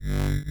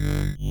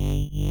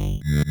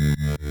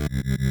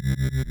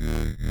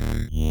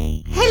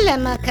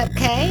Lemma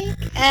Cupcake,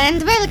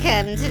 and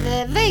welcome to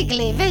the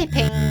vaguely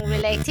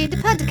vaping-related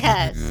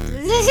podcast.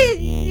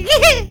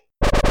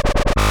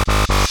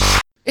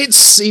 It's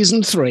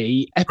season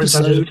 3,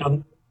 episode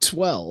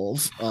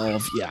 12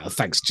 of... Yeah,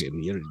 thanks,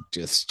 Jim. You're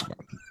just...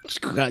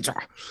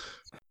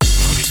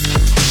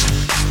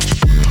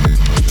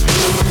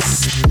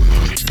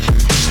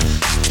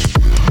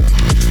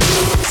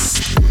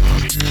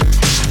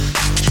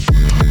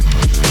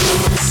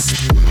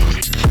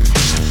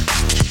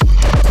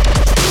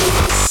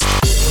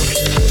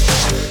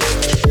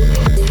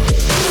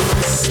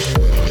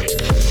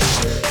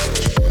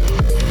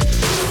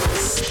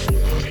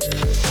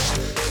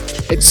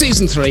 It's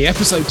season 3,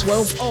 episode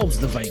 12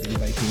 of the Vaguely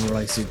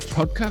Vaping-related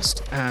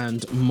podcast,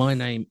 and my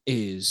name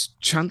is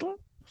Chandler.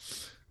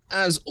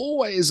 As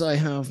always, I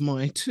have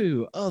my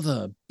two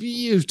other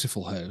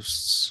beautiful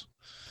hosts,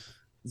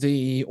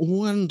 the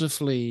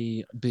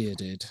wonderfully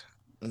bearded,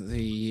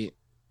 the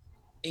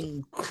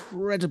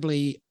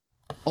incredibly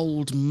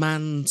old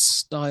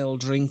man-style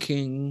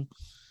drinking...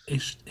 He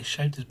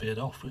shaved his beard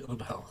off. What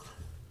about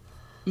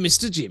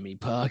Mr. Jimmy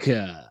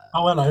Parker.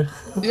 Oh, hello.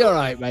 You all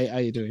right, mate? How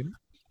you doing?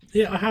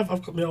 Yeah, I have.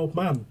 I've got my old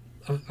man.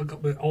 I've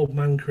got my old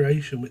man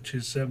creation, which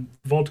is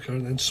vodka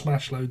and then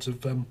smash loads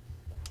of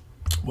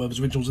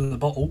Werther's Originals in the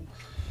bottle.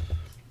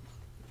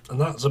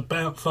 And that's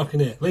about fucking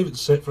it. Leave it to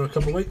sit for a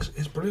couple of weeks.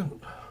 It's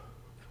brilliant.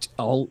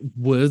 Oh,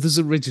 Werther's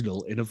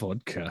Original in a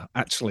vodka.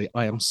 Actually,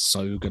 I am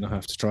so going to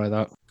have to try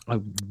that. I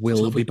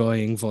will be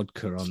buying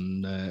vodka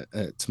on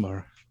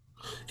tomorrow.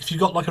 If you've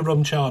got like a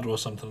rum chowder or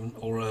something,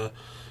 or a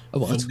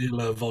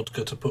vanilla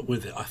vodka to put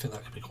with it, I think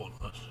that could be quite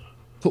nice.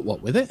 Put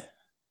what with it?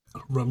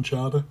 Rum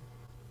chowder.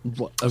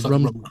 What, it's like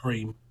rum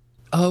cream.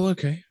 Oh,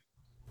 okay.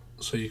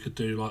 So you could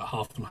do like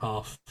half and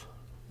half.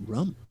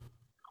 Rum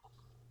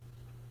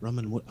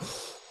and what?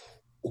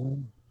 Oh,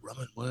 rum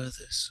and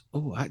Werther's.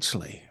 Oh,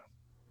 actually.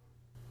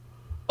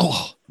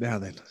 Oh, now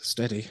then,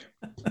 steady.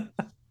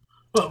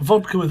 Well,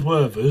 vodka with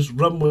Werther's,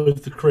 rum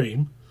with the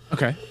cream.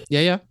 Okay.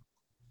 Yeah.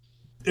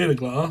 In a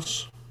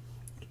glass.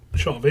 A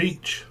shot of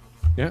each.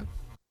 Yeah.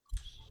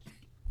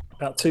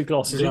 About 2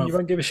 glasses in, you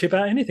won't give a shit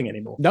about anything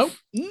anymore. Nope,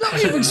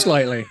 not even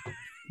slightly.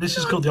 This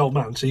is called the old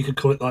man, so you could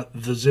call it like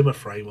the Zimmer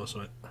frame or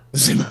something.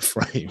 Zimmer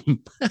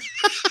frame.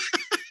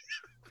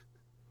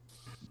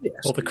 Yes,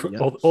 or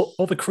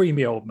the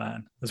creamy old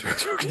man. As we're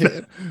talking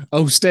about.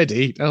 Oh,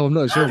 steady. Oh, I'm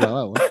not sure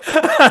about that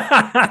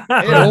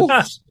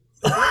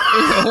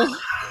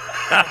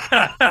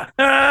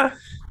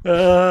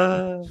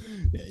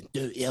one.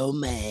 Dirty old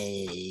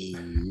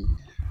man.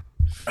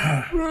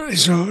 Right,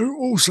 so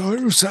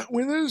also sat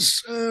with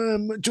us,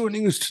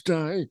 joining us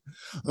today,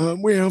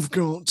 we have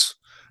got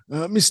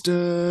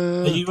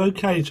Mr. Are you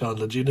okay,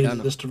 Chandler? Do you need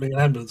us to ring an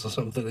ambulance or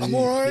something? I'm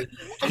all right.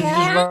 Can you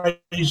just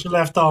raise your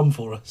left arm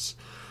for us?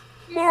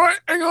 I'm all right.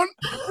 Hang on.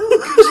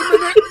 Give us a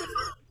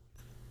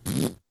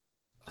minute.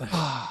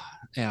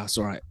 Yeah, it's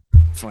all right.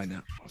 Fine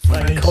now.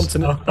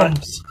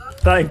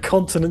 That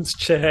incontinence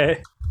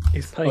chair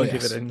is paying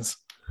dividends.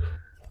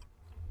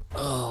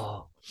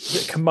 Oh.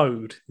 Is it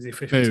commode? Is the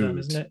official term,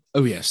 isn't it?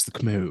 Oh yes, the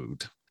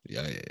commode.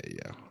 Yeah.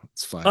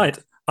 It's fine. I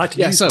had to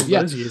use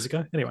those years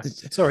ago. Anyway,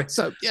 sorry.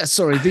 So yes,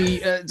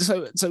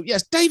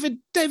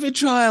 David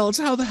Childs,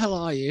 how the hell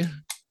are you?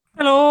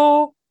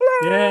 Hello.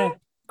 Yeah,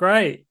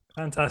 great,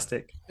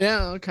 fantastic.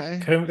 Yeah,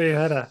 okay. Couldn't be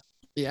better.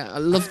 Yeah, I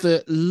love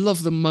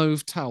the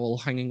mauve towel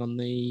hanging on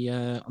the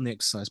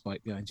exercise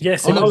bike behind you.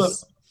 Yes, I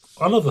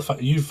love the fact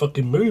that you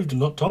fucking moved and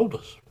not told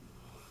us.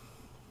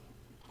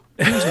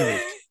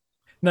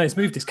 No, he's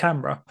moved his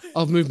camera.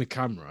 I've moved my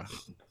camera.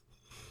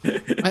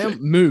 I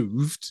haven't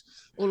moved.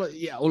 All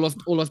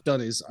I've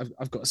done is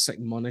I've got a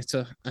second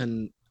monitor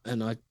and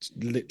I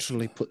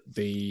literally put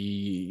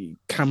the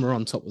camera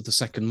on top of the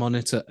second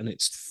monitor and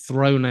it's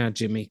thrown out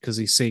Jimmy because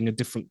he's seeing a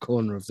different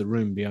corner of the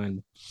room behind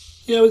me.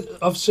 Yeah,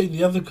 I've seen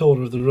the other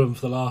corner of the room for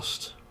the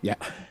last... Yeah.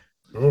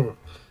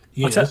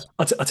 Yes.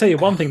 I'll tell you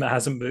one thing that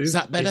hasn't moved. Is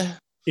that better?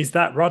 Is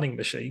that running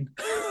machine.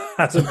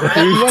 Hasn't moved.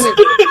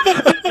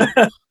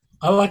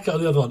 I like it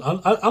on the other one.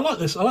 I like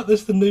this. I like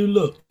this, the new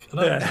look.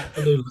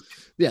 The new look.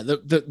 Yeah,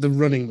 the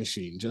running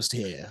machine just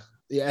here.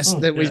 Yes,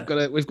 we've got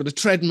a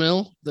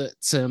treadmill that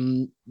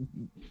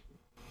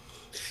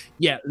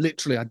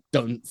literally I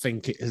don't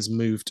think it has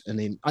moved an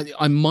inch.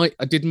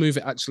 I did move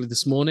it actually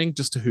this morning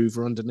just to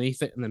hoover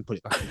underneath it and then put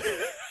it back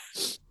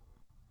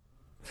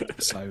in.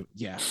 So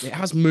yeah, it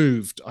has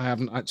moved. I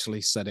haven't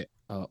actually set it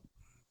up.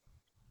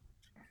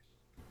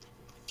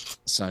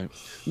 So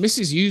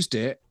Mrs. used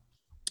it.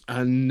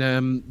 And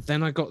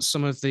then I got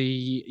some of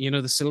the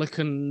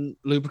silicone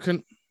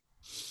lubricant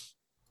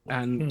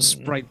and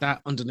sprayed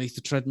that underneath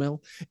the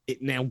treadmill.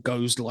 It now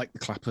goes like the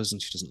clappers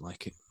and she doesn't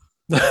like it.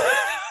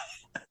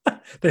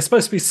 There's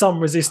supposed to be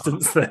some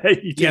resistance there.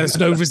 There's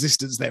no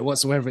resistance there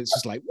whatsoever. It's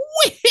just like...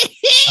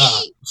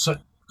 So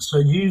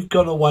you've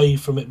gone away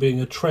from it being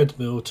a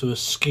treadmill to a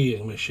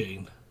skiing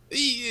machine.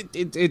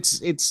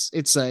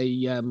 It's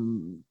a...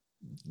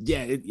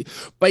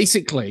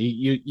 basically,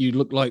 you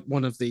look like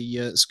one of the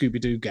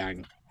Scooby-Doo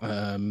gang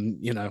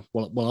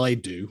While I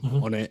do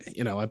on it,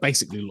 I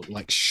basically look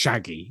like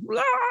Shaggy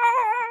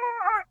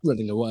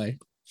running away.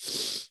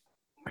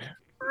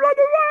 Run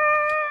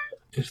away!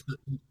 It's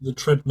the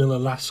Treadmill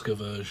Alaska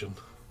version.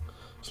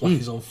 It's like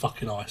he's on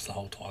fucking ice the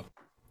whole time.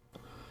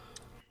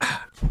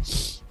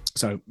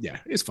 So, yeah,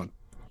 it's fun.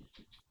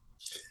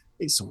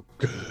 It's all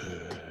good.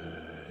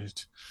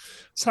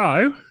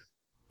 So,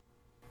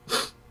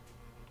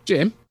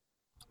 Jim?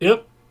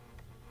 Yep.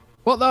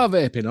 What thou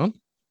vaping on?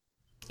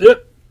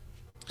 Yep.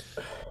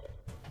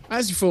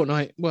 How's your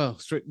fortnight? Well,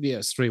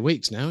 it's 3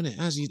 weeks now, isn't it?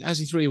 How's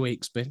your 3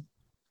 weeks been?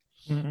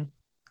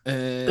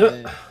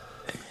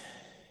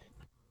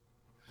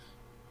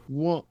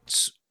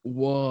 What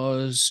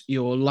was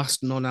your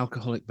last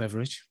non-alcoholic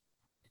beverage?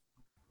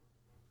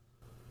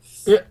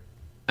 Yeah.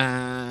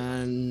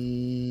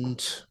 And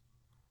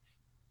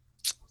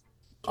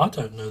I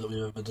don't know that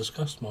we've ever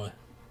discussed my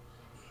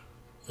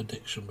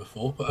addiction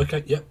before, but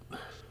okay, yep.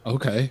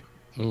 Okay.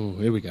 Oh,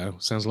 here we go.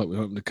 Sounds like we're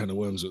opening a can of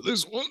worms with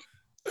this one.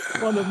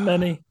 One of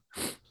many.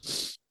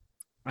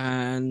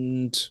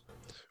 And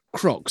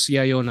Crocs,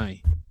 yay or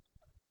nay?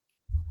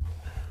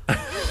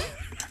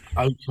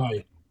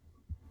 Okay.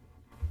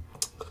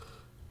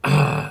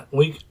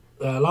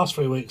 Last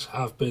 3 weeks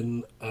have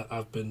been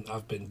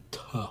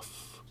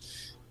tough,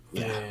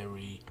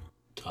 very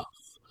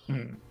tough.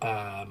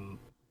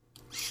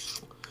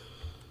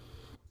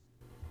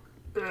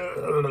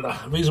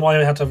 The reason why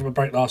I had to have a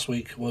break last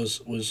week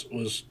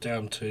was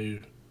down to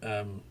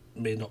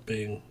me not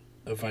being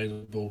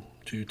available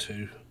due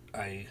to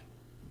a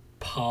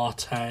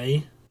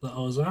party that I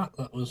was at.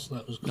 That was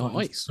quite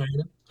nice.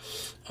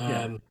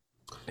 entertaining.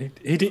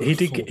 He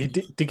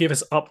did give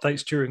us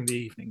updates during the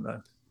evening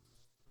though.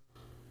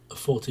 A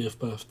 40th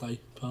birthday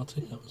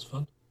party. That was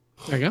fun.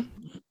 There you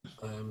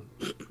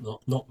go.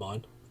 Not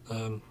mine.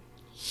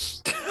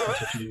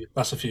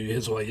 That's a few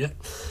years away yet.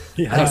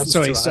 Yeah,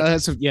 sorry. So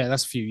that's a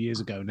few years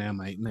ago now,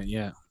 mate. Isn't it?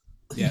 Yeah.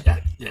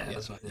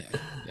 That's right. Yeah.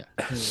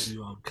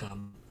 You old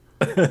cunt.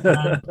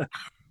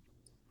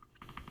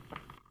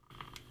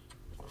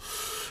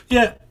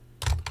 Yeah,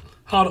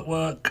 hard at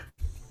work.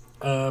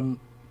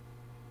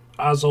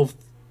 As of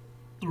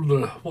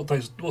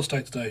what's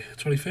date today?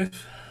 25th.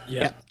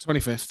 Yeah,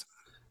 25th.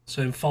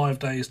 So in 5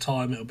 days'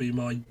 time, it'll be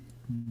my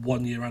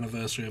 1 year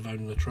anniversary of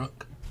owning a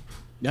truck.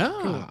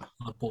 Yeah.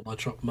 I bought my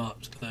truck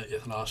March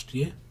 30th last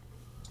year.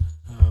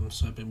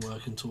 So I've been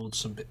working towards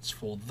some bits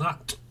for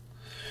that.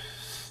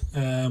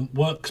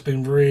 Work's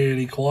been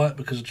really quiet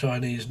because of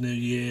Chinese New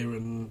Year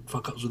and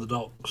fuck-ups with the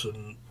docks.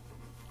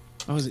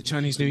 Oh, is it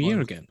Chinese New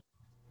Year again?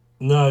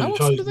 No, How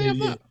often do they have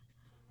that?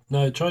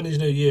 No, Chinese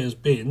New Year has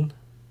been,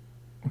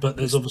 but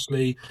there's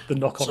obviously the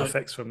knock-on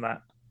effects from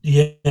that.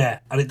 Yeah,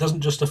 and it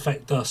doesn't just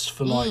affect us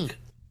for like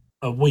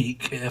a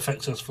week, it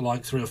affects us for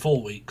like 3 or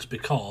 4 weeks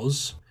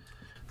because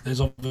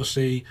there's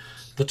obviously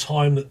the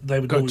time that they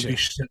would normally be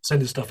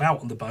sending stuff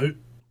out on the boat.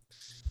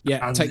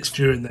 Yeah, and it's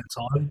during their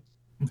time.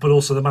 But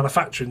also the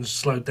manufacturing's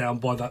slowed down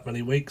by that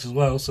many weeks as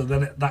well, so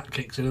then that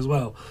kicks in as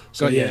well.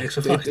 So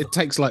it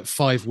takes like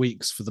 5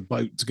 weeks for the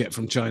boat to get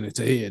from China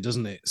to here,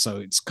 doesn't it? So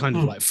it's kind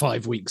of like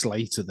 5 weeks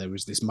later there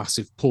was this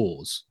massive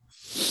pause.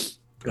 It's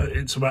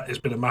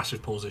been a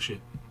massive pause this year.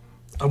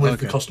 And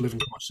with the cost of living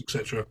crisis,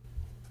 etc.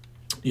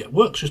 Yeah,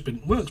 work's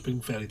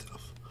been fairly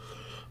tough.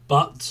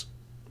 But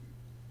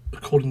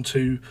according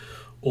to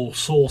all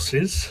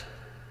sources,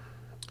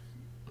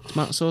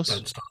 tomato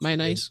sauce,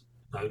 mayonnaise.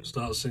 Don't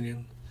start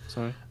singing.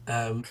 Sorry.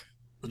 The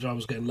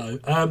drama's getting low.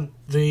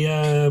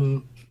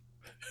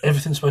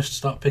 Everything's supposed to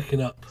start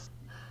picking up.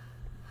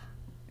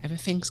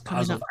 Everything's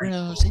coming up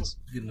roses.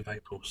 Beginning of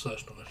April, so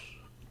that's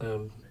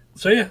nice.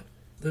 So yeah,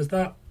 there's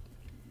that.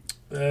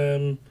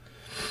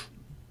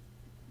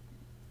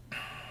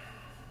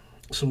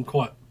 Some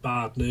quite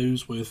bad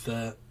news with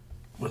one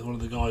of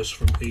the guys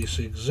from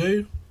E-Cig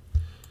Zoo,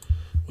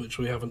 which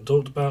we haven't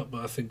talked about,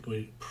 but I think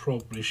we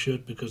probably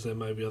should because there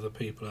may be other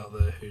people out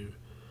there who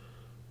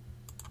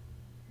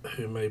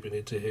maybe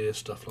need to hear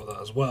stuff like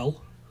that as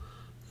well.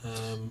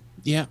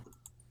 Yeah.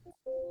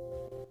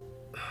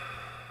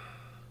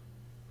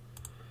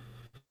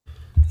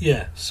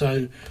 Yeah,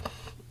 so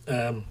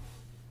one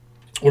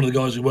of the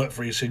guys who worked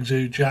for E-Cig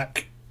Zoo,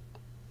 Jack,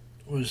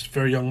 was a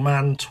very young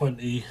man,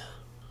 24,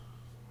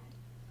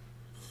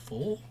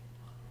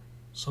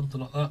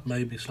 something like that,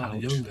 maybe slightly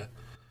younger,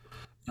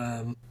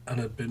 and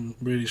had been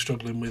really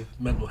struggling with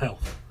mental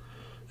health.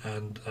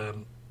 And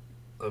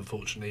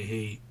unfortunately,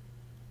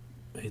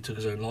 he took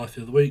his own life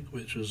the other week,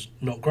 which was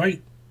not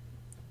great.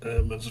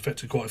 It's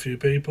affected quite a few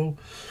people.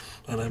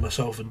 I know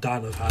myself and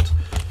Dan have had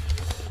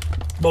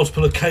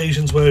multiple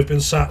occasions where we've been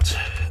sat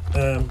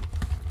a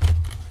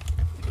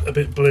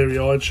bit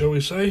bleary-eyed, shall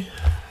we say,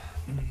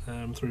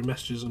 through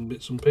messages and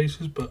bits and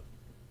pieces. But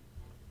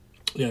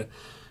yeah,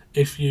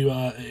 if you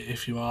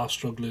are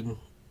struggling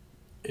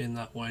in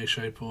that way,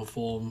 shape or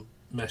form,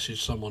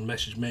 message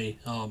me.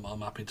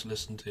 I'm happy to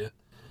listen to you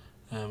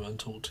and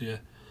talk to you.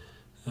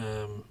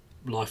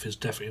 Life is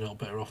definitely not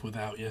better off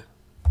without you.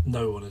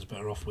 No one is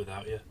better off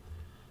without you.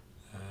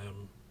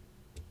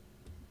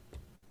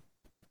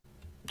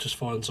 just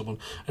find someone.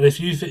 And if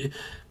you think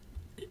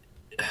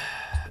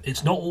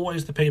it's not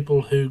always the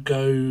people who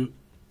go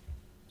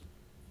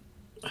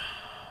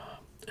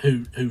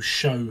who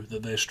show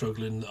that they're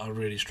struggling that are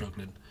really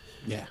struggling.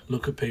 Yeah.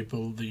 Look at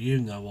people that you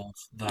know of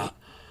that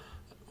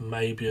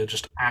maybe are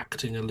just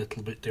acting a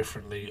little bit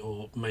differently,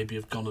 or maybe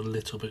have gone a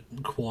little bit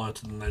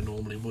quieter than they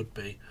normally would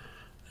be.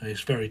 And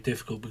it's very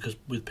difficult because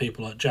with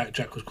people like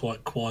Jack was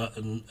quite quiet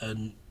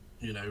and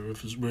you know,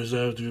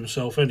 reserved of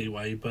himself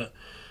anyway, but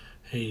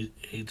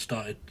he'd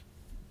started.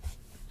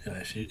 You know,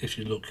 if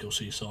you look, you'll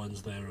see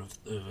signs there of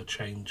a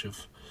change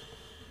of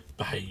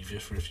behaviour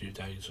for a few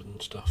days and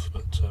stuff.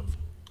 But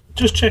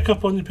just check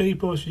up on your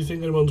people. If you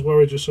think anyone's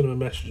worried, just send them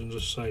a message and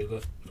just say,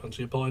 look,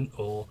 fancy a pint,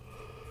 or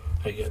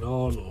how you getting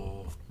on,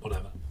 or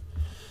whatever.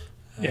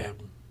 Yeah.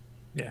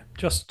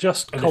 Just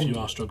and if you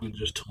are struggling,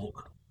 just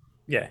talk.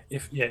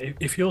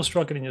 If you're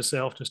struggling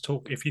yourself, just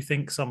talk. If you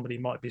think somebody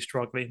might be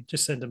struggling,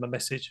 just send them a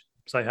message.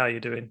 Say how you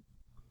doing.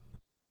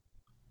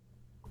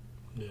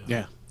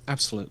 Yeah,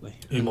 absolutely.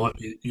 You might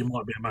be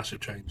a massive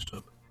change to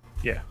them.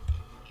 Yeah,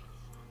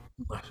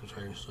 massive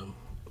change to them.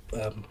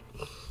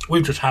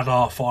 We've just had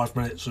our 5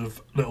 minutes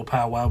of little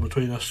powwow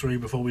between us three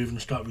before we even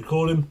start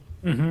recording,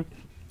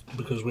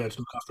 because we had to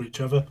look after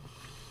each other,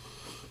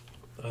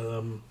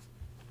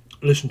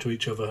 listen to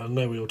each other. I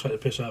know we all take the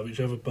piss out of each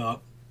other,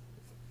 but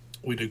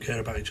we do care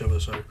about each other.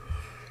 So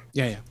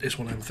yeah, it's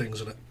one of them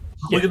things, isn't it?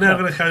 Yeah, we're now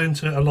going to go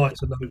into a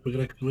lighter note.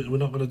 We're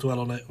not going to dwell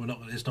on it.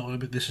 It's not going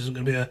to be. This isn't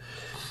going to be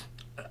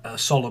a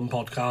solemn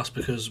podcast,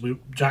 because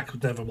Jack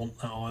would never want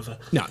that either.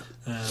 No.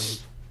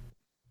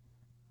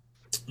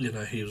 You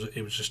know, he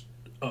was just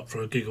up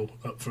for a giggle,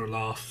 up for a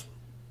laugh,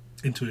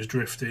 into his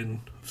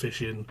drifting,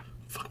 fishing.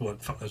 Fuck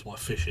knows why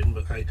fishing,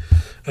 but hey.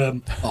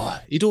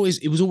 He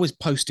was always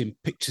posting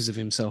pictures of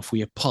himself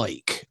with a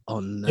pike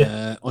on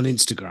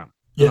Instagram,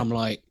 and I'm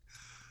like,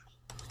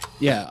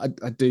 yeah,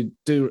 I do.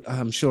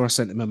 I'm sure I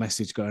sent him a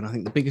message going, I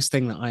think the biggest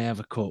thing that I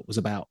ever caught was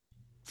about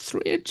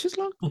 3 inches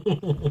long. He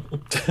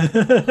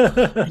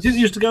didn't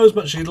used to go as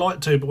much as he'd like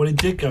to, but when he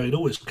did go, he'd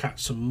always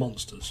catch some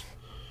monsters.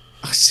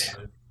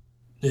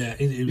 Yeah,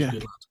 he was a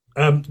good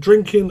lad.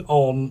 Drinking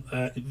on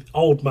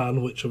Old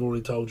Man, which I've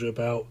already told you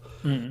about.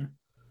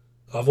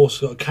 I've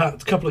also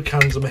got a couple of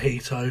cans of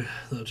mojito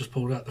that I've just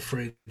pulled out the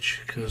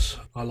fridge because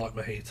I like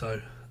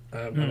mojito.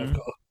 And I've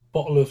got a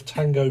bottle of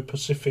Tango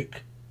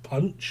Pacific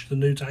Punch, the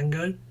new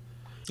Tango.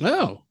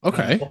 Oh,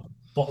 okay.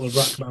 Bottle of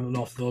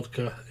Rachmaninoff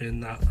vodka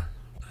in that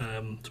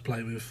to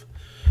play with.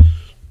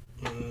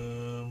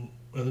 And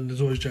then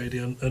there's always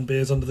JD and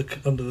beers under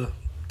the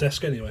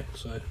desk anyway.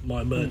 So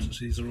my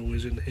emergencies are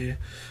always in here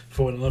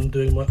for when I'm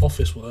doing my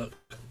office work.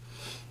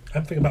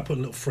 I'm thinking about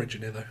putting a little fridge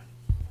in here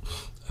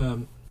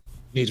though.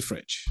 Need a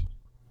fridge.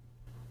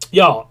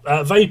 Yeah,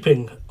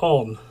 vaping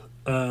on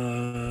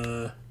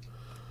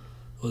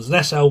was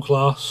an SL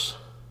class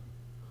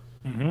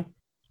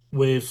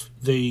with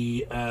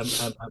the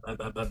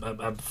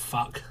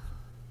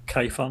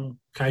K-Fun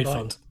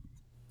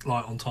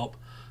light on top.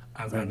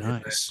 And very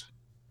nice.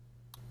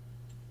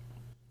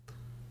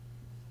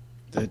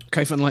 The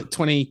K-Fun Light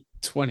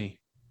 2020.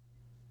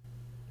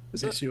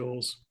 Is it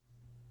yours?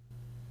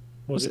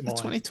 Was it the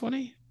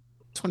 2020?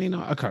 29.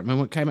 I can't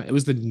remember what came out. It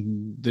was the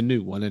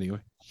new one anyway.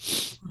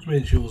 What do you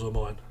mean it's yours or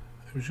mine?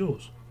 It was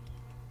yours.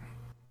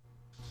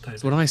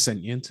 That's what I sent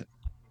you into.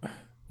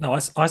 No,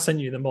 I sent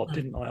you the mod,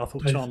 didn't I? I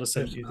thought Chandler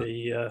sent you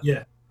the.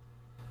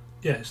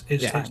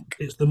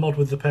 It's the mod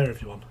with the pair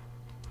of you on.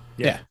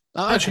 Yeah.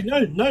 Oh, actually,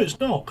 no, it's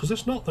not, because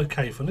it's not the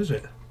K-Fun, is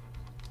it?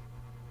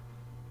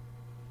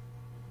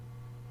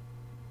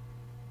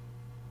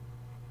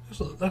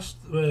 That's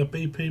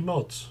BP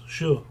mods,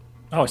 sure.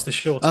 Oh, it's the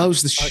Shure. Oh,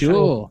 it's the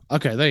Shure.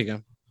 Okay, there you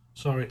go.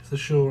 Sorry, it's the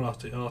Shure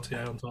RTA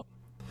on top.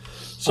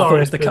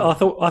 Sorry, I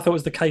thought it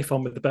was the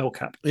K-Phone with the bell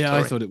cap. Yeah,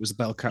 Sorry. I thought it was the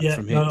bell cap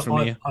from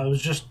here. I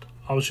was just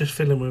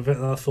fiddling with it,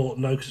 and I thought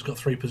no, because it's got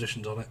 3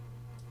 positions on it.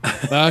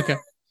 Okay.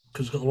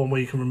 Because it's got the one where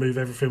you can remove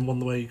everything, one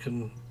where you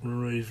can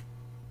remove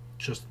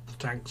just the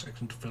tank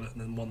section to fill it,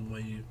 and then one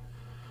where you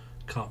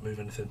can't move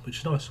anything, which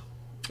is nice.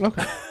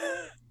 Okay.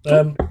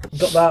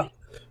 Got that.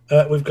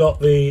 We've got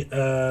the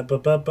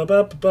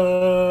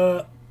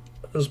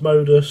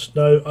Asmodus,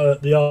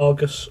 the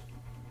Argus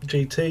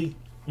GT,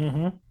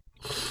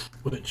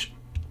 which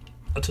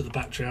I took the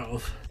battery out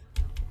of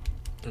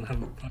and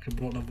haven't fucking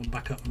brought another one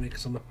back up for me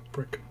because I'm a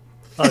prick.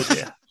 Oh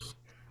yeah.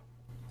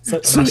 So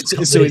it's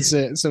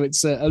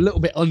a little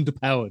bit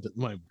underpowered at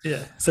the moment.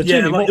 Yeah. So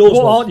Jimmy,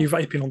 what aren't you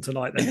vaping on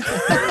tonight then?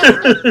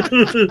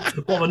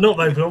 What am I not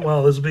vaping on?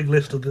 Well, there's a big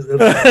list of. Don't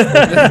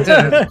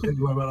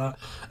worry about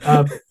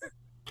that.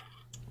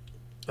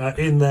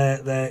 In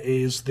there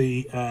is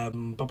the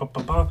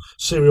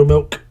cereal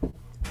milk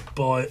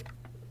by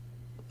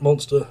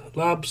Monster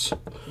Labs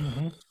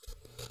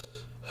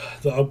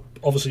that I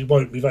obviously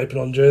won't be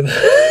vaping on during the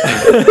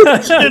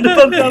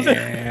podcast.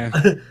 Yeah.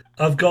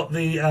 I've got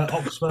the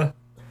Oxford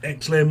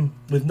X-Lim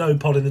with no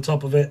pod in the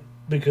top of it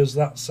because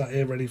that's sat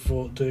here ready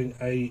for doing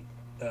a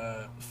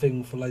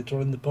thing for later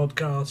on in the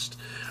podcast.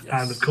 Yes.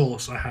 And of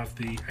course I have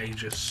the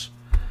Aegis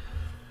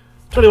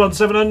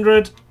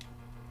 21700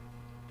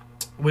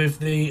 with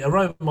the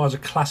Aromizer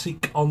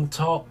Classic on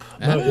top.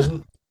 No, it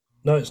isn't.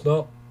 No, it's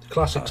not. The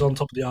Classic's on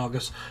top of the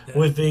Argus. Yeah.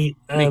 With the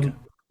Nico.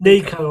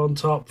 Nico on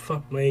top.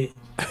 Fuck me.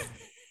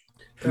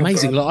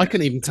 Amazing. Look, I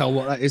can even tell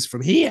what that is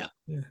from here.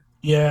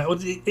 Yeah, well,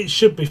 it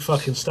should be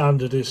fucking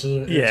standard. It's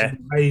an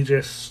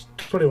Aegis.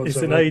 It's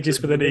an Aegis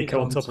with an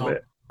Eco on top of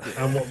it.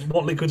 And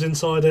what liquid's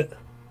inside it?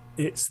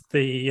 It's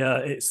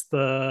the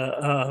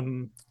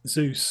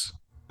Zeus.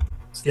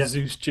 It's the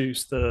Zeus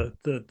juice, the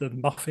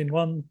muffin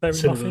one, berry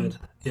muffin.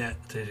 Yeah,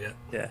 it is.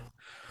 Yeah.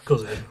 Of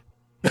course it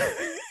is.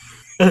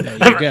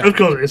 There you go. Of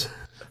course it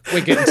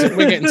is.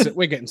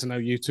 We're getting to know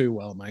you too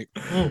well, mate.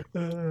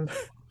 I'm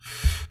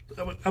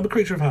a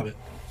creature of habit.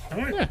 All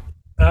right.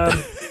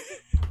 Yeah.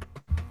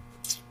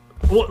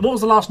 What was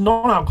the last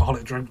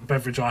non-alcoholic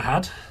beverage I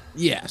had?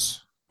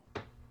 Yes.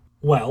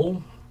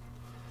 Well,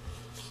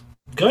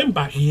 going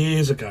back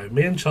years ago,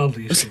 me and Chandler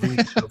used to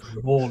meet up in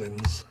the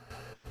mornings.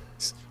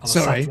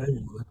 Sorry.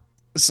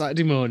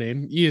 Saturday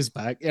morning, years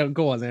back. Yeah,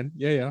 go on then.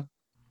 Yeah.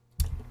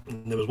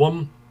 And there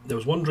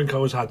was one drink I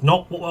always had,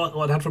 not what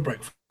I'd had for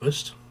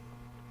breakfast,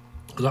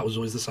 because that was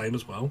always the same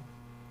as well.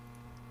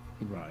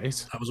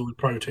 Right. That was always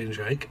protein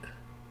shake.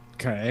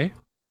 Okay.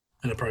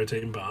 And a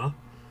protein bar.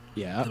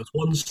 Yeah. There was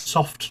one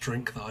soft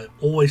drink that I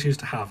always used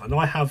to have, and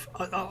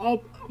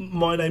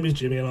my name is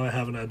Jimmy, and I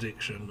have an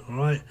addiction. All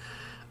right,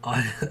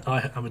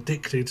 I am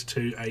addicted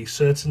to a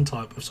certain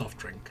type of soft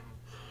drink.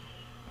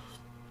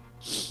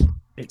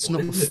 It's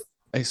not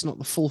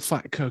the full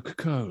fat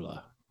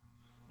Coca-Cola.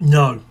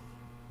 No.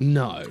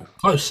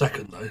 Close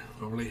second though,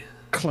 probably.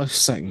 Close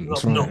second.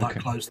 Not that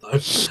close though.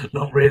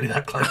 Not really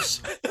that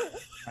close.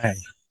 Hey.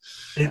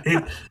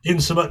 In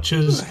so much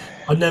as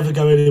I never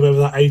go anywhere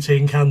without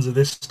 18 cans of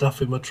this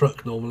stuff in my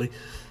truck normally,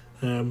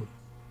 and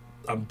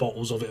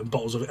bottles of it.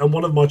 And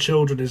one of my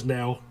children is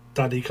now,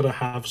 Daddy, can I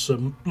have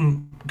some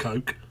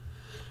Coke?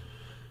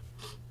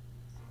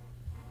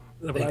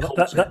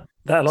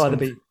 That'll either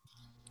be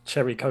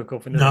cherry Coke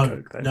or vanilla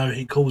Coke. Then. No,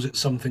 he calls it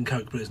something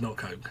Coke, but it's not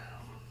Coke.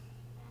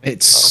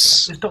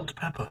 It's Dr.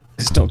 Pepper.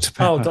 It's Dr.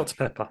 Pepper. Oh, Dr.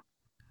 Pepper.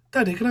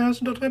 Daddy, can I have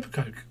some Dr. Pepper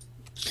Coke?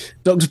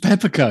 Dr.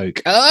 Pepper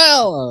Coke.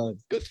 Oh,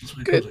 good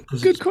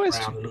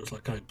question. Brown and looks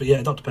like Coke, but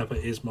yeah, Dr. Pepper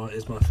is my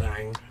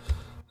thing.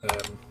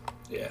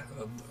 Yeah.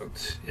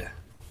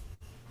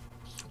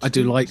 I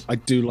do like a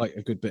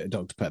good bit of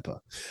Dr.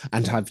 Pepper,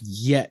 and have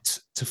yet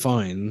to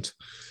find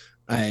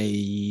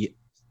a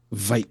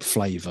vape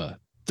flavour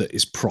that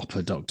is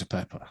proper Dr.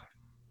 Pepper.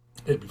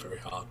 It'd be very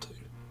hard to.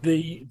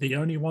 The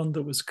only one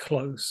that was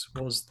close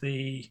was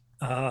the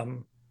I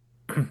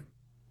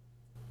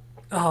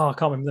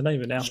can't remember the name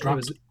of it now.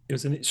 Strapped. It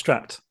was in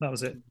Strapped. That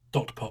was it.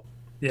 Dr. Pop.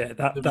 Yeah,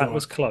 that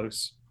was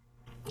close.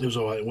 It was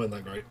alright. It wasn't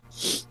that great.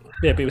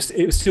 Yeah, but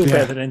it was still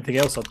better than anything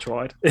else I'd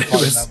tried.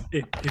 Might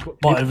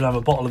even have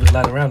a bottle of it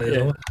laying around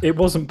here. Yeah, it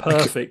wasn't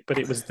perfect, but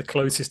it was the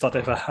closest I'd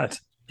ever had.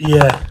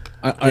 Yeah.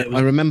 I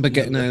remember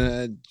getting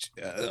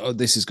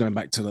this is going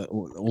back to the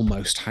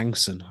almost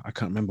Hankson. I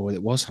can't remember whether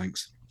it was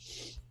Hanks.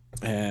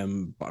 But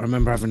I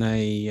remember having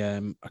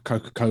a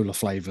Coca-Cola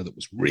flavour that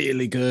was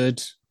really good.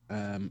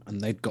 And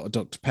they'd got a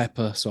Dr.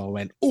 Pepper, so I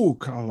went, "Oh,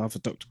 I'll have a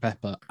Dr.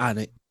 Pepper," and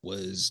it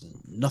was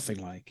nothing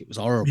like. It was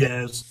horrible.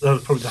 Yeah, that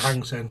was probably the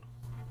Hangsen.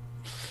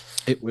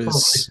 It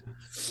was.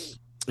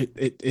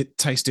 It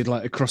tasted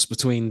like a cross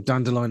between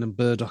Dandelion and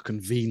Burdock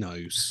and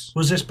Vinos.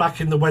 Was this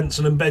back in the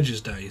Wenson and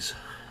Bedges days?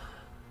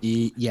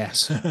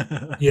 Yes.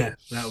 Yeah,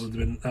 that would have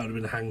been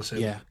a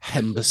Hangsen. Yeah,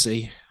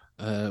 Hembassy.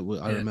 I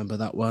remember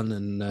that one,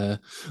 and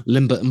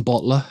Limbert and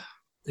Bottler.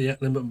 Yeah,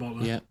 Limbert and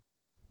Bottler. Yeah.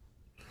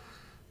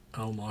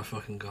 Oh my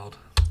fucking god.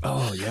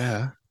 Oh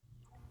yeah.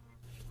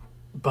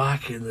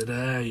 Back in the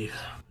day.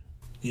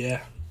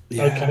 Yeah.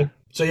 Okay.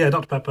 So yeah,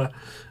 Dr. Pepper.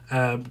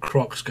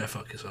 Crocs, go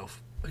fuck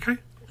yourself. Okay.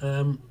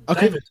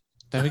 Okay. David.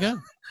 There we go.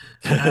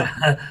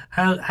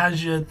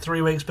 How's your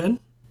 3 weeks been?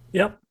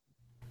 Yep.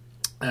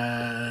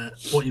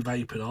 What you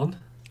vaping on?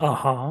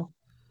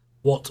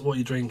 What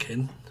you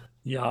drinking?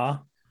 Yeah.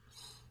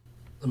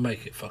 And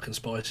make it fucking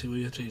spicy, will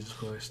you? Jesus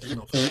Christ.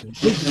 Not fucking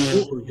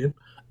water again.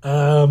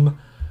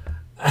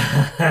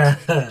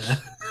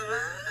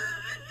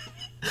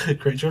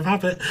 Creature of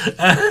habit.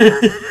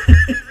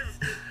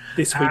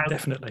 This week,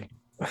 definitely.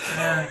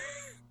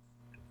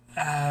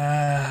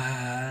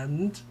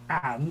 And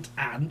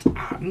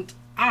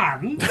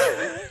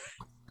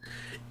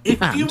if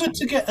you were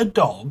to get a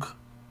dog,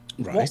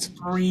 Right. what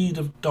breed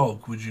of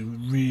dog would you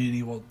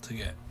really want to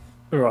get?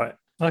 Right.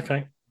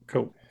 Okay.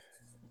 Cool.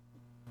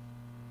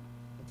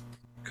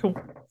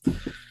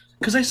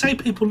 Because they say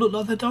people look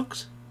like their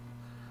dogs.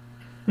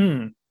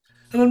 Hmm.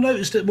 And I've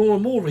noticed it more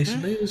and more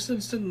recently. You're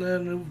sitting there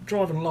and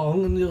driving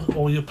along, and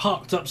you're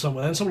parked up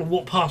somewhere, and someone will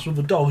walk past with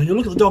a dog, and you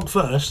look at the dog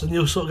first, and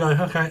you'll sort of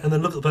go, okay, and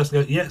then look at the person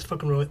and go, yeah, it's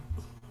fucking right.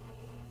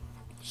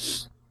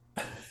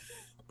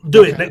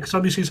 Do it next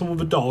time you see someone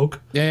with a dog.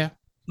 Yeah.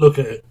 Look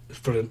at it. It's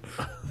brilliant.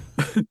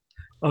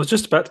 I was going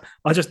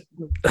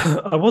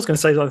to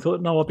say that I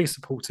thought, no, I'll be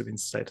supportive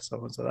instead. So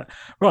I won't say that.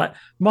 Right.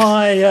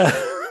 My.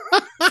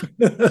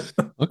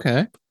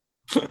 Okay.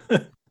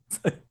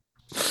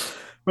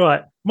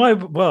 Right.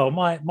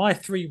 My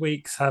 3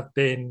 weeks have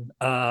been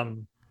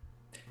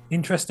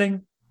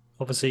interesting.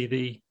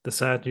 Obviously, the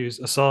sad news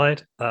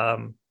aside,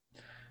 the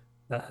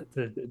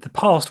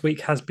past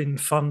week has been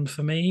fun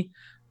for me,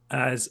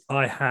 as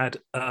I had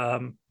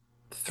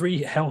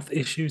 3 health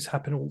issues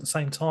happen all at the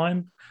same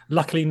time.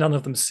 Luckily, none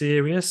of them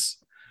serious.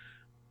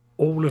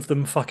 All of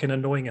them fucking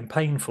annoying and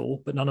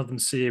painful, but none of them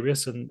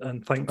serious. And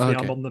thankfully,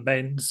 I'm Okay. on the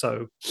mend.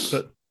 So,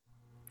 but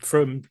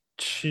from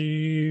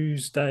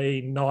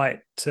Tuesday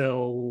night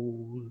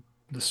till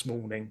this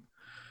morning,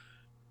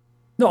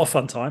 not a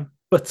fun time.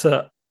 But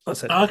like I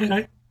said,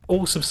 Okay.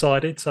 all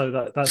subsided,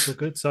 so that's all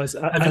good. So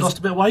Have you lost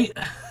a bit of weight?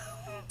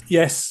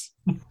 yes,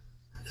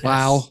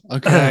 Wow.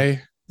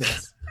 Okay.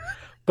 yes,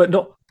 but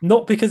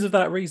not because of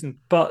that reason.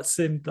 But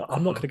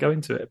I'm not going to go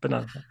into it. But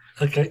no,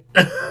 Okay.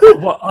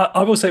 what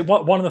I will say,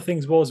 one of the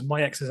things was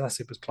my excess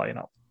acid was playing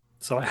up,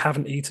 so I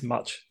haven't eaten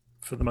much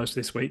for the most of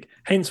this week.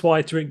 Hence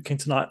why drinking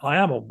tonight I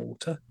am on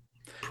water,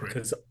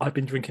 because I've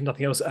been drinking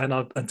nothing else,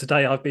 and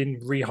today I've been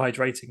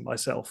rehydrating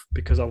myself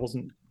because I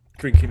wasn't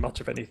drinking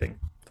much of anything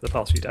for the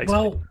past few days.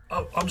 Well,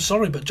 I'm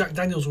sorry, but Jack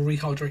Daniels will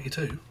rehydrate you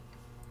too.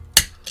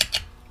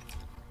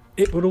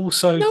 It would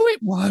also No, it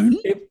won't.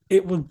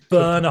 it would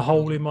burn a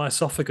hole in my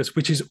esophagus,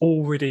 which is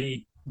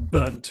already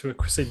burnt to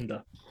a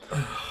cinder.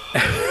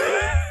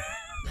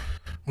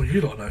 Well,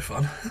 you lot are no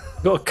fun.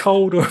 Got a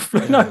cold or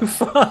no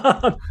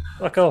fun.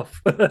 Fuck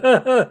off.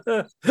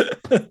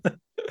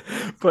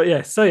 But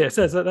yeah, so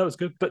that was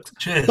good. But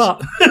Cheers.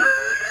 But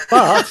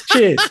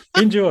cheers,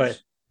 enjoy,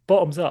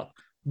 bottoms up.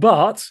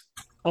 But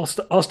I'll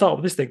start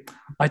with this thing.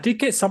 I did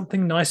get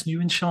something nice,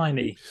 new and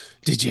shiny.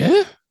 Did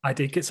you? I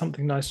did get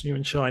something nice, new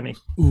and shiny.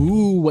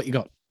 Ooh, what you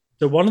got?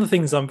 So one of the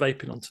things I'm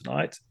vaping on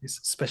tonight is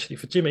especially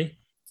for Jimmy.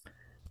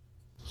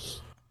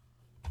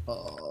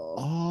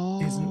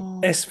 Is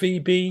an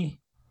SVB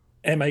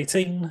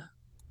M18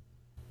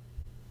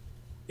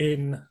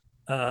 in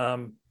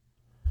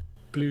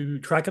Blue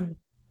Dragon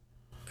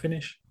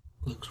finish.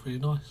 Looks really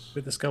nice.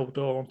 With the skull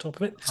door on top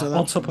of it. So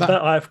on top of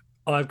that,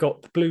 I've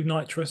got the blue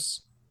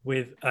nitrous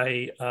with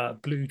a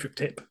blue drip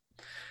tip,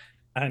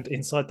 and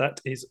inside that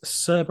is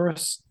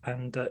Cerberus,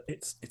 and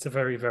it's a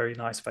very, very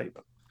nice vape.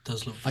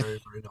 Does look very,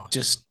 very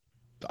nice.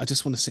 I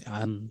just want to say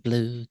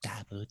blue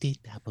dabble dee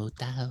dabble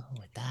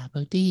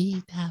dabble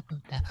dee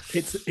dabble dabble.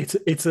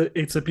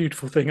 It's a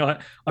beautiful thing. I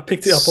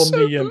picked it up on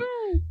the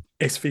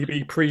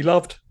SVB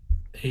pre-loved.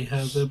 He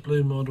has a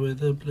blue mod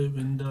with a blue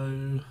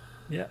window.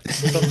 Yeah,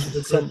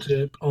 some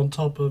tip on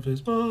top of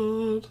his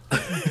mod.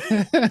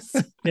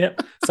 Yeah,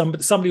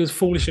 somebody was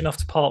foolish enough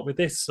to part with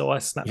this, so I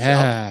snapped it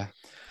up.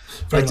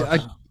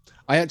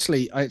 I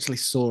actually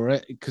saw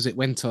it because it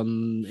was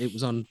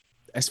on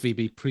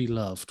SVB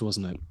pre-loved,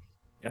 wasn't it?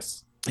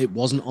 Yes. It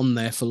wasn't on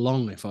there for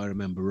long, if I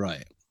remember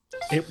right.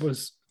 It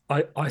was.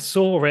 I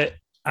saw it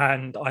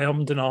and I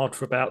ummed and ahed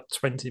for about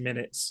 20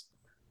 minutes,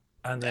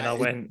 and then I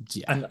went.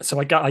 Yeah. And so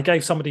I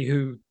gave somebody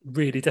who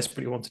really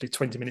desperately wanted it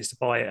 20 minutes to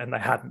buy it, and they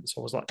hadn't.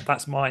 So I was like,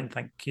 "That's mine,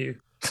 thank you."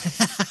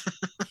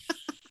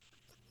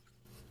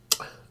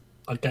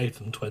 I gave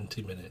them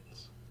 20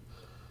 minutes.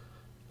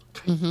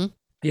 Mm-hmm.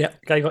 Yeah,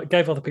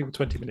 gave other people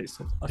 20 minutes.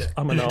 You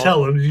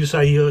tell them, you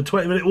say you're a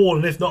 20-minute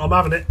warning, if not, I'm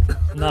having it.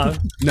 No.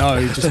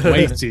 No, just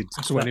waited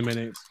 20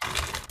 minutes.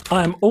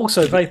 I am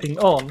also vaping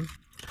on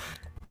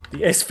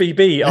the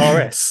SVB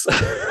RS.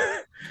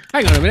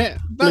 Hang on a minute.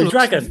 That looks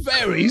Dragon.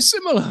 Very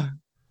similar.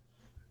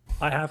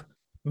 I have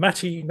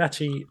matchy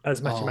as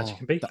matchy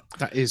can be.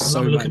 That is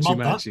so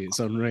matchy. It's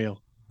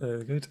unreal.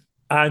 Good.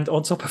 And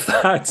on top of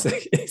that,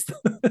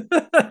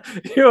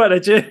 you're at a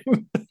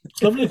gym.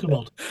 Lovely looking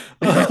mod.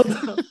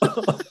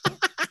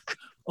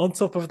 On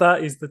top of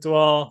that is the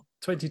Dwar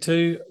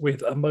 22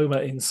 with a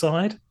MoMA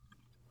inside.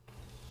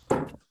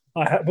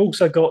 I have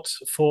also got,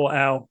 for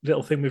our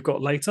little thing we've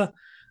got later,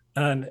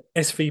 an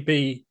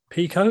SVB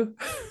Pico.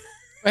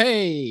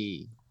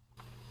 Hey.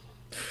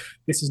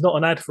 This is not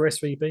an ad for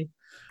SVB.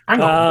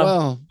 Hang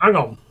on. Hang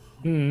on.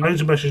 I need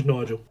to message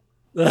Nigel.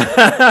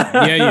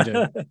 Yeah, you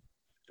do.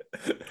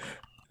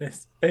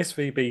 This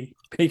SVB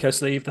Pico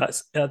sleeve.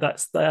 That's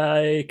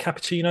the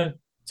cappuccino.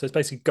 So it's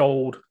basically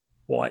gold,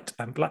 white,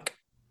 and black.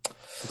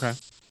 Okay.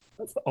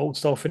 That's the old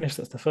style finish.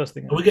 That's the first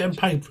thing. Are we getting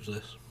paid for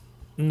this?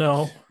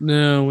 No,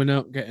 we're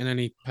not getting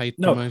any paid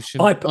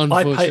promotion.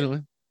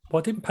 Unfortunately, I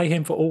didn't pay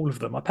him for all of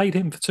them. I paid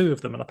him for 2 of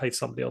them, and I paid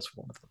somebody else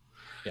for 1 of them.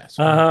 Yes.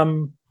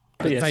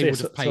 But they would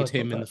have paid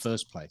him in the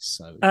first place.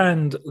 So.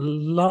 And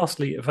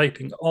lastly,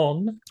 vaping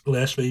on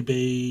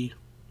SVB.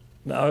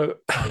 No.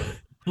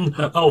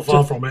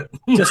 Far from it.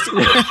 Just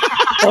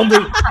on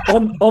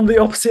the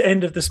opposite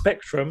end of the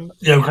spectrum,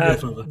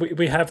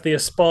 we have the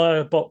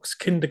Aspire Box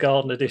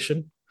Kindergarten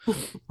Edition,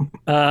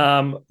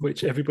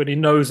 which everybody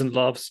knows and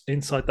loves.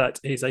 Inside that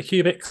is a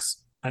Cubix,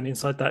 and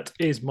inside that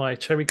is my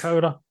cherry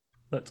cola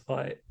that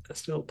I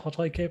still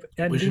partake of.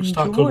 And we should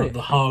start calling it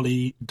the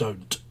Harley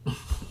Don't.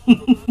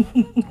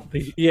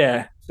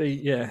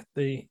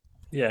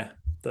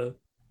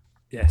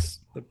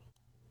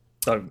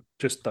 Don't.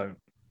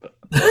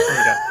 But there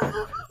we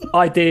go.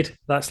 I did.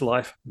 That's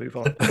life. Move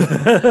on.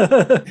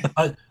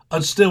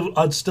 I'd still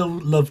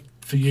love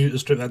for you to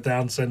strip that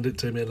down, send it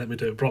to me, and let me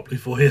do it properly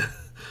for you.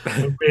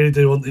 I really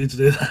do want you to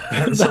do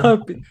that.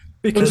 No,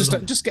 because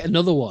just get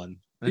another one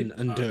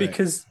and do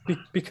because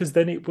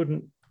then it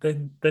wouldn't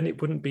then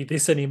it wouldn't be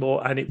this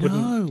anymore, and it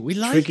wouldn't we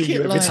like trigger you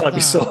it every like time that.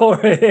 you saw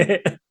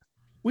it.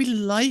 We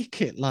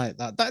like it like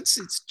that. That's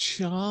its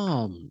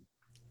charm.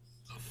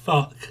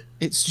 Fuck.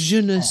 It's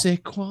je ne sais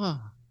quoi.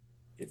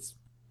 It's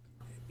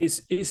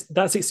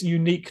that's its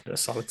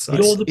uniqueness, I would say.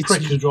 You're the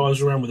prick who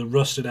drives around with a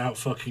rusted out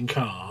fucking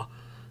car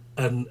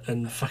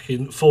and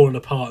fucking falling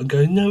apart and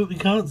going, no, we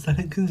can't sell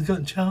it because it's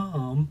got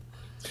charm.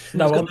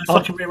 No, it's got no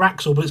fucking rear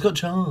axle, but it's got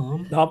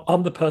charm. No,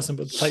 I'm the person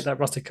who would take that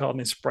rusty car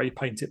and spray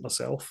paint it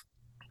myself.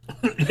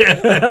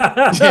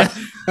 Yeah.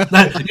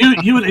 No,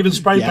 you wouldn't even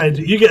spray paint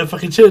it. You get a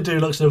fucking chill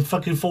Dulux and a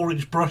fucking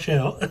 4-inch brush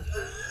out.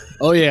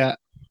 Oh yeah,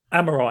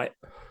 Amorite.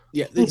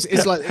 Yeah,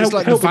 it's like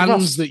the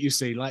vans that you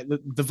see, like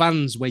the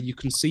vans where you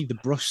can see the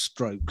brush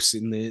strokes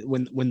in the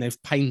when they've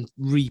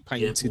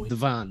repainted the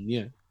van.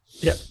 Yeah,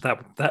 yeah,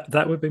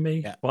 that would be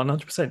me,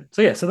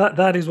 100%. So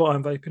that is what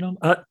I'm vaping on.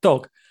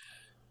 Dog.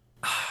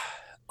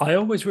 I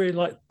always really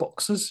like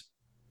boxers.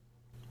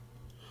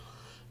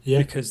 Yeah,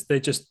 because they're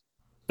just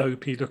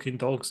dopey looking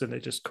dogs and they're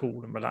just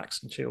cool and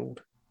relaxed and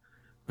chilled.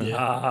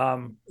 Yeah.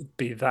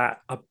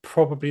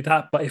 Probably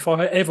that. But if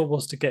I ever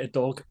was to get a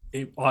dog,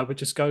 I would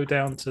just go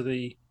down to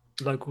the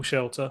local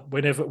shelter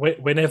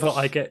whenever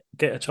I get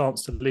a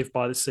chance to live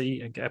by the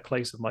sea and get a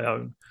place of my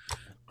own.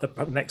 The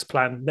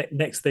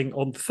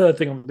third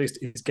thing on the list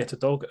is get a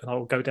dog, and I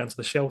will go down to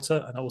the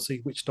shelter and I will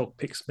see which dog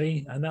picks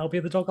me, and that'll be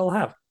the dog I'll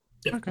have.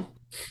 Yep. Okay.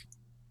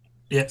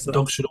 Yeah, so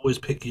dogs should always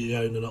pick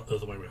your own and not the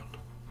other way around.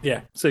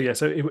 Yeah, so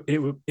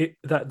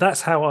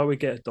that's how I would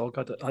get a dog.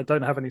 I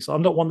don't have any. So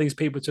I'm not one of these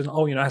people to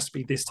it has to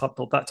be this type of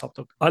dog, that type of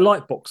dog. I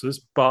like boxers,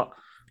 but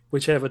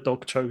whichever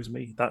dog chose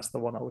me, that's the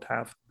one I would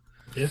have.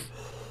 Yeah,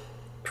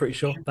 pretty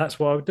sure that's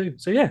what I would do.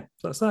 So yeah,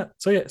 that's that.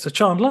 So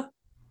Chandler,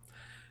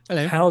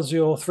 hello. How's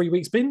your 3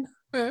 weeks been?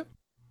 Yeah.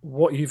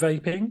 What are you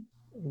vaping?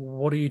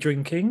 What are you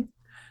drinking?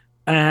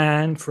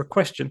 And for a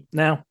question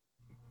now,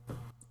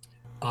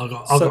 I've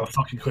got a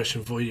fucking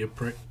question for you,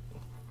 prick.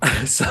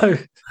 So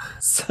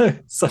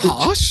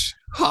harsh.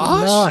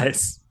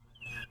 Nice.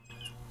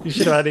 You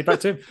should have had it back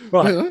to him.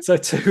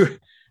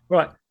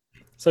 Right.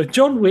 So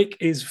John Wick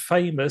was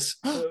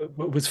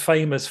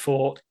famous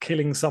for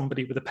killing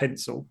somebody with a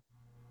pencil.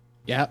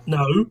 Yeah.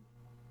 No.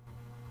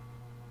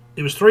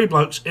 It was 3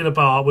 blokes in a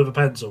bar with a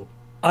pencil.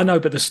 I know,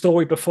 but the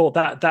story before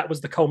that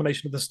was the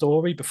culmination of the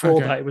story.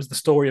 Before that, it was the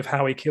story of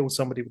how he killed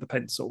somebody with a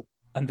pencil.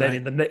 And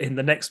then in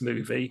the next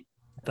movie,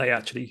 they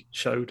actually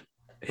showed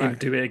him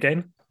do it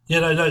again.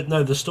 Yeah,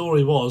 no. The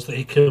story was that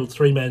he killed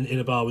 3 men in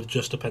a bar with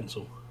just a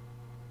pencil.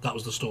 That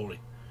was the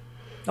story.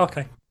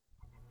 Okay.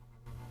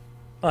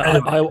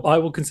 Anyway. I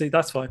will concede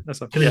that's fine. That's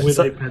fine. Killing with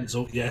a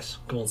pencil, yes.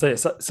 Go on. So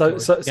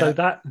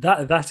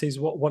that is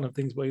what one of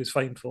the things where he was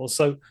famed for.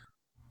 So,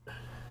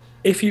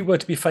 if you were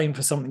to be famed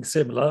for something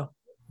similar,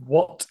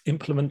 what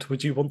implement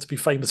would you want to be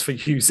famous for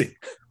using?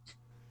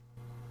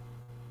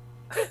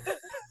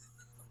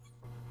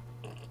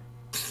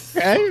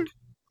 Okay.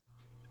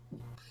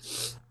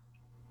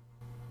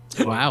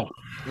 Wow.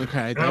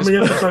 Okay. How many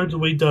episodes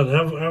have we done?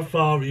 How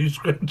far are you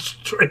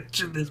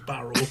stretching this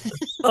barrel?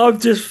 I'm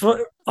just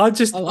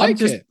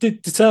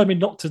determined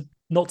not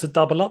to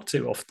double up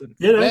too often.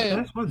 Yeah,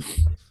 that's fine.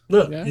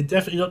 Look, you're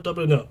definitely not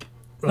doubling up.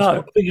 That's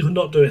one thing you're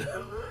not doing.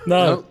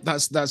 No,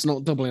 that's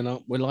not doubling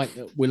up. We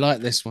like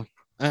this one.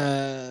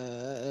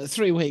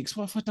 3 weeks.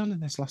 What have I done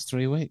in this last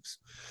 3 weeks?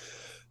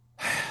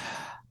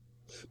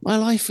 My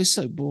life is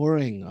so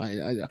boring.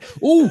 I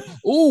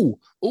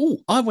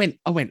went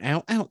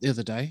out the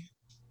other day.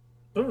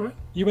 All right.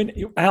 You went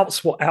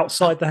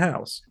outside the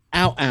house?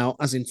 Out,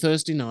 as in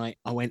Thursday night.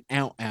 I went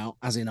out,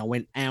 as in I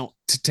went out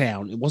to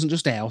town. It wasn't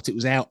just out, it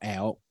was out.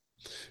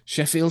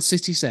 Sheffield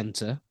city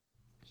centre.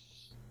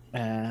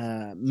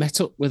 Met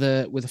up with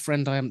a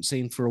friend I haven't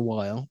seen for a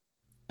while.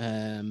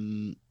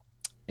 In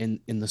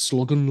the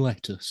Slug and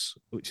Lettuce,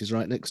 which is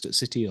right next to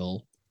City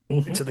Hall.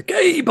 Into the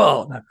gay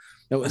bar. No.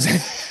 It was.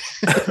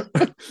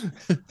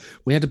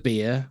 We had a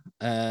beer.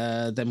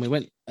 Then we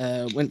went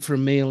for a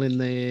meal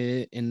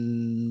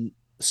in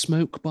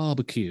Smoke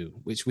Barbecue,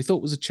 which we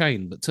thought was a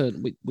chain, but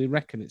we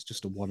reckon it's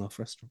just a one-off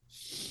restaurant.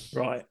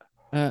 Right.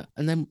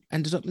 And then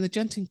ended up in the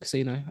Genting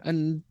Casino,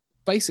 and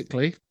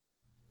basically,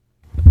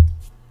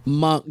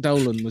 Mark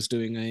Dolan was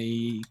doing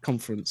a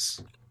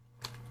conference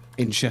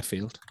in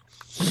Sheffield.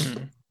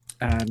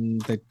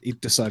 And he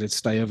decided to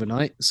stay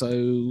overnight,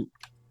 so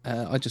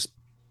I just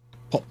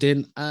popped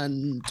in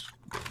and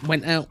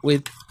went out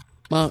with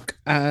Mark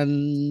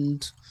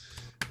and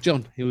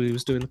John, who he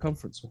was doing the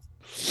conference with.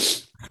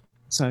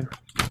 So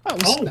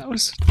that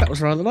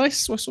was rather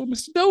nice. So I saw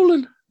Mr.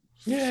 Dolan.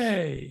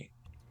 Yay!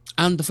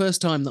 And the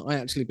first time that I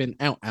actually been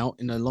out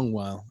in a long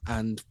while,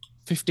 and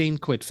 15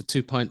 quid for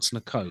 2 pints and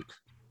a Coke.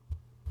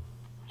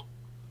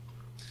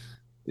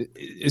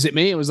 Is it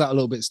me, or was that a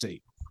little bit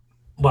steep?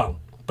 Well,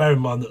 bear in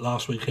mind that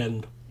last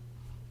weekend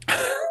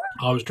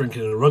I was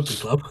drinking in a rugby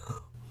club.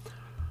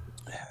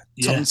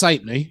 Tuppence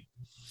halfpenny.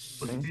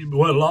 It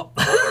weren't a lot.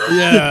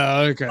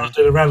 Yeah, okay. I was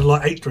doing around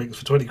like 8 drinks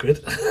for 20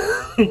 quid.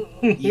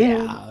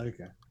 Yeah,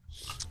 okay.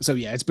 So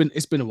yeah, it's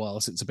been a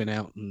while since I've been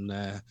out, and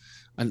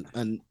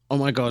oh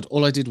my god,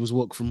 all I did was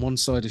walk from one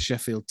side of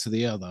Sheffield to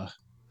the other,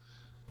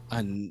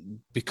 and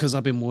because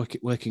I've been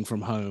working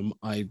from home,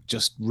 I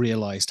just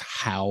realised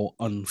how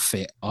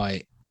unfit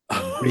I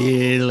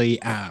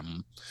really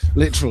am.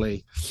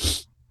 Literally,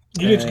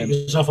 you need to get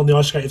yourself on the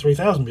Ice Skater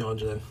 3000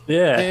 behind you then.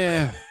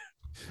 Yeah.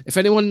 If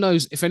anyone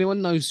knows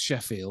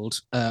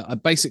Sheffield, I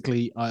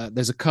basically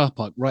there's a car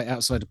park right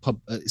outside a pub.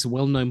 It's a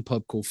well-known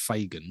pub called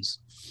Fagan's.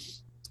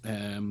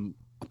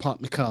 I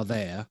parked my car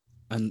there,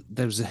 and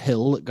there's a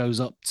hill that goes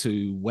up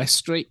to West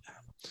Street.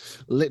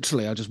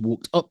 Literally, I just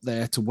walked up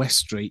there to West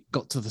Street,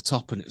 got to the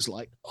top, and it's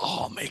like,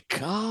 oh, my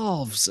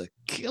calves are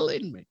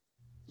killing me.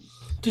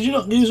 Did you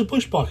not use a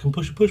push bike and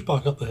push a push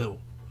bike up the hill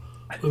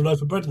with a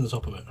loaf of bread in the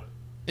top of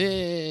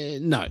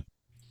it? No.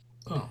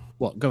 Oh.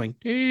 What, going?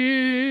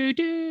 Yeah.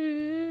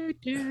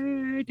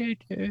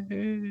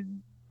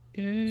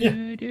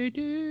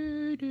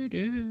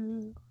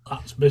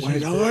 That's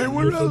when I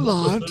was a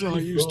lad, I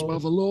used to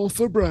have a loaf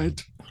of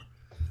bread.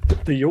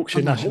 The Yorkshire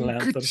and national a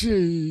hunk anthem. of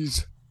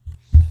cheese.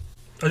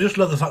 I just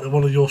love the fact that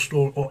one of your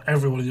stories, or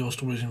every one of your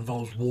stories,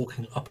 involves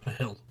walking up a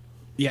hill.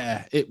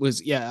 Yeah, it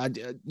was. Yeah,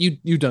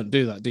 you don't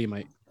do that, do you,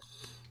 mate?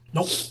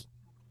 Nope.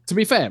 To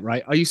be fair,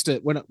 right? I used to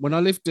when I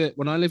lived in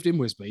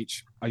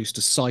Wisbeach, I used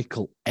to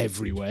cycle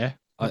everywhere.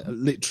 I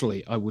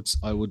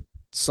would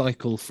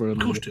cycle from. Of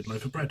course, you did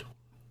loaf of bread.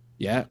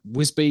 Yeah,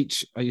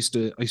 Wisbeach. I used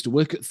to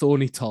work at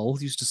Thorney Toll.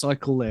 Used to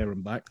cycle there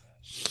and back.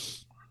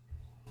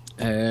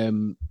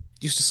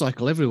 Used to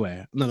cycle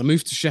everywhere, and then I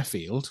moved to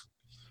Sheffield.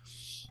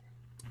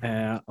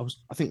 I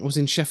think I was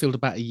in Sheffield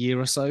about a year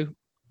or so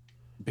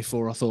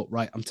before I thought,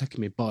 right, I'm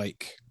taking my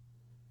bike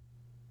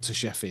to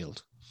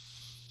Sheffield.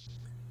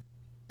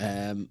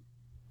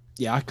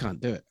 Yeah, I can't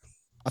do it.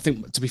 I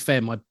think, to be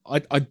fair,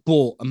 I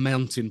bought a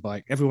mountain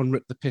bike. Everyone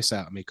ripped the piss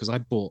out of me because I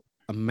bought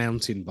a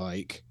mountain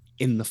bike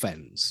in the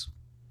Fens.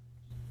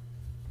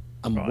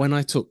 And when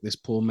I took this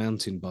poor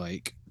mountain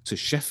bike to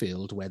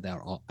Sheffield, where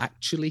there are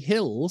actually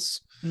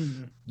hills,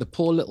 the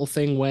poor little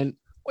thing went,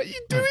 "What are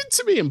you doing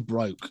to me?" and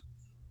broke.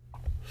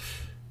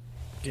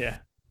 Yeah.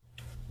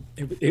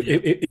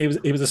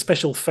 It was a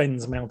special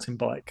Fens mountain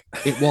bike.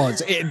 It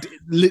was. It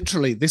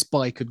literally, this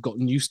bike had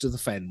gotten used to the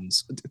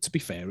Fens. To be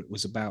fair, it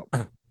was about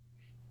a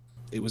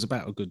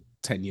good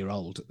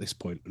 10-year-old at this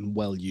point and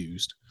well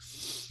used.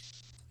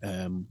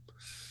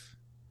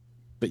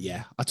 But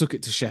yeah, I took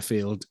it to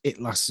Sheffield. It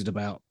lasted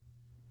about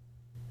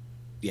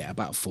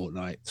a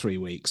fortnight, 3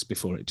 weeks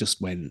before it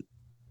just went.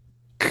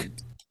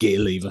 Gear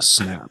lever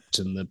snapped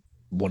and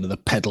one of the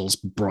pedals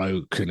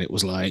broke, and it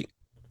was like,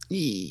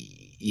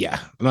 yeah.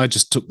 And I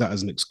just took that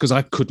as because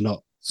I could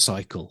not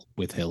cycle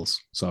with hills.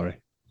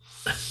 Sorry,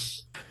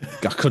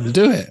 I couldn't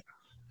do it.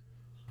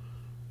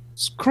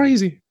 It's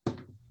crazy.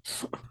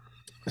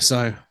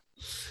 So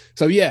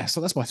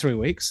that's my 3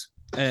 weeks.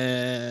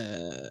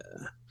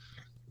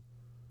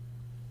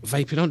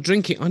 Vaping. I'm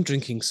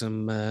drinking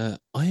some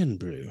Iron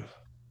Brew.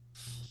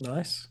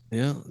 Nice.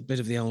 Yeah, a bit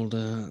of the old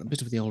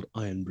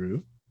Iron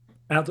Brew.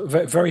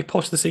 Very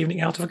posh this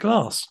evening, out of a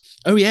glass.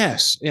 Oh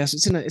yes.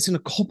 It's in a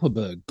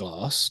Copperberg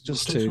glass.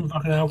 Just to some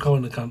fucking alcohol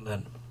in the cunt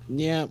then.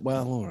 Yeah.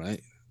 Well, all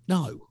right.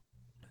 No.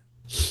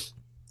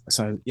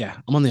 So yeah,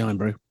 I'm on the Iron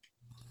Brew.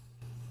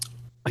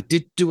 I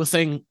did do a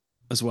thing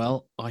as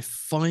well. I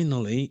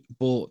finally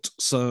bought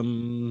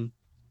some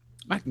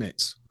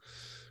magnets.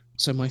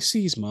 So my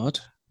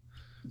Seasmod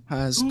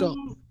has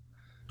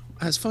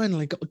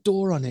finally got a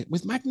door on it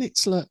with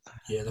magnets. Look.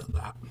 Yeah, look at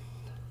that.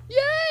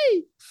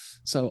 Yay!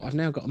 So I've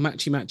now got a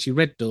matchy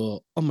red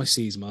door on my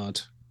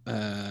Seasmod.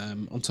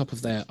 On top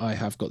of there, I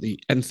have got the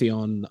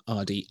Entheon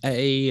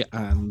RDA,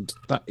 and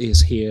that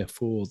is here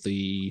for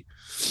to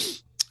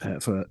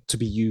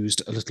be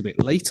used a little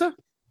bit later.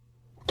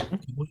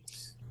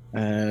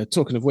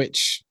 Talking of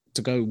which,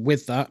 to go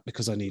with that,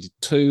 because I needed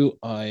 2,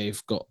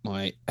 I've got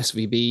my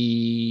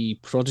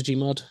SVB Prodigy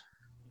mod.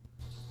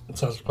 That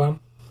sounds like a plan.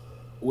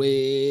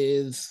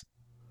 With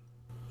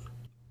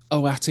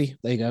Oati.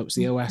 There you go. It's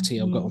the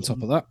Oati I've got on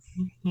top of that.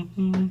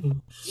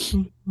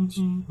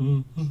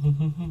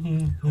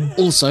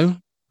 Also,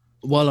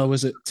 while I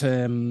was at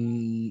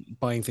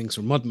buying things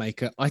from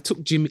Modmaker, I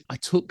took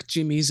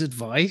Jimmy's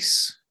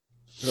advice.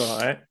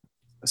 Right.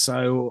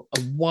 So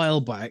a while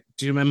back,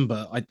 do you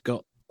remember I'd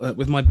got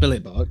with my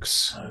billet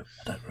box? No, I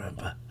don't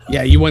remember.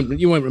 Yeah, you won't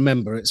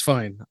remember. It's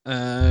fine.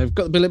 I've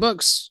got the billet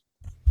box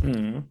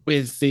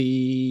with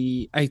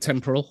the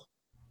atemporal.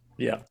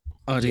 Yeah.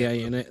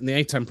 RDA in it, and the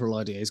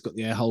atemporal RDA has got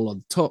the air hole on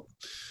the top.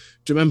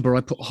 Do you remember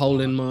I put a hole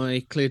in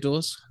my clear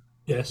doors?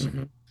 Yes.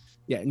 Mm-hmm.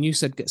 Yeah, and you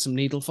said get some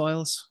needle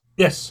files.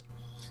 Yes.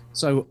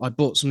 So I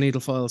bought some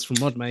needle files from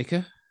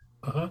Modmaker.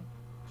 Uh-huh.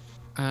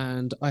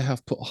 And I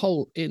have put a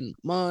hole in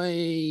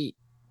my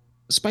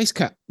Space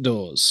Cat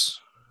doors.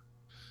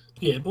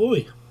 Yeah,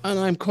 boy. And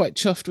I'm quite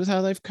chuffed with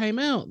how they've came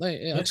out.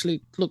 It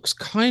actually looks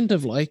kind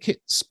of like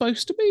it's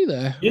supposed to be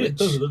there. Yeah, it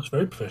does. It looks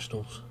very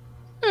professional.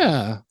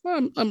 Yeah,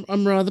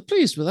 I'm rather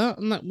pleased with that,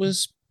 and that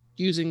was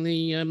using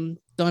the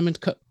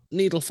diamond cut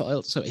needle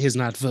file. So here's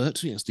an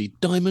advert. Yes, the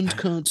diamond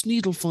cut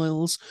needle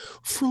files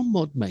from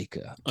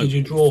Modmaker. Did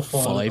you draw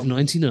file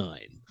 $5.99?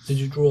 Did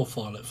you draw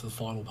file it for the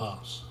final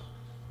pass?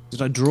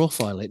 Did I draw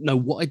file it? No.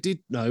 What I did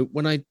know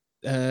when I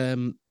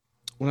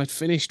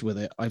finished with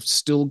it, I've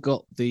still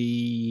got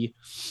the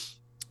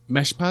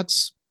mesh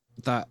pads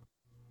that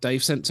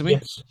Dave sent to me.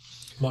 Yes,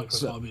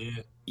 microfiber.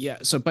 Yeah. Yeah,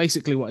 so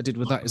basically what I did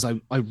with that is I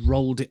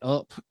rolled it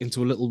up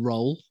into a little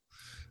roll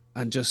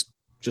and just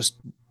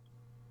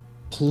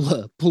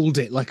pulled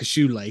it like a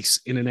shoelace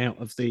in and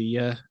out of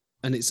the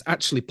and it's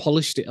actually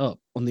polished it up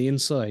on the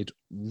inside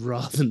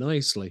rather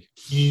nicely.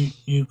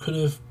 You could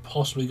have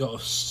possibly got a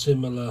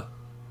similar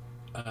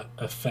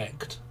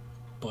effect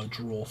by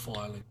draw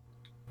filing.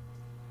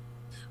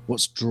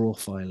 What's draw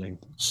filing?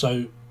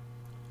 So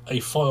a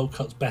file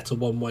cuts better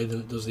one way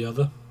than it does the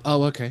other.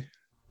 Oh, okay.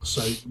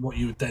 So what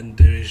you would then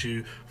do is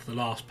for the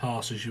last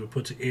passes, you would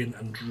put it in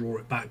and draw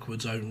it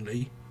backwards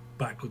only,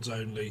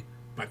 and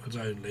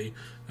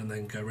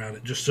then go around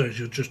it. Just so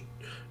you're just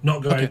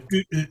not going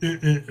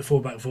fall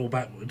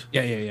backward.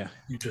 Yeah.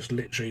 You just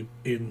literally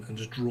in and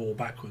just draw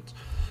backwards.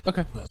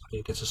 Okay. That's how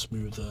you get a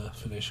smoother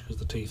finish because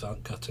the teeth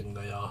aren't cutting;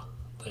 they are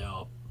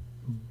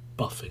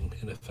buffing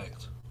in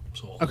effect.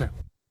 Sort of. Okay.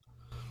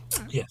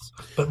 Yes,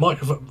 but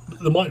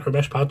the micro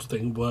mesh pad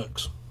thing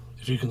works.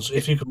 If you can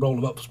roll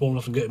them up small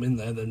enough and get them in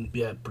there, then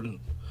yeah,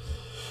 brilliant.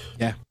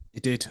 Yeah,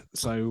 it did.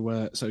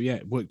 So yeah,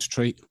 it worked a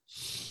treat.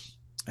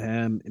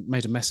 It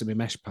made a mess of my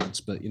mesh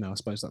pads, but I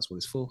suppose that's what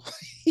it's for.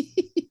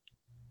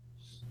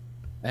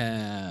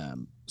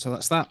 So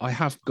that's that. I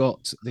have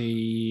got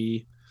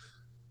the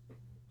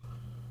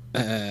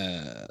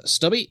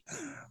stubby,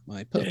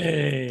 my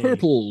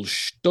purple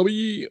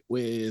stubby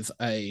with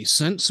a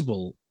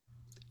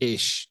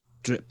sensible-ish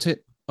drip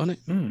tip on it.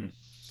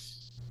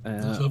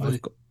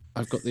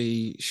 I've got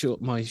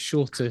my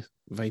shorter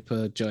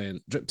vapor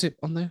giant drip tip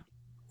on there.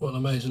 What an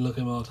amazing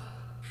looking mod!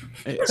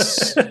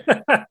 It's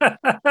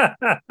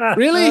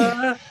really.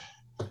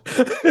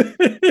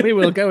 we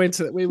will go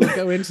into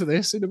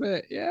this in a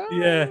bit.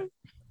 Yeah.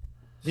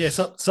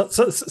 So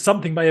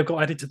something may have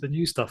got added to the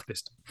new stuff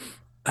list.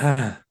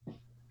 Yeah,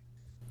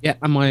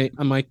 and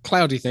my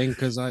cloudy thing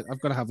because I've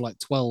got to have like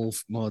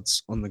 12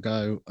 mods on the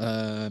go.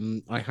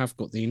 I have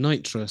got the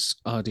nitrous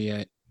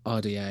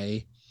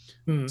RDA.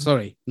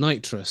 Sorry,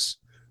 nitrous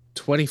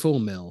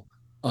 24mm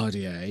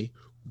RDA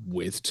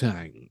with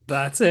tang.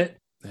 That's it.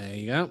 There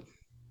you go.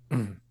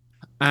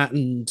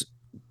 And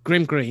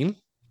Grim Green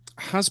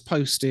has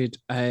posted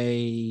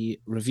a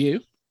review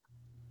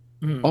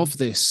of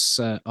this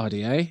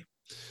RDA.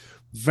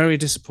 Very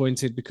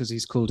disappointed because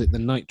he's called it the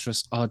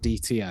nitrous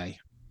RDTA,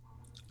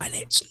 and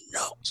it's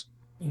not.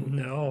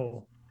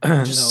 No,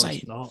 just say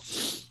it's not.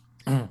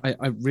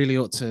 I really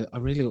ought to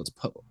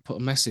put a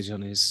message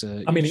on his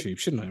YouTube,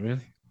 shouldn't I?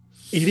 Really.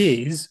 It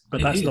is,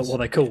 but that's not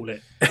what they call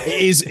it.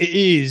 It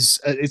is.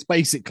 It's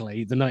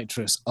basically the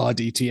nitrous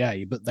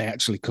RDTA, but they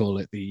actually call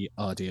it the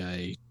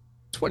RDA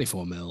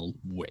 24mm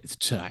with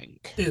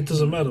tank. It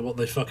doesn't matter what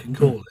they fucking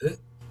call it.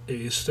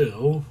 It is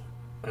still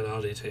an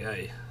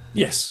RDTA.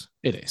 Yes,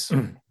 it is.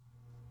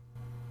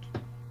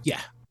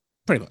 Yeah,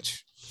 pretty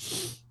much.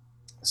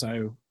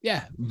 So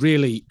yeah,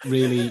 really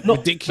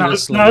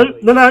ridiculously. No,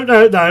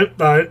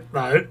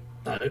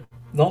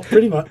 not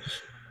pretty much.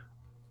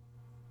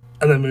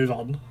 And then move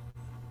on.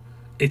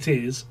 It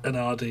is an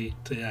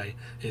RDTA.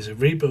 It's a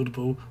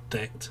rebuildable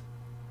decked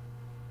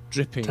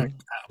dripping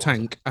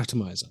tank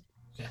atomizer.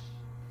 Yeah.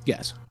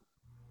 Yes.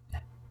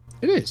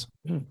 It is.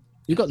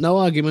 You've got no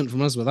argument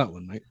from us with that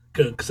one, mate.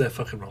 Good, because they're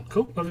fucking wrong.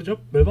 Cool, lovely job.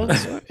 Move on.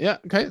 Right. Yeah,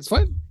 okay, it's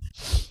fine.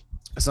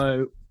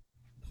 So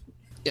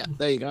yeah,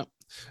 there you go.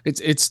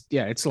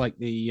 It's like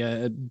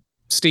the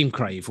Steam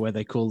Crave where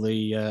they call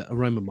the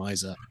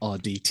Aromamizer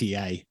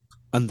RDTA,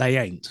 and they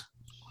ain't.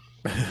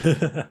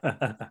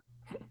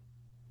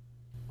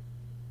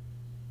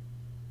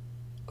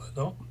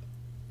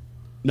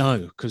 No,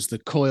 because the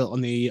coil on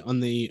the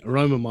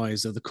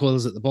Aromamizer, the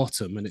coil's at the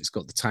bottom, and it's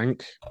got the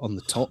tank on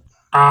the top.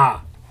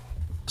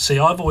 See,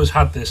 I've always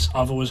had this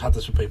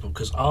with people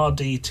because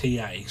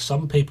RDTA.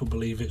 Some people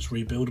believe it's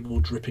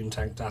rebuildable dripping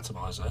tank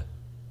atomizer,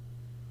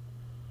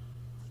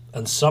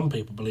 and some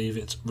people believe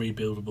it's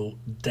rebuildable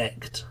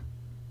decked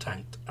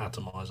tanked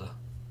atomizer.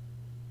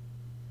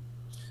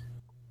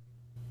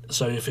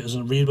 So if it was a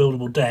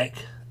rebuildable deck,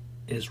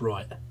 it's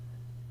right.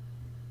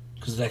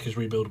 Because the deck is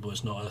rebuildable,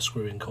 it's not a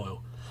screw-in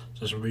coil.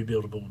 So it's a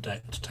rebuildable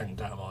decked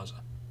tanked atomizer.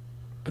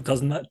 But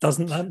doesn't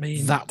that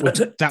mean that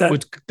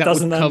would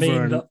cover an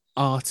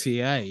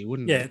RTA,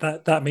 wouldn't it? Yeah,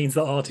 that means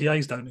that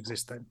RTAs don't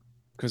exist then.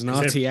 Because an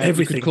RTA,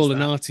 you could call an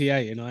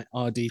RTA an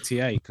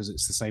RDTA because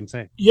it's the same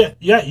thing. Yeah,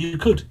 you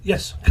could.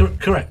 Yes,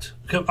 correct.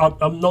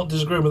 I'm not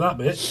disagreeing with that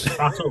bit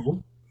at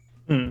all.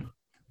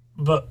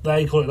 But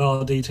they call it an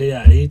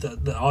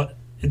RDTA.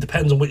 It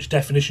depends on which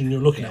definition you're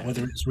looking at,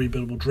 whether it's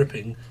rebuildable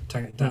dripping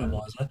tank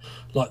atomizer,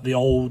 like the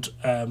old.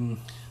 I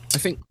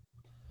think.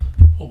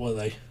 What were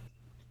they?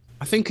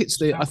 I think it's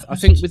the. I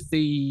think with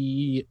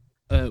the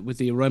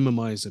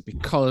aromamizer,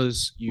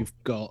 because you've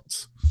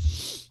got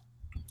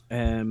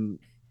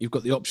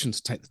the option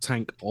to take the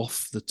tank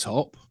off the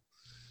top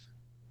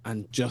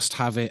and just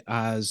have it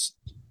as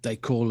they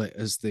call it,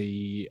 as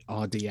the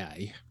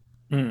RDA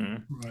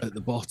at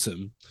the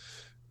bottom.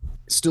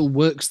 It still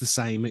works the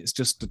same. It's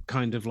just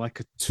kind of like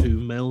a 2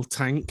 mil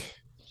tank.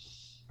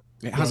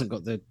 It hasn't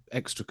got the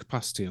extra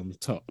capacity on the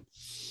top.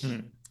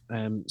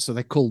 So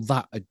they call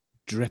that a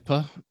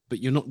dripper, but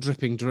you're not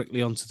dripping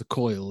directly onto the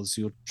coils.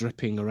 You're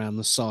dripping around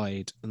the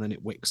side, and then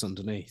it wicks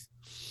underneath.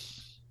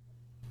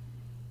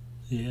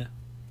 Yeah.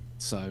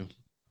 So,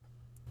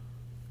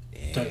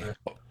 don't know.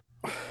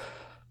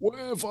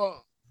 Whatever.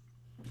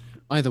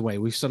 Either way,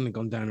 we've suddenly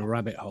gone down a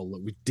rabbit hole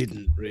that we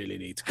didn't really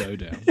need to go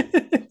down.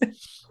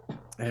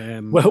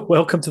 Well,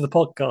 welcome to the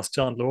podcast,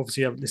 Chandler.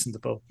 Obviously, you haven't listened to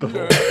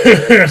before.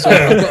 So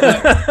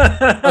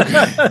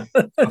I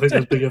think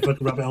there's bigger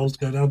fucking rabbit holes to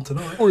go down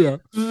tonight. Oh yeah.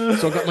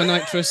 So I've got my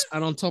nitrous,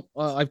 and on top,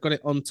 I've got it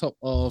on top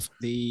of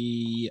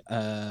the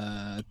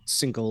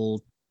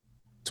single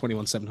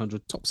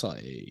 21700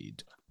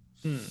 topside,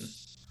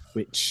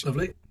 which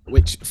lovely.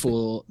 Which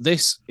for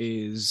this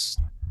is,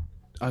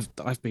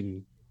 I've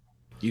been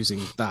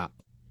using that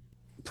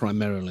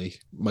primarily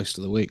most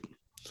of the week.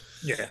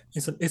 Yeah,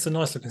 it's a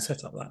nice looking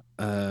setup, that.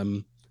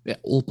 Yeah,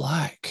 all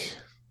black.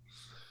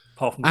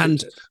 Apart from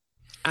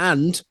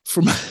and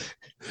from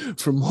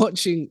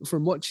watching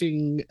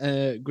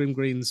Grim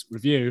Green's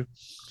review,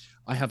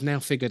 I have now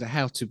figured out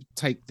how to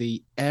take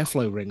the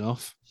airflow ring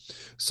off.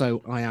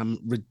 So I am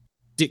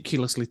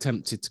ridiculously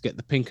tempted to get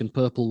the pink and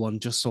purple one,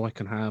 just so I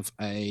can have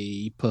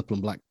a purple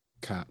and black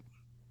cat.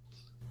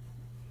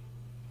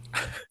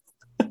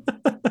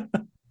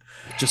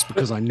 Just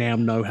because I now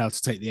know how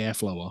to take the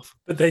airflow off.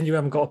 But then you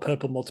haven't got a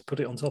purple mod to put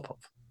it on top of.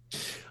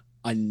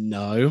 I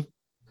know.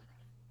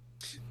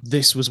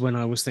 This was when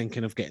I was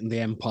thinking of getting the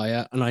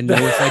Empire, and I know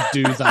if I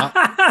do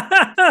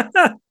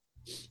that,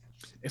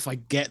 if I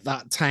get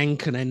that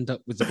tank and end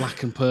up with the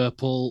black and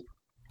purple,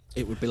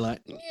 it would be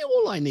like, yeah,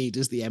 all I need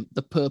is the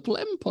purple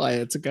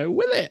Empire to go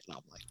with it. And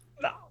I'm like,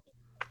 no.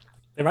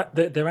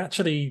 They're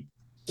actually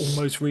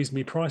almost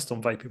reasonably priced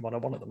on Vaping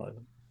 101 at the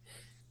moment.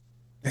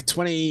 They're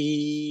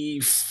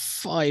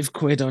 25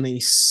 quid on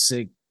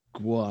eSig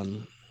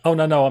one. Oh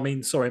no! I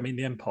mean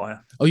the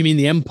Empire. Oh, you mean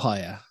the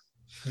Empire?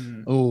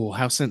 Oh,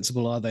 how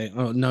sensible are they?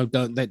 Oh no,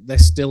 don't. They're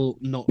still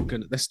not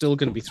gonna. They're still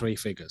gonna be 3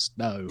 figures.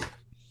 No.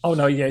 Oh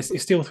no, yeah,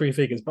 it's still 3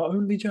 figures, but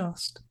only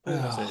just.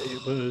 What was it?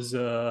 It was.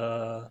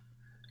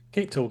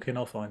 Keep talking.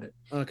 I'll find it.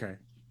 Okay.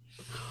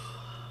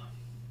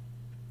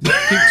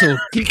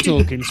 Keep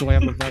talking, so I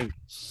have a vote.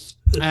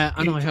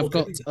 And I have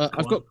got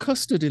I've got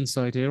custard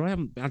inside here. I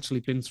haven't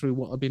actually been through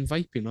what I've been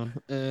vaping on,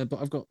 but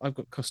I've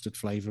got custard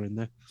flavour in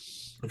there.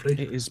 Lovely.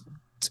 It is.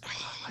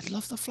 I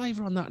love the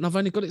flavour on that, and I've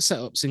only got it set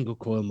up single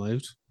coil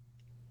mode.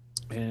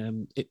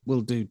 It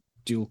will do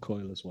dual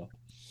coil as well.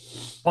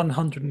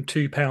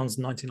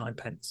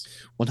 £102.99.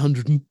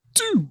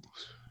 102.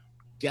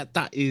 Yeah,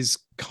 that is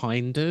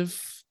kind of.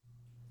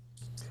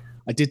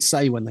 I did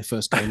say when they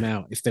first came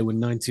out, if they were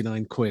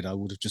 99 quid, I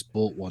would have just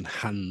bought one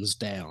hands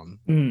down.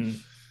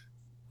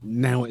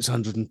 Now it's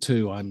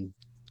 102. I'm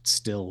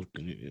still.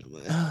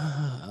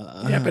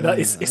 Yeah, but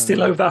it's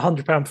still over that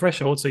 £100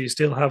 threshold, so you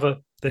still have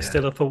there's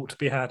still a thought to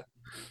be had.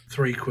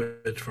 3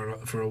 quid for a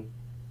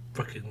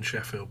fucking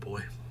Sheffield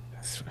boy.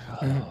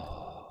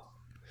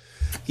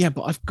 Yeah,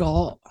 but I've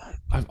got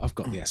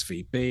the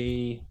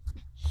SVB.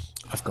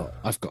 I've got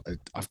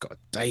a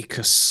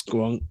Dacre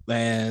squonk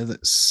there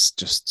that's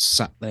just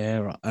sat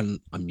there,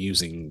 and I'm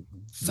using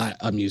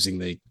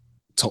the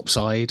top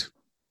side.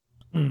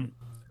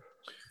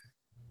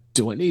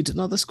 Do I need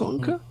another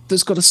squonker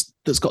that's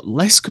got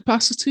less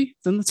capacity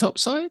than the top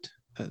side?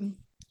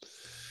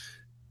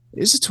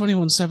 It's a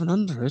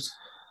 21700.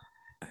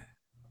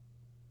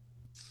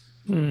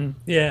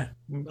 Yeah,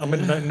 I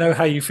mean, I know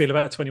how you feel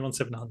about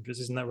 21700s,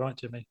 isn't that right,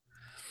 Jimmy?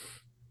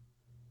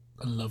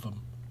 I love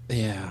them.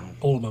 Yeah,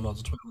 all of my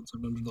mods are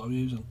 21700 that I'm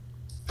using.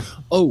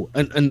 Oh,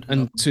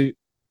 and to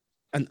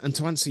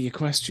answer your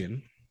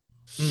question,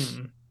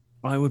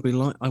 I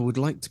would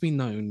like to be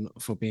known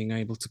for being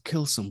able to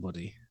kill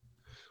somebody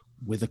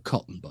with a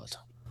cotton bud.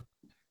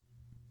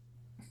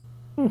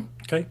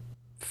 Okay,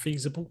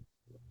 feasible.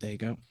 There you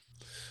go.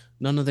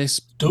 None of this.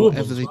 Doable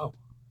as well.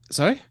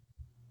 Sorry?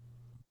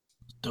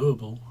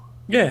 Doable.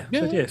 Yeah.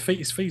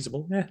 It's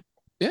feasible. Yeah.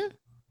 Yeah.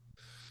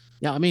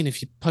 Yeah, I mean,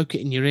 if you poke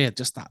it in your ear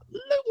just that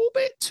little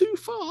bit too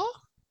far,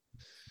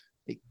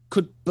 it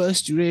could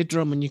burst your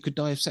eardrum and you could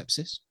die of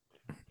sepsis.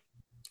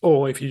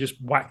 Or if you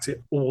just whacked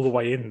it all the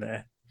way in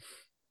there.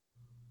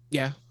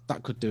 Yeah,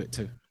 that could do it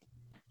too.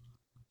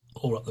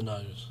 Or up the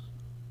nose.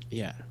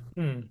 Yeah.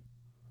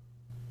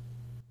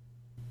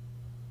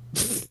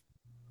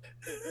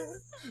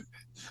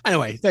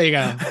 Anyway, there you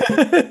go.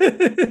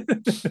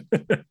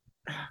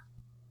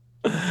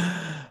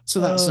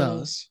 So that's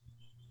us.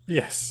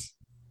 Yes.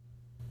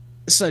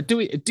 So do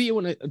you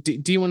want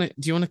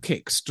to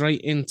kick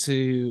straight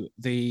into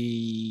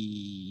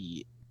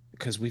the,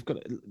 because we've got,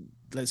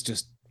 let's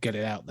just get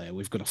it out there.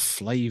 We've got a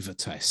flavor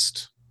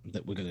test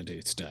that we're going to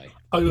do today.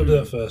 Oh, you'll do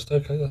that first.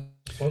 Okay,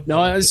 that's fine.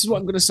 No, this is what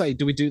I'm going to say.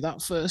 Do we do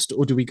that first,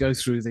 or do we go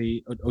through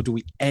or do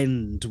we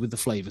end with the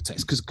flavour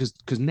test?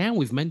 Because now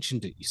we've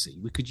mentioned it, you see,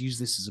 we could use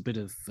this as a bit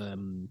of,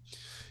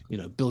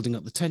 building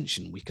up the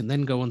tension. We can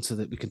then go on to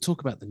we can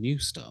talk about the new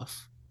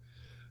stuff,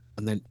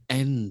 and then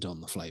end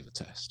on the flavour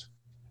test.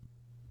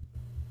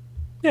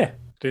 Yeah,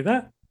 do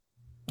that.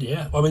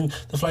 Yeah, I mean,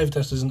 the flavour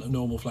test isn't a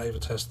normal flavour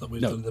test that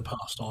we've done in the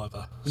past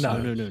either.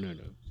 No.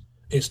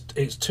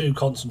 It's two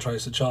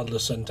concentrates that Chandler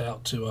sent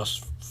out to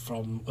us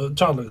from...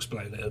 Chandler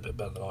explained it a bit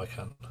better than I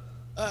can.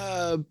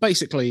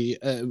 Basically,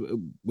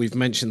 we've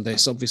mentioned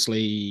this.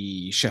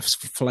 Obviously, Chef's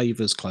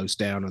Flavors closed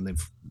down and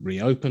they've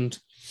reopened.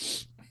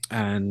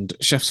 And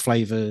Chef's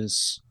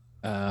Flavors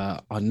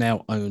are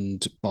now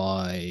owned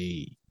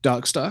by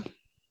Darkstar.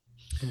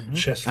 Mm-hmm.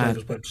 Chef's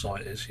Flavors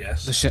website is,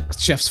 yes. The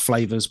Chef's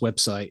Flavors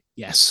website,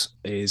 yes,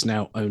 is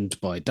now owned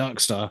by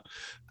Darkstar.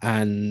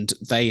 And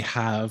they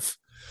have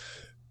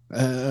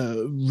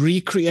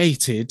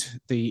recreated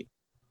the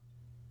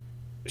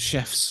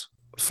Chef's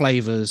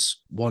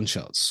Flavors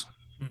one-shots.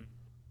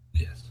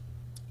 Yes.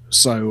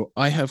 So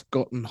I have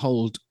gotten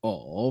hold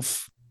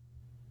of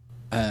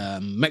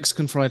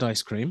Mexican fried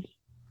ice cream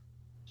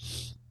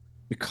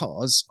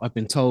because I've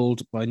been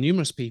told by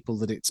numerous people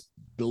that it's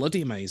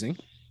bloody amazing.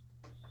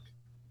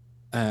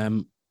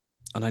 And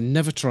I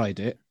never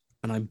tried it.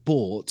 And I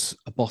bought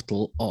a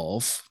bottle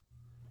of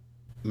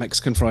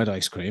Mexican fried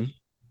ice cream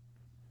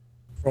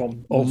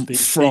from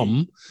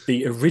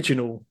the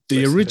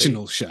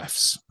original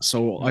chefs.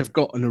 So I've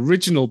got an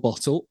original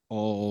bottle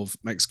of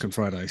Mexican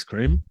fried ice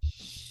cream,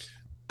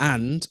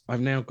 and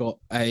I've now got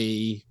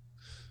a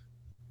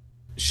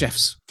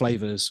Chef's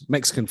Flavors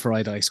Mexican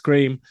fried ice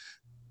cream,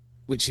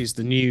 which is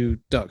the new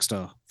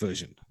Darkstar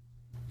version.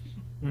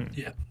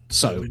 Yeah.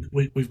 So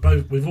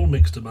we've all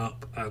mixed them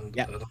up, and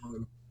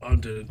I'm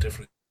doing it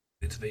differently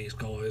to these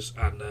guys,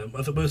 and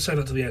I think we'll say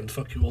that to the end.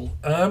 Fuck you all.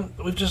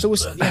 We've just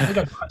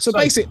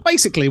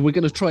basically we're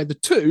going to try the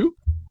two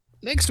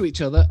next to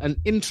each other, and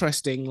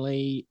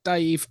interestingly,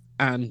 Dave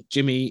and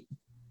Jimmy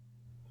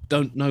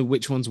don't know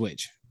which one's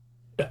which.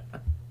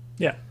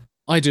 Yeah,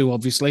 I do,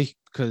 obviously,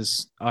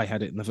 because I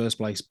had it in the first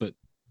place, but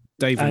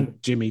Dave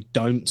and Jimmy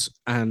don't.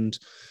 And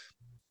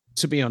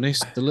to be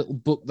honest, the little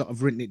book that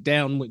I've written it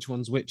down, which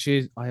one's which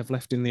is, I have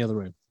left in the other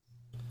room.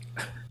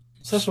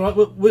 So that's all right.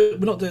 We're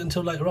not doing it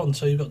until later on,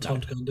 so you've got time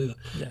to go and do that.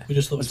 Yeah, we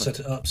just thought we'd set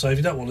it up. So if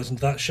you don't want to listen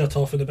to that, shut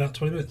off in about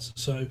 20 minutes.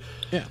 So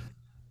yeah.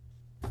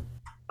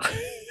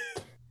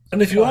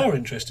 And if you are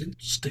interested,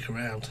 stick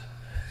around.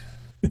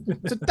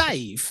 So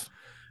David,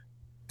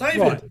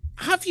 right.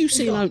 Have you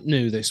seen Out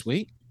New this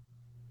week?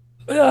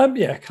 Yeah,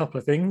 a couple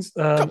of things.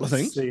 Couple of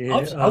things.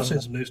 I've seen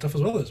some new stuff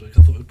as well this week.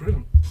 I thought it was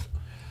brilliant.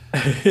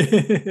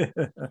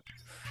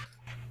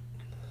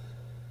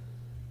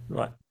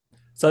 Right.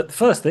 So the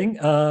first thing,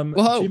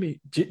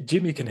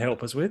 Jimmy can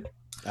help us with.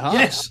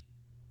 Yes.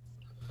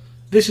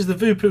 This is the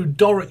Voopoo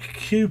Doric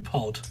Q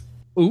Pod.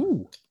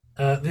 Ooh.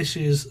 This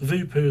is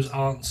Voopoo's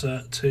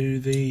answer to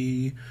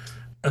the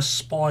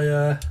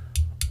Aspire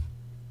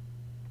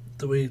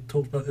that we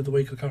talked about the other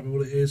week. I can't remember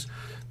what it is.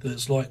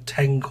 That's like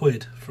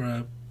 £10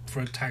 for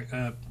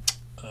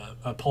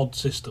a pod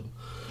system.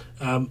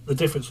 The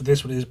difference with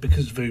this one is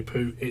because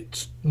Voopoo,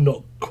 it's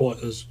not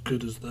quite as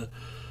good as the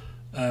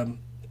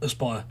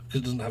Aspire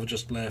because it doesn't have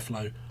adjustable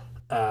airflow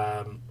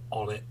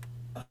on it,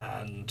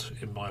 and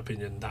in my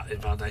opinion, that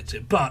invalidates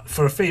it. But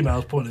for a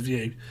female's point of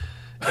view,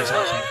 it's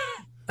actually.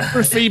 For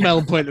a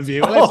female point of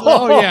view,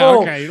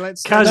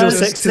 let's casual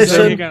sexism.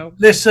 There you go.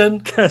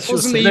 Listen,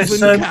 wasn't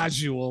even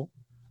casual.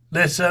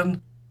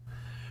 Listen,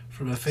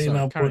 from a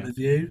female point of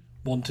view,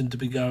 wanting to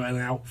be going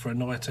out for a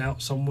night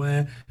out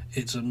somewhere,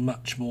 it's a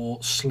much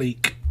more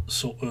sleek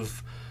sort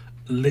of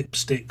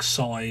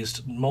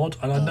lipstick-sized mod,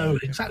 and I know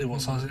exactly what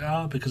size they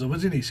are because I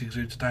was in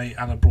E6 today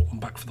and I brought them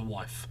back for the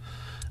wife.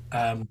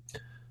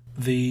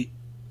 The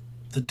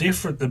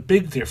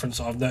big difference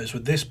I've noticed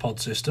with this pod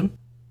system,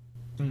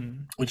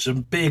 which is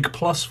a big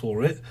plus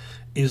for it,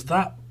 is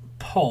that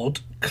pod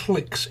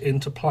clicks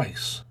into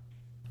place.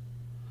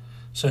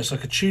 So it's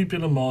like a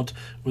tubular mod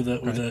with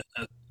a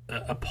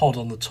pod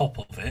on the top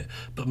of it,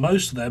 but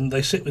most of them,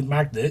 they sit with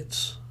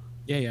magnets.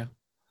 Yeah.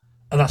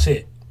 And that's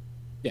it.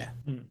 Yeah.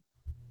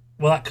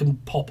 Well, that can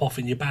pop off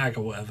in your bag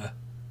or whatever.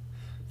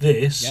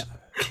 This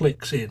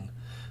clicks in.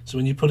 So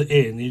when you put it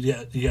in, you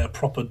get a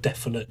proper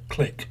definite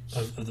click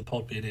of the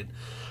pod being in.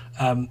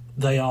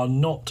 They are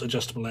not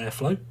adjustable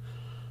airflow.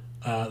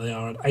 They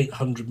are an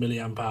 800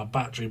 milliamp hour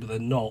battery, but they're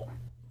not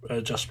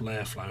adjustable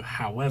airflow.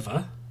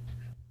 However,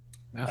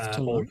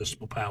 or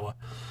adjustable power.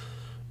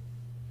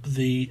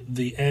 The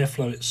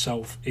airflow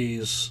itself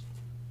is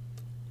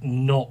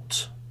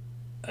not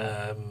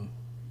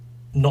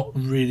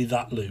really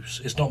that loose.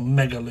 It's not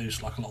mega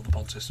loose like a lot of the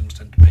pod systems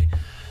tend to be.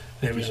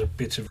 There is a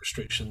bit of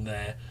restriction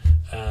there.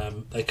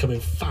 They come in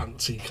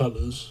fancy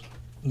colours.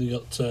 You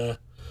got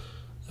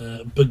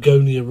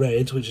begonia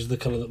red, which is the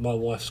colour that my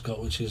wife's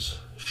got, which is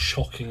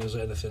shocking as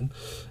anything.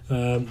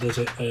 There's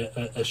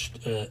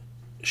a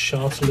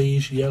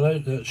Chartreuse yellow.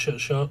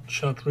 Chartreuse.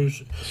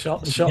 Chartreuse.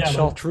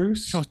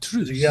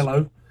 There's a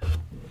yellow.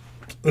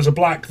 There's a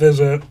black. There's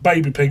a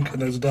baby pink,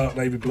 and there's a dark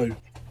navy blue.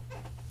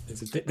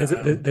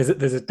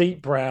 There's a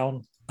deep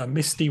brown, a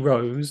misty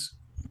rose,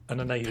 and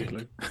a navy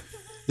blue.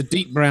 The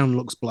deep brown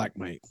looks black,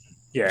 mate.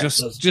 Yeah,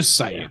 just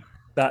saying.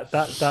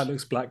 That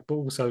looks black, but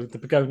also the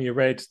begonia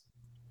red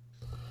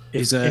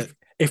is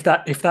if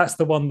that's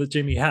the one that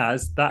Jimmy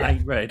has, that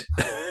ain't red.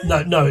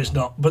 No, it's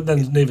not. But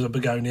then neither is a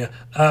begonia.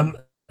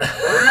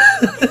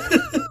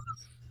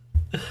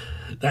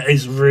 That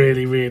is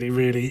really, really,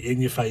 really in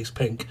your face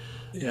pink.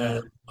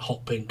 Yeah,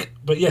 hot pink.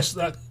 But yes,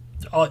 that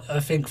I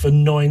think for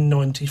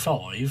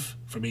 $9.95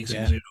 from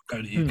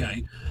e6zoo.co.uk.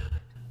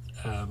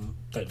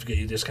 Don't forget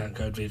your discount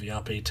code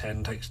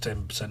VVRP10 takes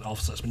 10% off,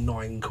 so that's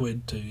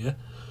 £9 to you.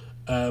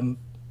 They're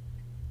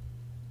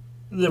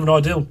an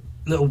ideal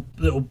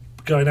little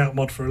going out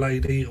mod for a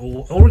lady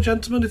or a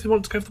gentleman if you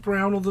want to go for the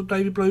brown or the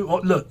navy blue.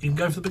 Or look, you can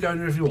go for the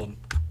begonia if you want.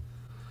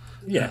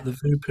 Yeah, the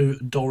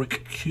Vupu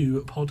Doric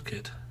Q pod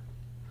kit.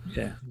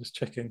 Yeah, I'm just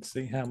checking to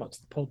see how much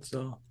the pods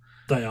are.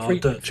 They are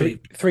dirt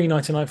cheap.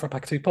 $3.99 for a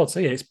pack of 2 pods. So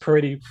yeah, it's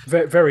pretty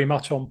very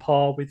much on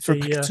par with for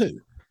the pack of 2.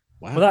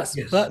 Wow. Well, that's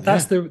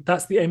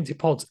the empty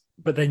pods,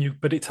 but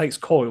it takes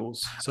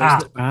coils. So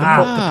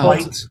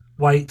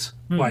wait.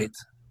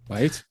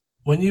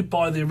 When you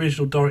buy the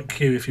original Doric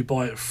Q, if you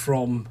buy it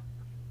from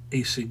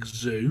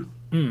e6zoo,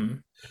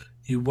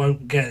 you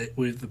won't get it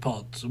with the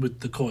pods,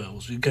 with the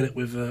coils. You get it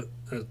with a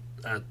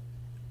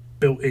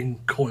built-in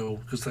coil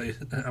because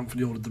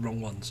Anthony ordered the wrong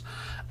ones.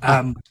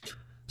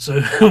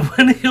 So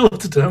when he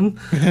ordered them,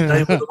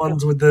 they were the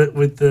ones with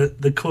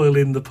the coil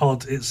in the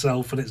pod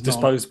itself, and it's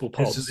disposable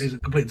pods. It's a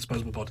complete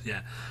disposable pod,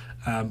 yeah.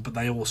 But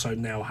they also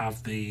now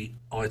have the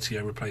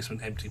ITO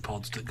replacement empty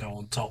pods that go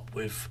on top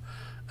with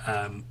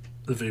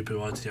the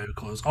Vupu ITO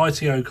coils.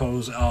 ITO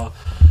coils are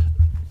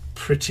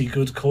pretty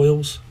good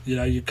coils. You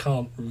know, you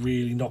can't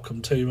really knock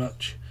them too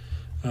much,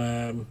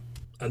 and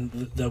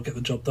they'll get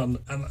the job done.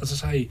 And as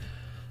I say,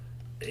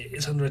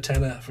 it's under a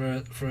tenner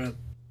for a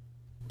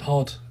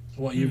pod.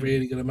 What are you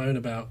really going to moan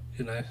about,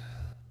 you know?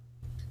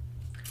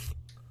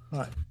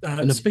 Right.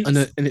 And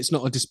it's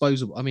not a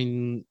disposable. I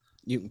mean,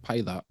 you can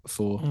pay that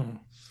for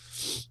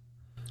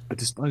a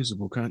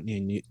disposable, can't you?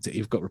 And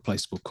you've got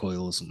replaceable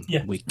coils, and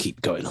we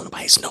keep going on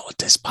about it's not a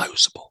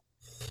disposable.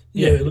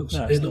 Yeah, it looks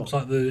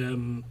like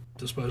the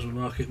disposable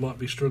market might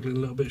be struggling a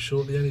little bit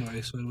shortly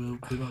anyway, so we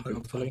might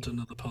go on to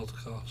another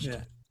podcast.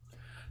 Yeah.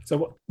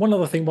 So one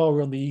other thing while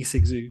we're on the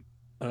e6zoo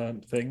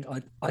thing,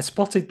 I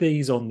spotted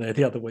these on there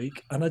the other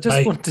week, and I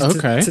just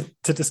wanted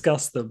to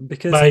discuss them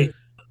because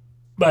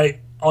mate,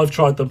 I've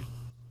tried them.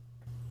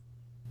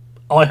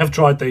 I have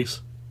tried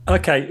these.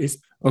 Okay,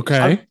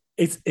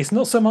 it's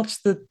not so much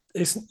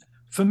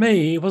for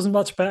me. It wasn't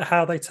much about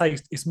how they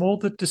taste. It's more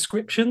the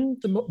description,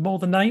 more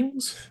the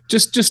names.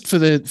 Just for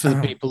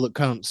the people that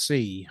can't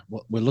see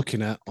what we're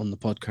looking at on the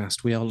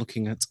podcast, we are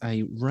looking at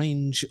a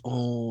range,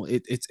 or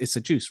it's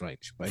a juice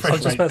range. Basically. I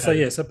was just about to say,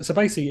 yeah. So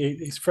basically,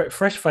 it's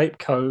Fresh Vape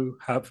Co.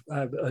 have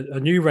a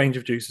new range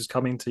of juices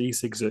coming to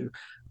e6zoo,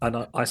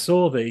 and I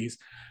saw these,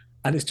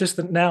 and it's just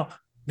that now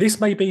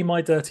this may be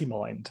my dirty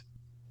mind.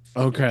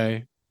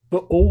 Okay.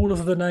 But all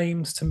of the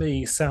names to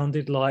me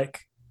sounded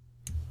like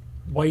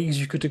ways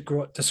you could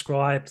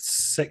describe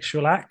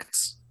sexual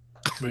acts.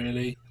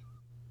 Really?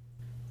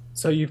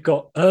 So you've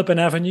got Urban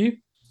Avenue.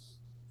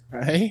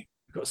 Hey.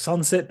 You've got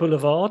Sunset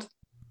Boulevard.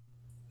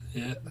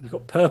 Yeah. You've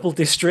got Purple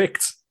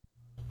District.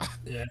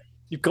 Yeah.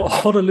 You've got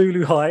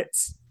Honolulu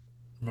Heights.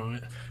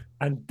 Right.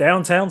 And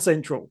Downtown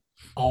Central.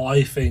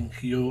 I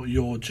think you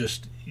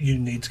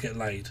need to get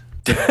laid.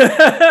 We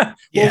know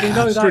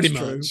that's pretty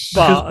true. much.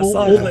 But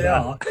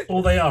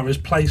all they are is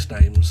place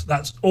names.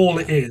 That's all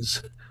it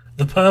is.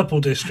 The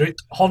Purple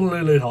District,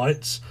 Honolulu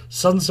Heights,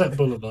 Sunset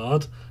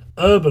Boulevard,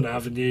 Urban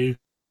Avenue,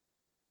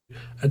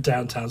 and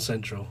Downtown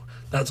Central.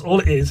 That's all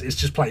it is. It's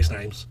just place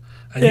names.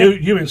 And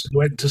you instantly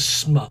went to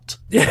smut.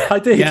 Yeah, I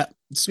did. Yeah,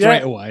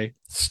 straight away.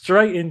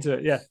 Straight into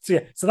it. Yeah.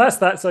 So that's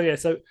that.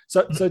 So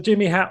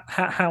Jimmy,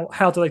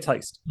 how do they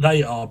taste?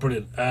 They are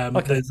brilliant.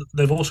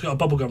 They've also got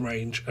a bubblegum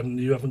range, and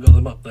you haven't got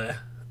them up there.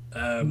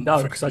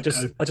 No, because I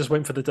just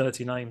went for the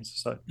dirty names.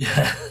 So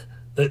yeah.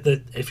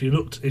 If you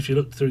looked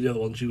through the other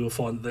ones, you will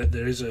find that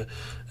there is a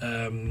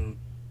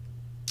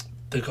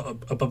they've got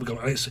a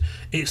bubblegum, and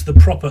it's the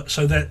proper.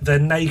 So they're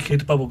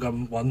naked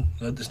bubblegum one.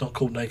 It's not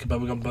called naked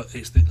bubblegum, but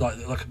it's like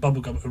a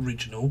bubblegum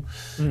original.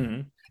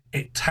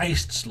 It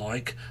tastes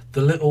like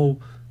the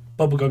little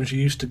bubblegums you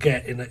used to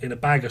get in a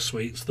bag of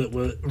sweets that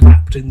were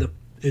wrapped in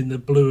the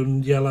blue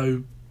and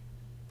yellow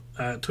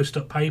twist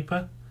up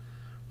paper.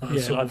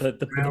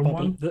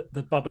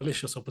 The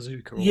Bubblicious or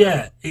Bazooka.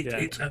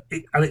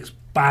 It's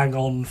bang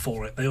on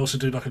for it. They also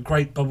do like a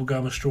grape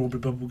bubblegum, a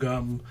strawberry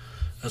bubblegum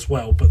as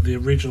well, but the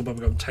original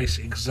bubblegum tastes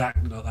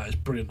exactly like that. It's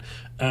brilliant.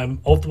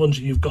 Of the ones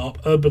that you've got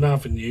up, Urban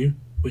Avenue,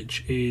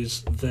 which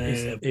is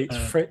their... It's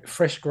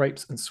fresh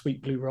grapes and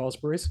sweet blue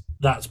raspberries.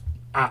 That's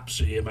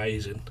absolutely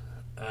amazing.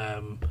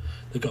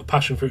 They've got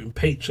passion fruit and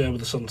peach there with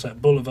the Sunset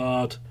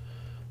Boulevard.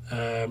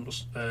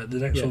 The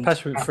next one,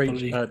 passion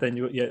fruit. Then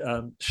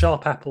you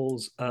sharp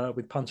apples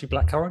with punchy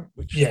blackcurrant,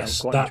 which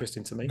sounds quite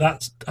interesting to me. I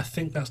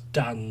think that's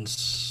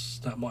Dan's.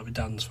 That might be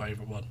Dan's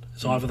favourite one.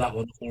 It's either that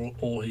one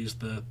or he's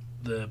the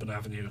Urban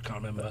Avenue. I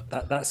can't remember.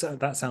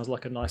 That sounds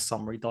like a nice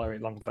summery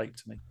direct long bake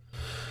to me.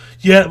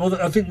 Yeah, well,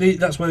 I think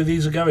that's where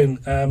these are going.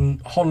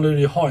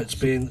 Honolulu Heights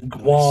being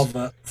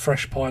guava,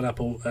 fresh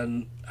pineapple,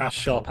 and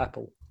sharp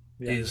apple.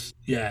 I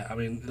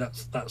mean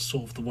that's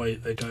sort of the way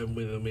they're going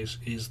with them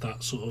is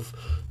that sort of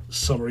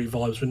summery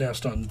vibes. We're now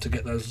starting to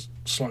get those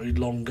slightly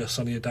longer,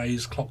 sunnier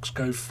days. Clocks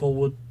go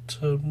forward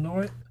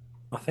tonight.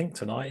 I think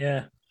tonight,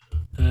 yeah.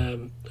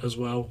 As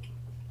well.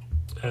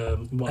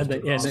 And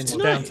then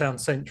downtown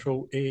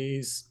central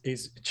is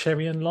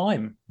cherry and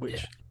lime,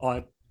 which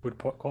I would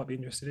quite be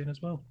interested in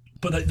as well.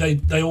 But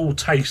they all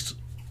taste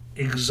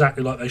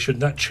exactly like they should.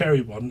 And that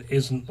cherry one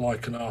isn't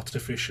like an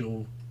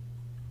artificial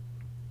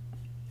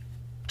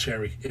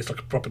cherry. It's like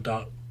a proper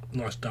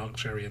nice dark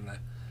cherry in there.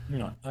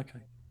 Right. Okay.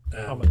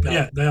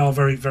 They are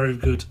very, very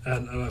good.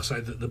 And like I say,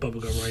 that the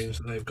bubblegum range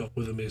that they've got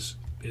with them is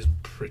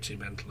pretty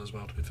mental as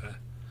well. To be fair.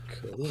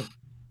 Cool.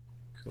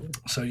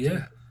 So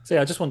yeah. So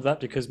I just wanted that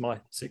because my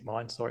sick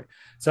mind. Sorry.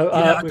 So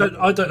I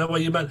don't know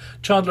what you meant,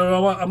 Chandler.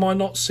 Am I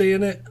not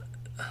seeing it?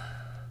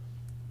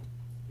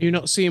 You're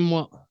not seeing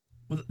what?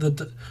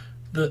 The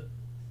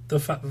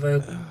fact that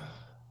they're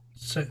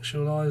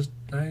sexualized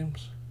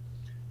names.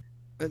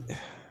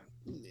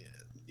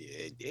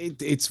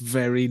 It's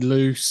very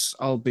loose.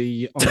 I'll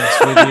be honest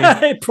with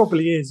you. It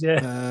probably is.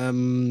 Yeah.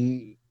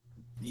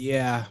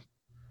 Yeah.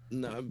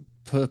 No,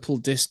 Purple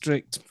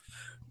District,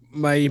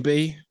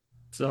 maybe.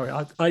 Sorry,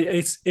 I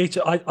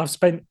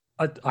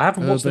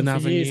haven't watched them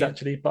for years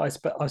actually, but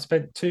I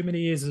spent too many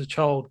years as a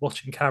child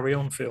watching Carry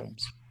On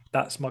films.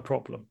 That's my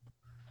problem.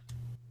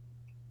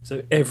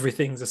 So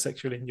everything's a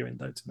sexual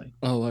innuendo to me.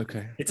 Oh,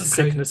 okay. It's a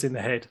sickness in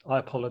the head. I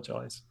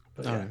apologise.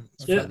 Right.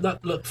 Yeah,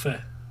 that looked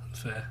fair.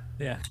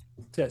 Yeah.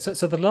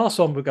 So the last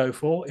one we'll go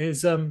for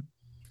is we've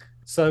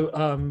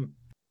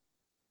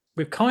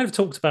kind of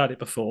talked about it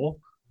before,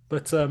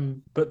 but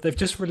they've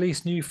just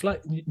released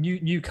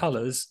new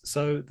colours.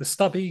 So the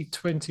Stubby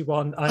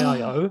 21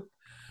 AIO,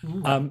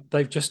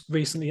 they've just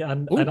recently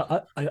and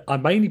I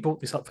mainly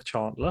brought this up for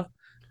Chandler.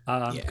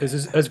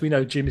 Because as we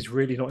know, Jim is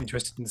really not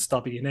interested in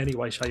Stubby in any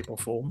way, shape, or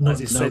form. As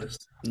he said,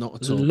 not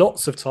at all.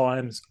 Lots of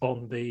times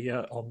on the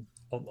on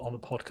the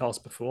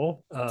podcast before,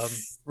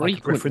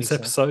 like reference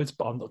episodes,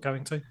 but I'm not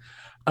going to.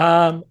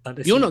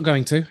 You're not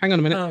going to. Hang on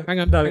a minute. Hang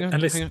on.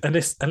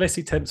 Unless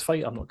he tempts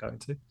fate, I'm not going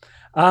to.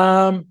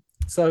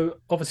 So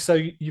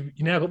obviously, you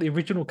now got the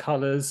original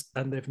colours,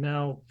 and they've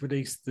now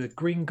released the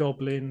Green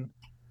Goblin,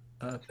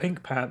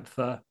 Pink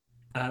Panther.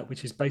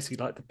 Which is basically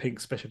like the pink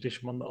special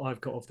edition one that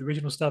I've got of the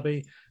original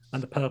Stubby,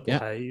 and the purple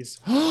haze.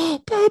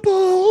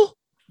 Purple!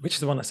 Which is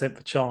the one I sent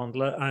for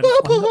Chandler. And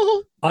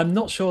I'm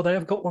not sure they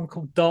have got one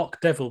called Dark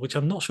Devil, which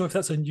I'm not sure if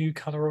that's a new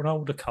colour or an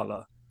older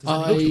colour.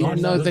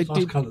 No,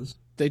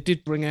 they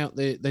did bring out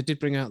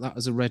that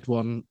as a red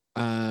one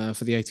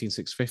for the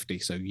 18650.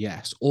 So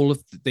yes, all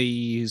of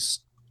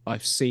these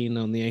I've seen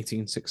on the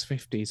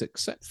 18650s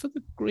except for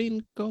the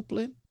Green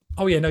Goblin.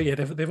 Oh yeah,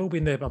 they've all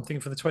been there, but I'm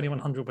thinking for the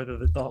 2100 whether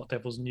the Dark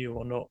Devil's new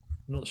or not.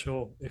 I'm not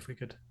sure if we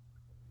could.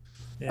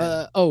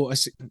 Yeah. I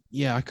see.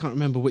 Yeah, I can't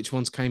remember which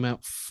ones came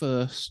out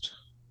first.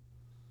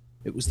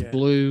 It was the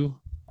blue.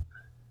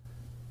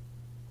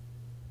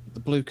 The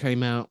blue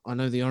came out. I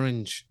know the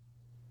orange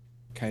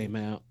came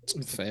out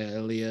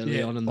fairly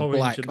early on, and the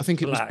black. I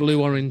think it was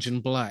blue, orange,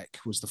 and black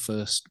was the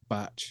first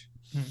batch.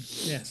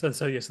 Yeah. So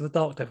the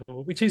Dark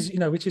Devil, which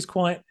is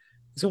quite.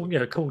 It's all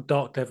called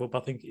Dark Devil,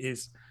 but I think it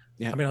is.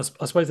 Yeah. I mean, I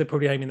suppose they're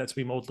probably aiming that to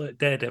be more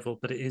Daredevil,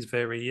 but it is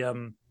very.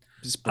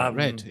 It's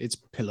red. It's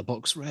pillar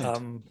box red.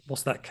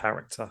 What's that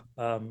character?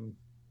 I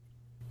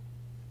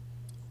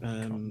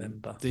can't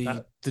remember.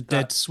 The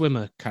dead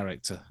swimmer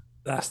character.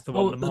 That's the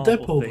one. The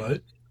Deadpool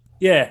bloke.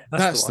 Yeah,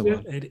 that's the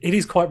one. It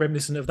is quite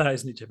reminiscent of that,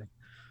 isn't it, Jimmy?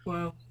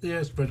 Well, yeah,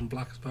 it's red and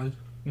black, I suppose.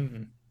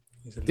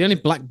 Mm-hmm. The only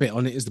black bit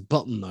on it is the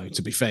button, though.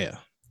 To be fair.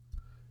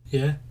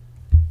 Yeah.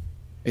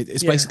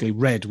 It's basically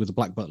red with a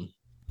black button.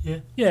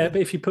 Yeah, but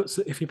if you put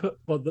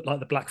like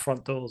the black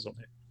front doors on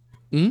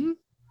it.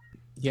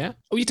 Yeah.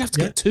 Oh, you'd have to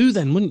get two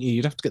then, wouldn't you?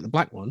 You'd have to get the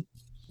black one.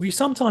 Well, you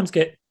sometimes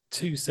get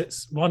two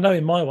sets. Well, I know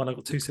in my one I've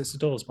got two sets of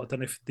doors, but I don't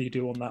know if you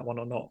do on that one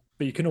or not.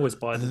 But you can always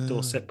buy the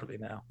doors separately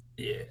now.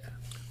 Yeah.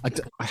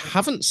 I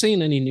haven't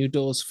seen any new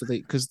doors for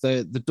because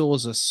the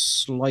doors are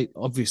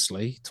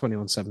obviously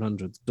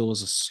 21700. The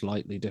doors are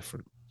slightly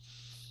different.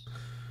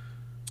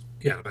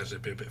 Yeah, I imagine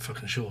it'd be a bit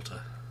fucking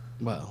shorter.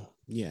 Well,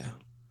 yeah.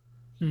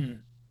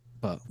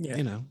 But, there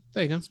you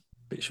go. A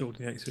bit short.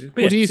 Yeah,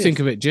 what do you think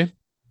of it, Jim?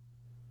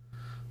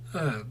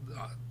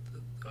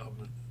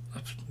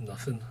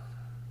 Nothing.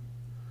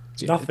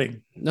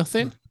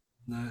 Nothing?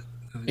 No.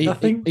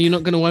 Nothing? Are you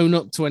not going to own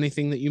up to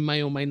anything that you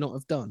may or may not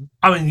have done?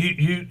 I mean,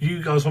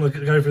 you guys want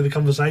to go through the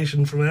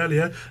conversation from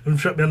earlier and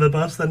chuck me on the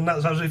bus, then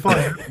that's absolutely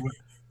fine.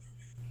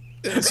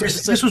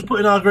 This was put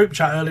in our group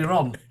chat earlier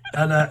on.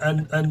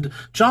 And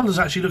Chandler's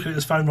actually looking at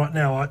his phone right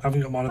now. I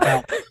haven't got mine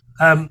about.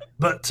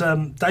 But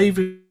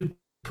David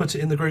put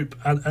it in the group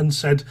and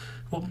said,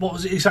 what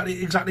was it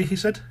exactly he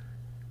said?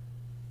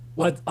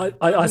 Well, I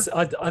think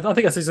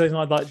I said something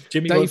like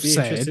Jimmy Dave won't be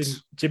said,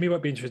 interested. Jimmy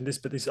won't be interested in this,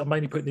 but I'm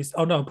mainly putting this.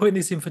 Oh no, I'm putting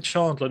this in for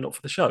Chandler, not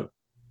for the show.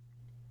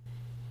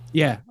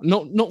 Yeah,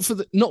 not for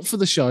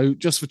the show,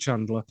 just for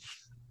Chandler,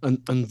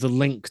 and the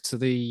link to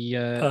the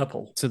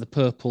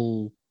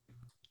purple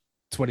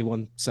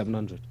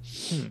 21700.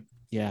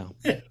 Yeah.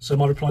 So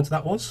my reply to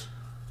that was,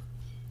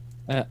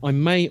 I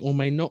may or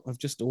may not have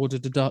just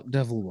ordered a Dark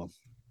Devil one.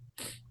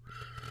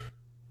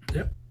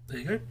 Yep, there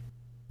you go.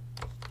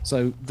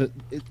 So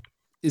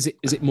is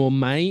it more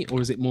may or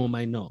is it more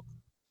may not?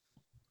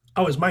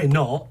 Oh, it's may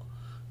not.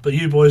 But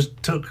you boys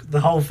took the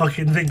whole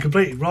fucking thing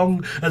completely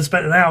wrong and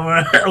spent an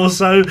hour or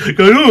so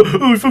going,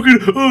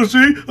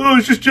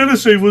 it's just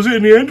jealousy, was it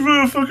in the end?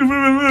 And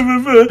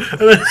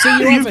then so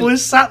you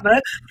boys sat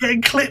there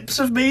getting clips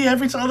of me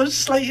every time I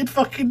slated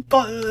fucking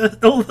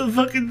all the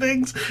fucking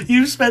things.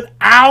 You spent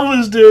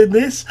hours doing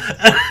this,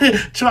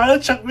 trying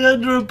to chuck me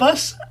under a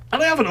bus,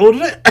 and I haven't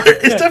ordered it.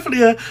 It's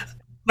definitely a...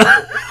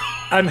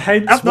 and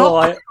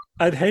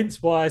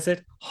hence why I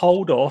said,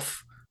 hold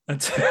off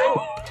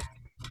until...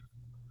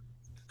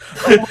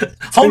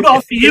 Hold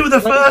off! You were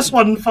the first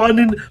one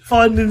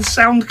finding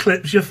sound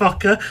clips, you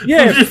fucker.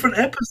 Yeah, from different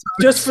episodes,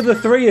 just for the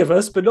three of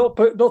us, but not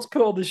to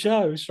put on the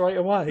show straight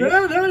away.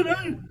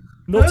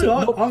 No.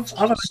 I've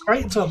had a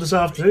great time this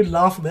afternoon,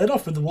 laughing my head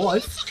off with the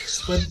wife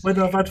when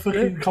I've had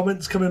fucking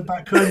comments coming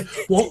back going,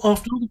 "What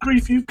after all the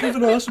grief you've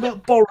given us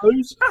about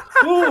borrows?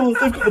 Oh,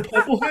 they've got the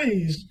purple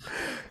haze.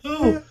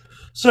 Oh."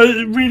 So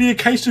really a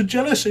case of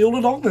jealousy all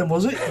along then,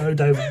 was it? No,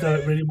 David, no,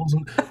 it really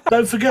wasn't.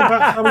 Don't forget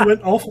about how we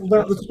went off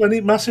about the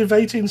 20 massive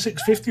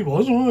 18650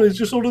 was. Oh, it's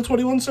just ordered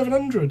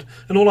 21700.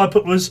 And all I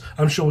put was,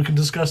 I'm sure we can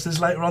discuss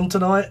this later on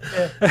tonight.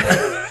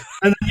 Yeah.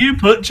 And you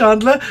put,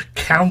 Chandler,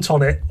 count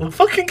on it. Well,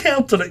 fucking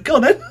count on it. Go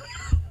on then.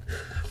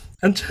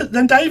 And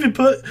then David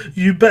put,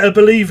 you better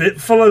believe it,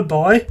 followed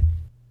by...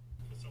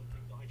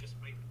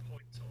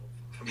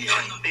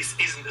 This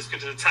isn't as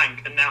good as a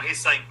tank, and now he's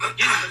saying,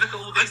 yeah, but look at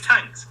all these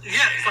tanks.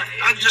 Yeah,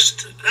 I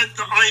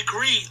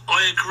agree,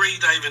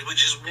 David,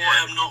 which is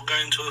why I'm not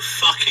going to a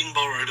fucking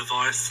borrow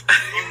device.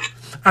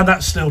 And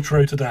that's still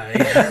true today.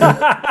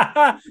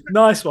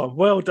 Nice one,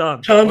 well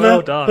done. Chandler,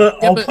 well done.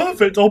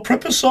 Perfect, I'll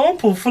prep a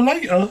sample for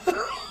later.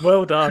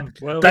 Well done.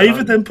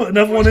 David then put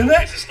another one in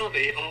there. It's a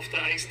stubby after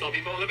a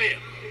stubby bottle of beer.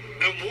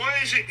 And why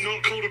is it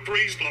not called a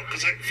breeze block?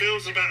 Because it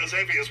feels about as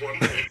heavy as one.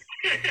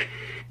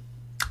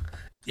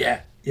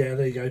 Yeah,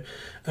 there you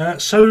go.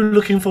 So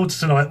looking forward to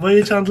tonight, were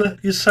you, Chandler?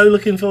 You're so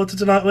looking forward to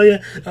tonight, were you?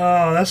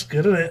 Oh, that's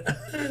good, isn't it?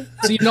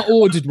 So you've not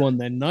ordered one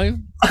then, no?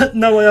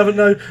 No, I haven't,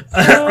 no.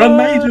 I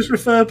may just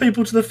refer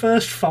people to the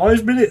first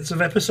 5 minutes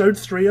of episode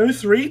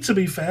 303, to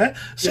be fair.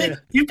 See,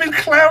 You've been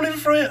clowning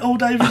for it all,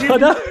 David. You've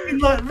been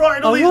like,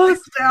 writing all these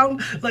things down.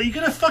 Like, you're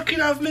going to fucking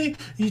have me?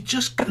 You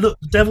just, look,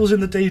 the devil's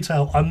in the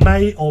detail. I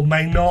may or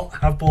may not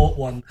have bought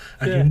one.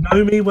 And you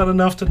know me well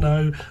enough to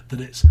know that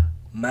it's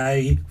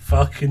may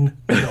fucking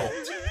not.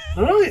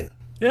 All right.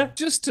 Yeah.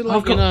 Just to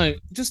let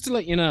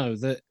you know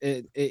that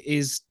it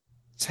is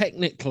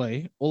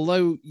technically,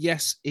 although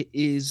yes, it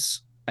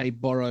is a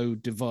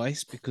borrowed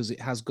device because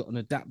it has got an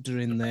adapter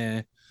in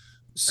there,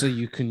 so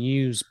you can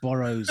use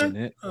borrows in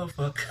it. Oh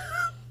fuck!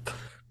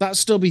 That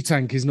stubby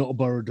tank is not a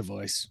borrowed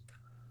device.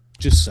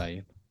 Just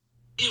saying.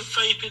 You're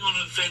vaping on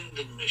a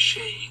vending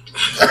machine.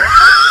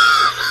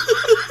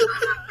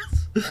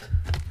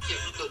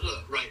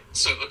 Look, right.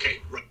 So, okay,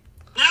 right.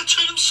 Now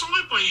turn them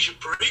sideways, you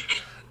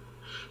prick.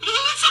 Look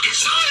at the fucking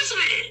size of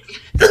it!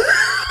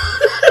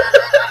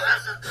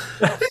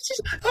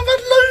 I've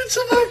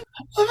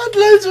had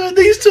loads of them.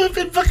 These two have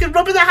been fucking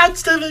rubbing their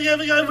hands together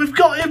going, we've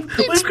got him!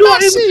 We've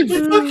got him!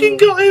 We've fucking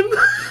got him!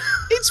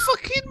 It's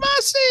fucking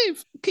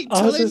massive! Keep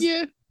telling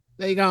you.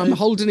 There you go, I'm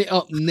holding it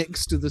up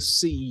next to the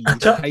sea.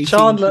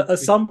 Chandler, at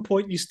some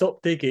point you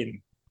stop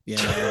digging.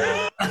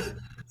 Yeah.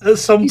 At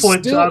some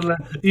point, Chandler,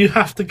 you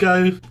have to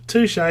go,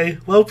 touche,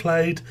 well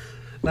played.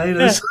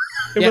 Nailers.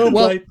 Yeah,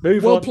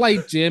 well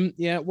played, Jim.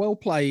 Yeah, well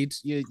played.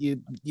 We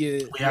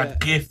had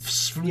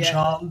gifts from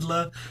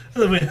Chandler.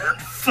 We had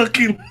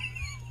fucking.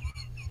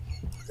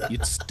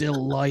 You'd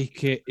still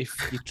like it if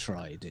you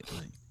tried it,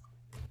 mate.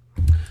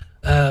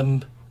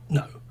 No.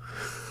 No,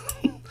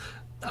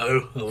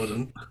 I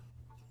wouldn't.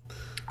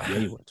 Yeah,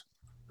 you would.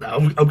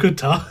 No, I'm good,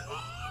 Tar.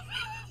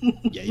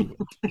 Yeah, you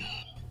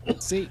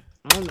would. See,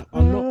 I'm not.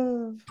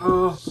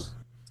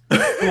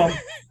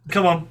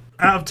 Come on.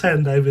 Out of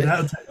 10, David.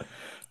 Out of 10.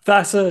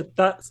 That's a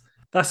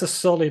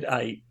solid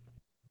 8.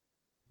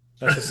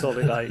 That's a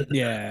solid 8.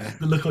 Yeah.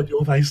 The look on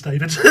your face,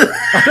 David.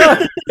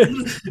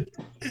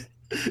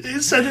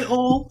 It said it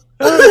all.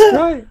 Oh, it's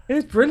great.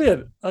 It's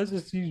brilliant.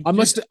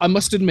 I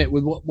must admit,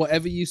 with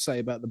whatever you say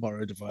about the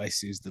borrow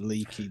devices, the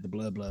leaky, the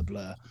blah blah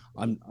blah,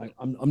 I'm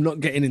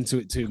not getting into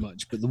it too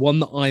much. But the one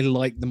that I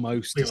like the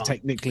most is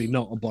technically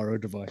not a borrow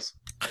device.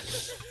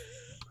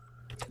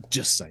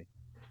 Just say.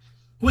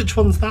 Which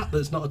one's that?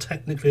 That's not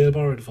technically a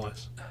borrow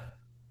device.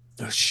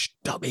 The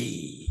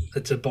stubby.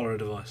 It's a borrow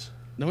device.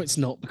 No, it's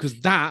not,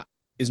 because that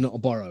is not a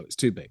borrow. It's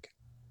too big.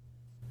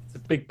 It's a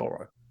big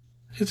borrow.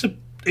 It's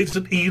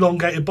an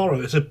elongated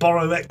borrow. It's a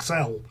borrow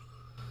XL.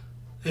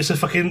 It's a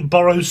fucking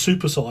borrow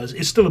supersize.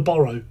 It's still a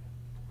borrow.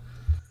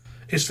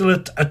 It's still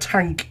a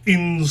tank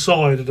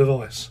inside a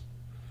device.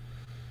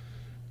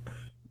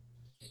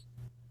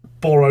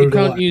 Borrowed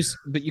away.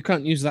 But you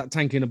can't use that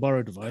tank in a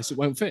borrow device. It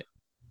won't fit.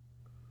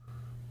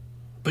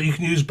 But you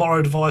can use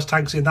borrow device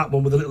tanks in that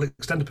one with a little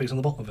extender piece on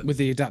the bottom of it. With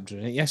the adapter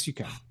in it, yes, you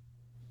can.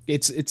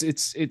 It's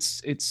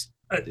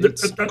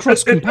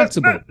cross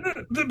compatible.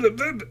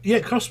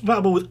 Yeah, cross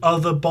compatible with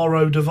other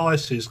borrow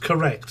devices.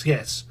 Correct.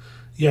 Yes.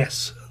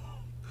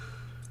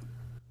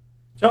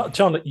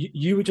 Chandler,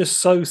 you were just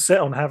so set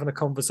on having a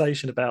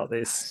conversation about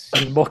this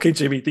and mocking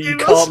Jimmy that you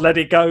can't let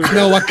it go.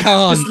 No, I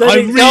can't. I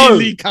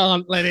really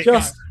can't let it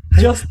go.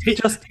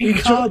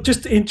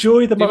 Just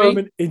enjoy the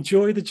moment.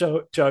 Enjoy the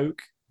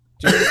joke.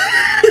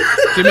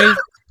 Jimmy.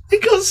 He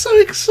got so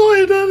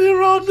excited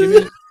earlier on.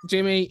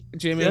 Jimmy.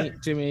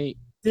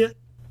 Yeah.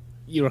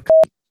 You're a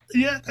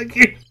Yeah, thank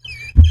you.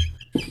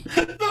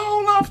 The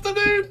whole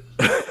afternoon.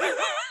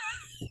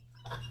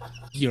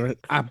 You're an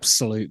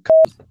absolute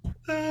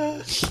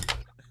There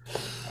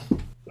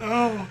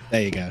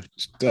you go.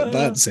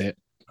 That's it.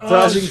 So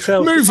as you can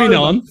tell, moving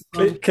on.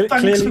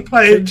 Thanks for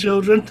playing,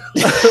 children.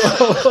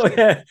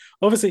 Yeah,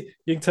 obviously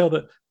you can tell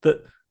that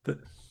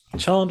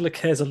Chandler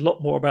cares a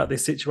lot more about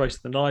this situation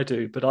than I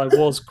do. But I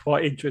was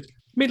quite interested.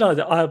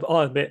 I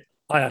admit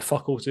I had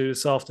fuck all to do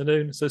this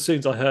afternoon. So as soon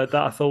as I heard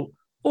that, I thought,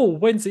 oh,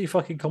 when's he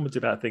fucking comment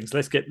about things?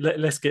 Let's get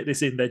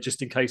this in there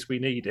just in case we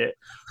need it.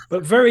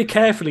 But very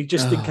carefully,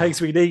 just in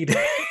case we need it.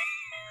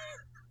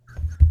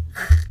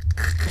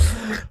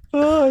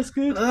 Oh, it's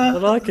good. I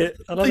like it.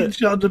 I love it.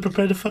 Chandler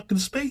prepared a fucking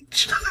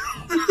speech.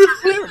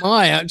 Where am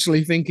I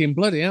actually thinking,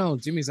 bloody hell,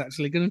 Jimmy's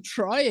actually going to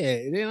try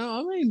it? You know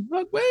what I mean?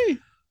 Fuck me.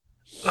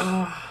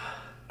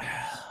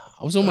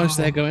 I was almost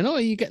there going, oh,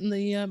 are you getting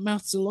the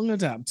mouths along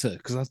adapter?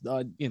 Because I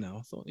thought,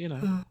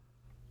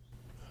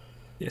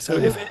 Yeah, so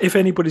if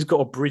anybody's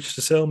got a bridge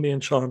to sell, me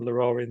and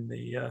Chandler are in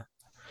the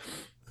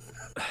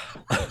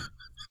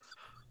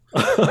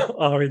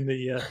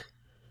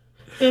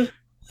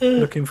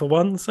looking for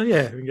one. So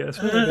yeah, we can get us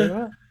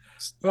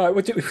right.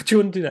 What do you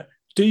want to do now?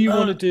 Do you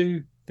want to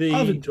do the?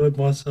 I've enjoyed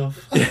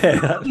myself.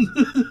 Yeah.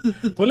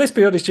 Well, let's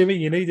be honest, Jimmy.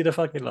 You needed a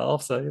fucking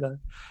laugh, so you know.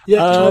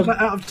 Yeah, out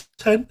of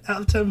 10.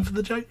 Out of 10 for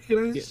the joke. You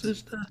know, it's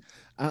just,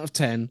 out of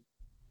 10,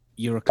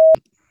 you're a.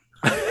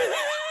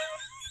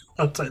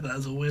 I'll take that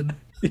as a win.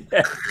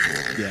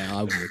 Yeah,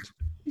 I would.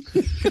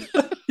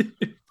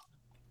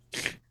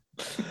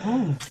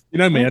 You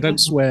know me, I don't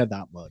swear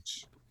that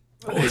much.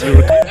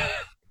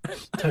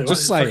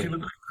 Just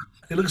saying.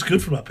 It looks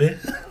good from up here.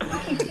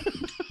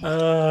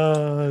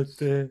 Oh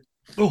dear.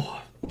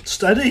 Oh,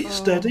 steady.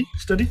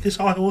 This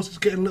high horse is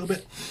getting a little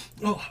bit.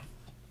 Oh.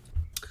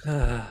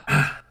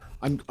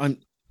 I'm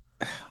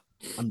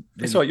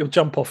It's all right. You'll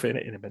jump off in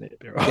it in a minute.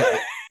 It'll be right.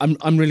 Yeah,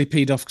 I'm really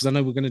peed off because I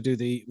know we're going to do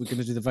the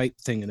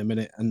vape thing in a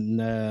minute, and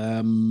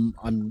I'm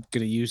going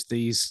to use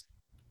these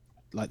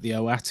like the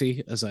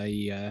Oati as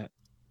a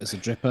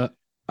dripper,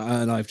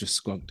 and I've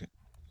just squonked it.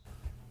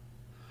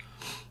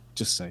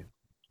 Just saying.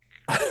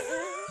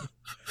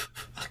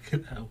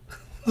 Fucking hell.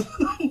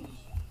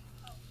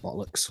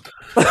 Bollocks.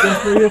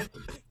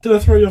 Did I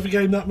throw you off a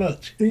game that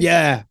much?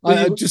 Yeah,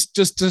 I just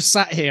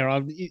sat here.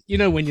 You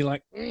know when you're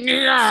like,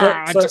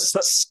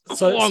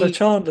 so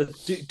Chandler,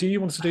 do you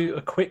want to do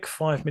a quick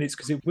 5 minutes?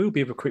 Because it will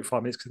be a quick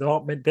 5 minutes because there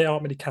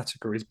aren't many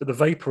categories, but the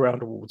Vapor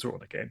Round Awards are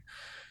on again.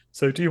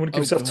 So do you want to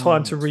give yourself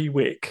time to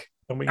re-wick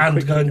and we can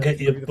go and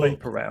get your the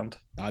Vapor Round?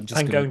 I'm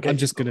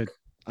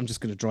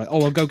just gonna dry.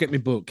 Oh, I'll go get my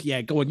book.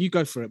 Yeah, go on. You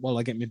go for it while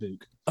I get my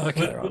book.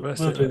 Okay, we'll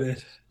do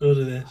this.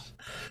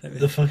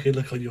 The fucking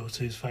look on your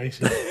two's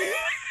faces.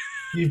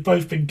 You've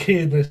both been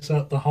keying this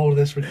up the whole of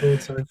this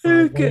record so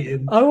far.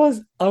 Waiting. I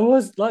was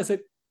like I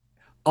said,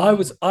 I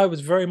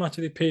was very much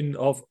of the opinion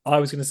of I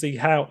was going to see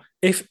how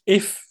if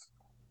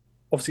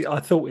obviously I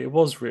thought it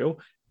was real.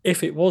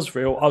 If it was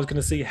real, I was going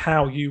to see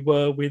how you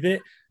were with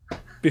it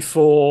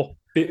before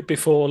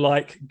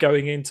like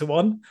going into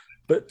one.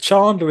 But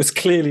Chandler has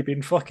clearly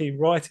been fucking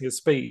writing a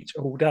speech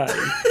all day.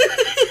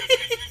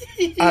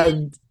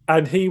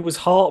 and he was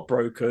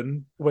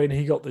heartbroken when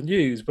he got the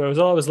news. Whereas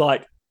I was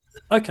like,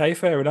 okay,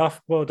 fair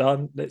enough. Well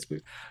done. Let's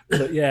move.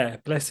 But yeah,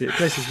 bless his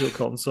little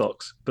cotton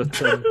socks. But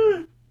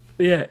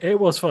yeah, it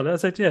was fun. I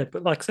said, yeah,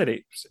 but like I said,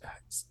 it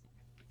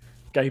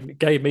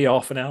gave me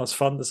half an hour's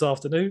fun this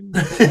afternoon.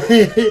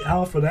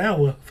 Half an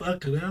hour?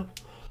 Fucking hell.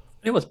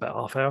 It was about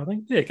half an hour, I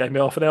think. Yeah, it gave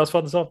me half an hour's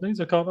fun this afternoon,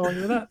 so I can't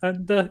argue with that.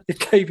 And it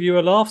gave you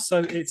a laugh, so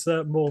it's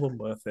more than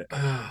worth it.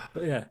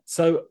 But yeah,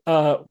 so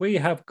we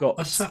have got...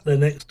 I sat there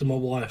next to my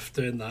wife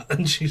doing that,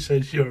 and she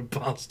said, you're a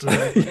bastard.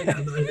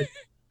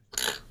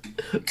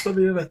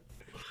 Funny, isn't it?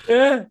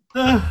 Yeah.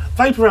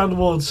 Vapor Round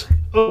Awards.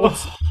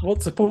 Oh.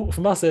 What's support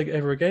from us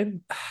ever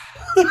again?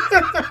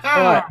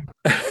 Right.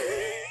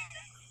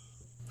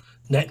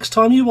 Next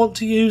time you want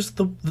to use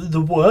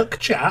the work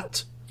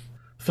chat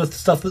for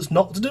stuff that's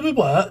not to do with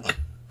work,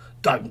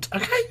 don't,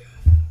 okay?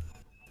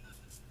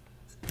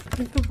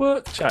 In the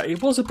work chat.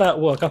 It was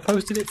about work. I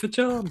posted it for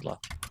Chandler.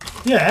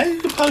 Yeah,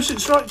 you can post it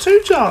straight to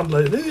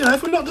Chandler. You know,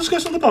 if we're not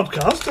discussing the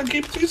podcast, then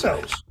keep it to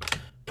yourselves.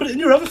 Put it in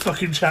your other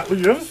fucking chat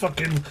with your other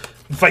fucking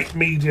vape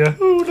media.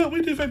 Oh, no,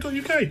 we do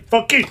vape.uk.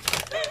 Fuck you.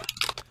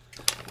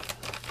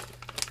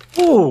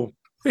 Oh,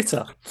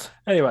 bitter.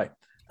 Anyway.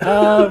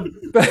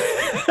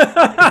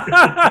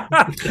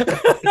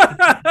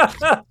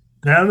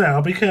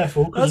 Now, be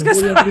careful. Because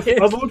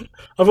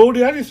I've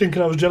already had you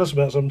thinking I was jealous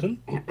about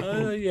something.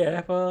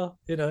 Yeah, well,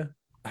 you know.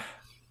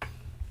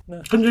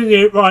 No.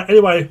 Continue. Right,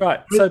 anyway.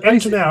 Right, so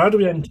enter now. How do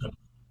we enter?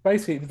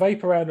 Basically, the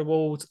vape around the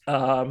walls.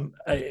 No,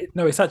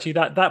 it's actually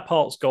that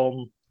part's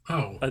gone.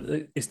 Oh.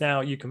 It's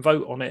now, you can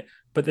vote on it,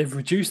 but they've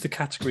reduced the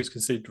categories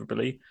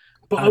considerably.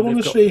 But I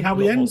want to see how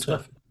we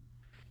enter.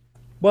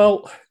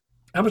 Well,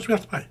 how much do we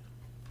have to pay?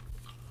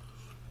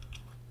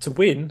 To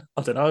win,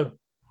 I don't know.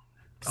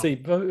 See,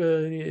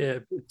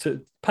 to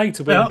pay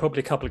to win, probably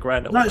a couple of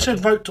grand. No, it said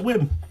vote to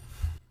win.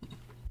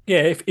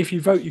 Yeah, if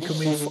you vote, you can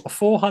win a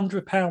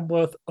 £400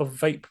 worth of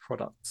vape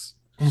products.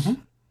 Mm-hmm.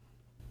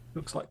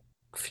 Looks like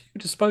a few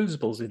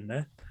disposables in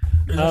there.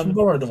 There's some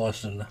borrow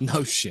devices in there.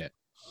 No shit.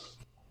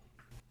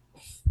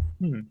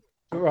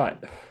 Right.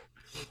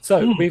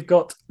 So we've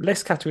got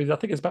less categories. I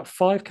think it's about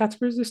 5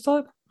 categories this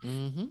time.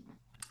 Mm-hmm.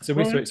 So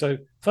we're through it. So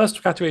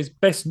first category is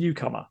best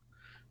newcomer.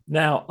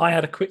 Now, I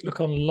had a quick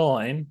look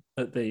online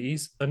at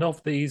these, and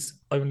of these,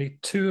 only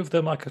 2 of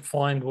them I could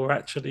find were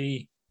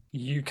actually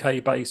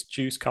UK-based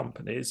juice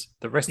companies.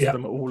 The rest of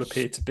them all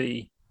appear to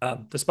be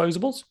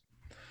disposables.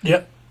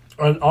 Yep.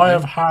 And I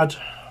have had...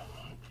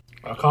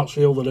 I can't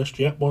see all the list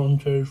yet. 1,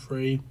 2,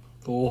 3,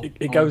 4...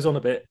 It goes on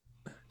a bit.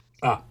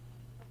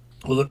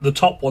 Well, the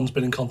top one's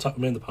been in contact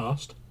with me in the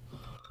past.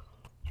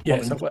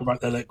 Yeah, so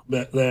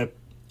their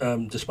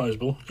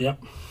disposable.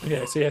 Yep.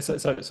 Yeah.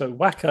 So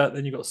Wacker.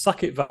 Then you've got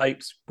Suck It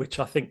Vapes, which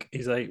I think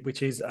is a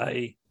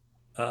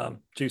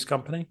juice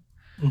company.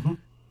 Mm-hmm.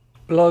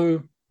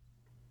 Blow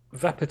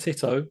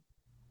Vapotito,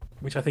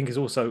 which I think is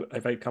also a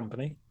vape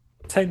company.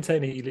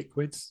 1010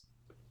 e-liquids,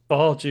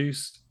 Bar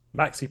Juice,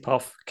 Maxi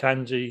Puff,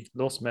 Kanji,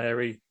 Lost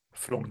Mary,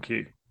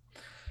 Flonq.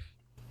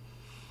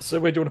 So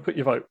where do you want to put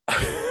your vote?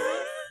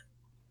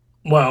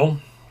 Well,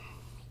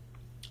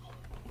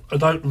 I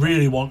don't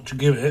really want to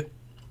give it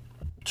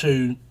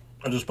to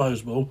a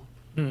disposable,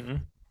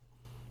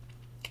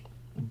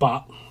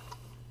 but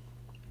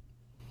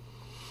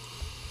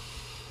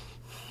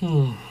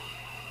the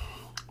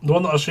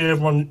one that I see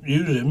everyone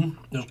using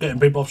that's getting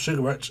people off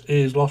cigarettes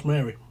is Lost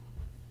Mary.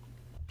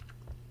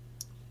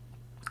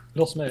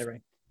 Lost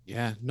Mary?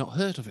 Yeah, not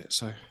heard of it,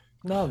 so...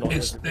 No, not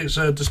it's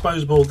a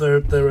disposable.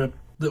 They're a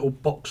little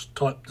box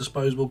type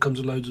disposable, comes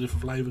in loads of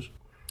different flavours.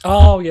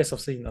 Oh, yes,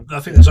 I've seen them. I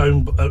think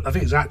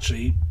it's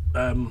actually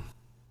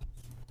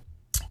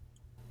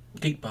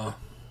Geek Bar,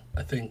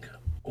 I think.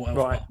 Or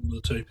right. One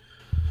of the 2.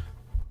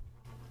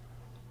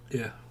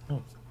 Yeah.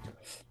 Oh.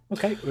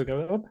 Okay, we'll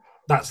go on.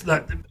 That's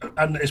that,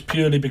 and it's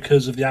purely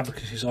because of the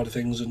advocacy side of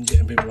things and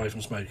getting people away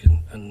from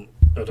smoking. And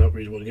I don't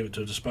really want to give it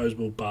to a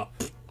disposable, but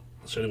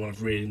that's the only one I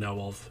really know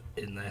of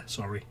in there.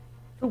 Sorry.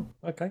 Oh,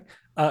 okay.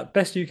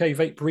 Best UK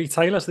vape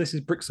retailer. So this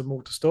is bricks and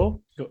mortar store.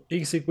 You've got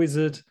eSig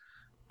Wizard,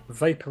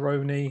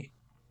 Vaporoni,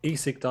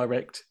 eSig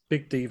Direct,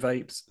 Big D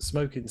Vapes,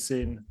 Smoking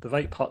Sin, The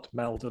Vape Hut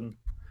Malden,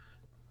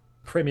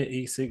 Premier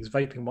eSigs,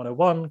 Vaping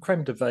 101,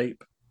 Creme de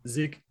Vape,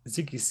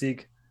 Ziggy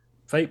Sig,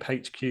 Vape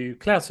HQ,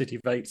 Cloud City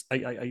Vapes,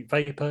 888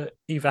 Vapor,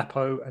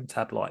 Evapo, and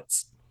Tab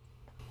Lights.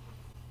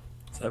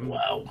 So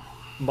wow.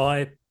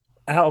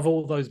 Out of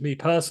all those, me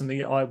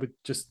personally, I would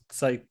just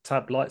say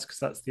Tab Lights because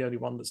that's the only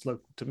one that's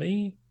local to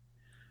me.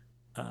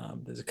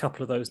 There's a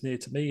couple of those near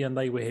to me, and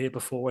they were here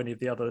before any of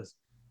the other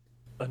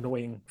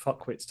annoying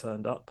fuckwits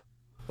turned up.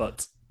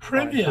 But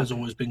Premier's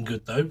always been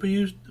good though.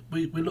 We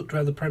looked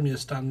around the Premier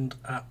stand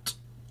at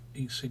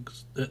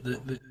eSigs,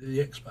 the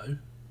expo.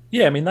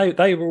 Yeah, I mean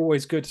they were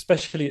always good,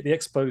 especially at the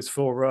expos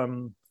for I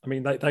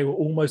mean they were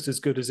almost as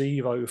good as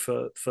Evo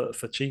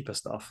for cheaper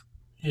stuff.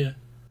 Yeah.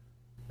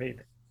 I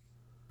mean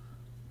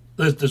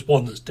there's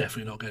one that's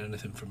definitely not getting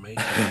anything from me.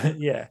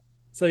 Yeah.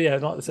 So yeah,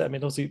 like I said, I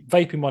mean obviously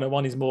Vaping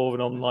 101 is more of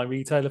an online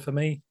retailer for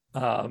me.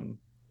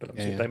 But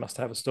obviously they must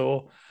have a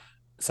store.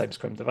 Same as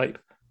Creme de Vape.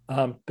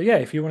 But yeah,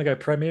 if you want to go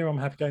Premier, I'm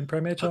happy going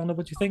Premier. Chandler,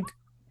 what do you think?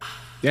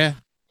 Yeah.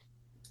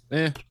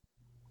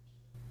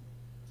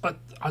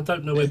 I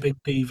don't know where Big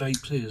D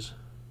Vapes is.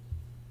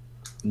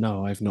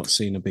 No, I've not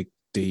seen a Big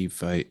D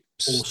Vapes,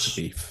 to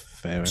be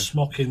fair.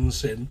 Smocking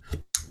Sin.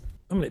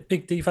 I mean,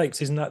 Big D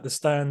Vapes, isn't that the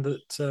stand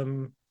that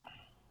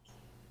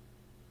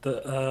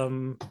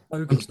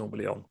Logan's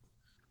normally on?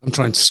 I'm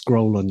trying to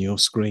scroll on your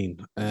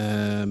screen.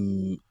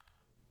 This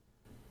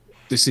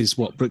is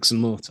what, bricks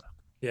and mortar?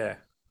 Yeah.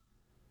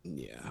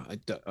 Yeah,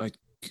 I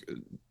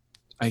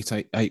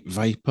 888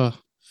 Vapor.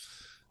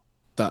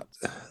 That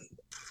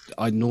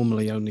I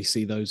normally only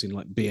see those in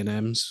like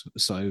B&Ms,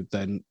 so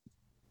then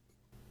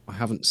I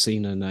haven't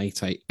seen an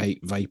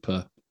 888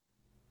 Vapor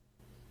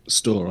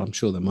store. I'm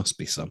sure there must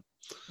be some.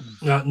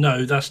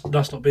 No, that's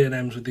not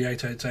B&Ms with the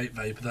 888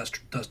 Vapor. That's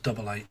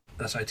double 8.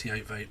 That's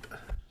 88 Vape.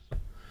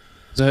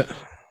 So,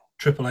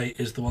 888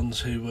 is the ones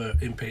who were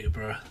in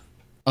Peterborough.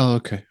 oh,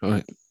 okay, all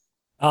right.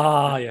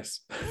 Ah,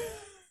 yes.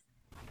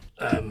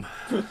 Um,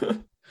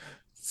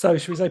 So,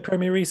 should we say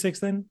Premier E6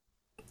 then?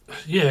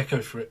 yeah,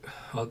 go for it.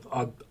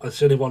 It's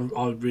the only one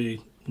I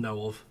really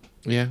know of.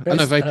 Yeah, I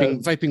know Best,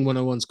 Vaping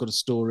 101's got a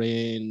store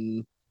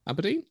in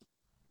Aberdeen,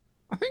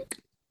 I think.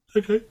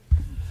 Okay.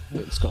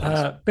 It's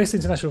got Best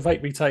international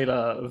vape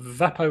retailer: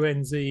 Vapo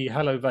NZ,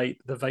 Hello Vape,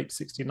 The Vape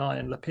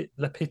 69,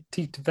 Le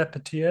Petit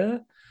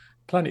Vapetier,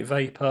 Planet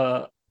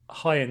Vapor,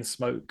 High End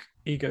Smoke,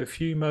 Ego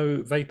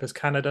Fumo, Vapors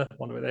Canada,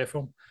 wonder where they're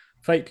from,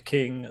 Vape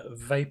King,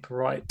 Vape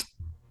Right,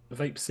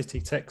 Vape City,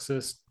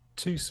 Texas,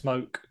 Two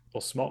Smoke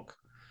or Smock,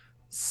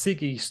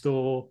 Siggy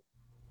Store,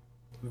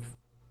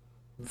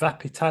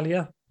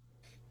 Vapitalia,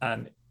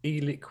 and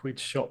E-Liquid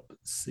Shop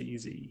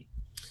CZ.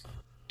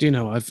 Do you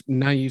know?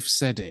 Now you've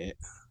said it.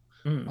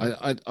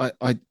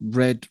 I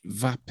read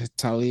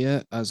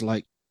Vapitalia as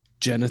like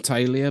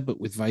genitalia, but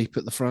with vape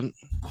at the front.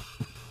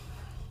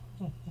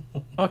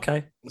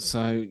 Okay.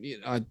 So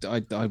I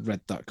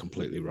read that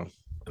completely wrong.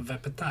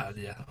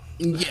 Vapitalia.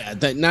 Yeah,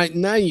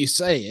 now you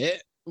say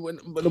it.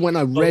 When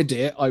I read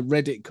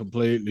it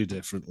completely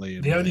differently.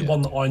 The only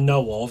one that I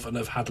know of and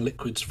have had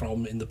liquids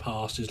from in the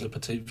past is Le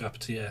Petit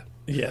Vapetier.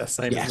 Yeah,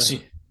 same as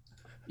me.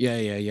 Yeah,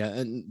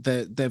 and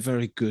they're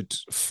very good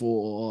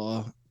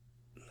for,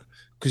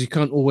 because you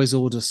can't always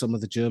order some of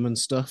the German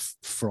stuff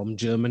from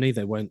Germany.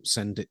 They won't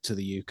send it to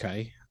the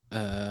UK.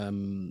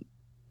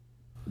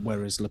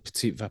 Whereas Le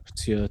Petit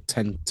Vapetier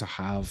tend to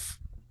have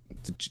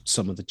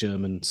some of the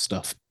German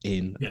stuff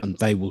in, and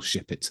they will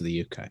ship it to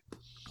the UK.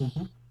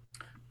 Mm-hmm.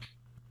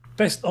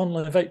 Best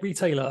online vape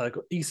retailer: I've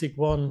got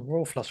eSig1,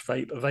 Royal Flush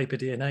Vape, Vapor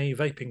DNA,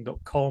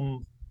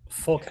 Vaping.com,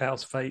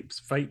 Foghouse Vapes,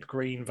 Vape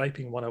Green,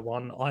 Vaping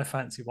 101,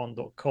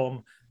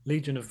 iFancy1.com,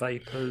 Legion of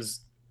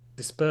Vapors,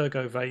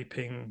 Dispergo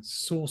Vaping,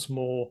 Source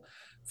More,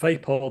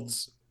 Vape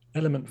Odds,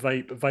 Element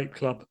Vape, Vape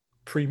Club,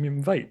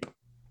 Premium Vape.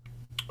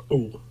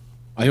 Oh,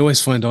 I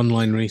always find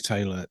online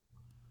retailer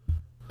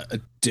a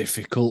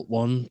difficult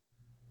one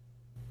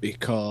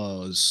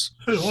because.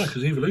 So do I,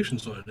 because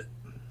Evolution's not in it.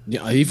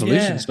 Yeah,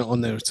 Evolution's not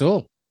on there at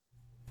all.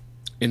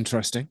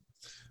 Interesting.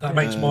 That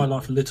makes my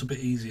life a little bit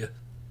easier.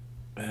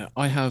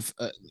 I have,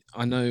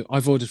 I know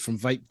I've ordered from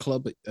Vape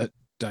Club at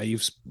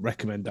Dave's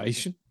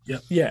recommendation. Yeah.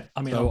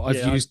 I mean, so I've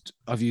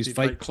used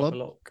Vape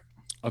Club.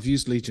 I've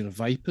used Legion of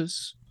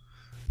Vapors.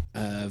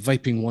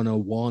 Vaping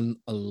 101,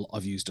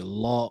 I've used a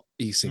lot.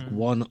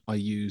 eSig1, I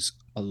use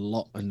a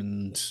lot,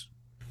 and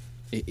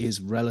it is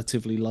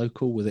relatively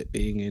local with it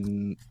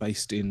being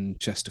based in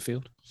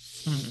Chesterfield.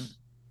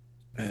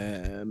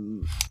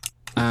 And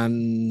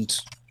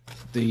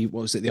the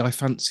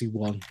iFancy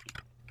one.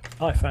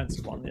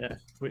 iFancy one, yeah,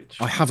 which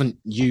I haven't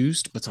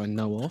used, but I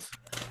know of.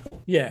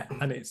 Yeah,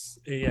 and it's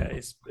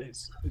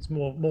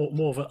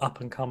more of an up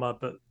and comer,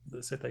 but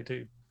they said they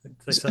did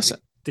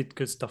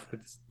good stuff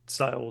with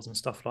sales and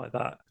stuff like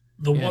that.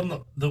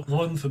 The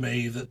one for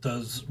me that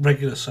does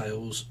regular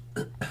sales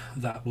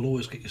that will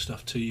always get your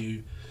stuff to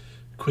you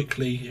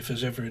quickly. If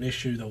there's ever an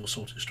issue, they will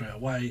sort it straight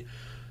away.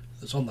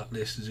 That's on that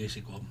list is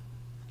eSig1.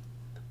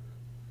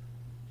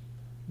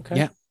 Okay.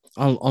 Yeah,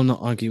 I'll not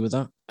argue with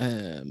that.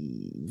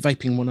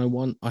 Vaping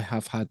 101, I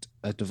have had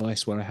a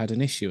device where I had an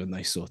issue and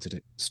they sorted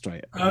it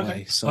straight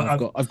away. So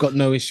I've got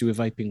no issue with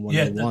Vaping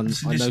 101.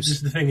 This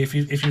is the thing. If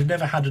you've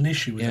never had an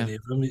issue with any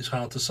of them, it's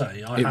hard to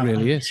say. I have had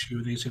an issue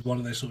with eSig1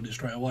 and they sorted it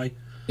straight away.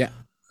 Yeah.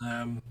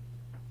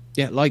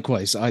 Yeah,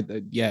 likewise.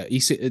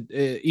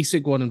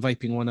 eSig1 and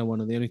Vaping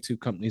 101 are the only two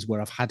companies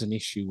where I've had an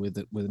issue with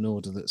an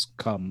order that's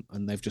come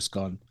and they've just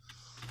gone,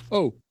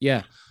 oh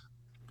yeah.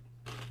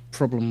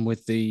 Problem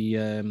with the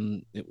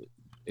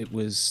it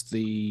was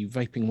the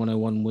Vaping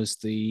 101 was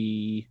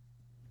the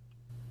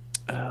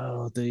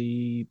not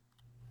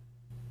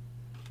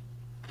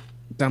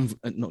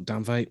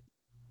damn vape,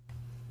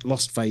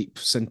 Lost Vape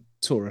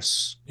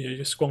Centaurus. Yeah,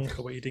 your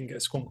Squonker where you didn't get a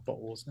Squonk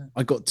bottle, wasn't it?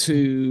 I got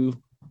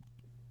two.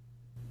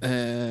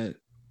 I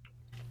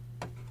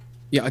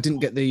didn't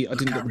get the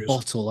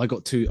bottle. I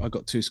got two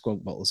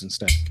Squonk bottles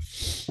instead.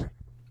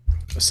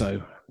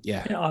 So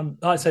yeah.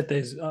 Like I said,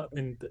 there's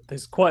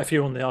quite a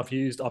few on there I've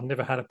used. I've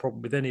never had a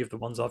problem with any of the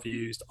ones I've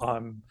used.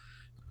 I'm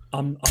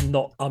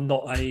not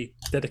a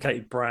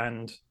dedicated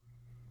brand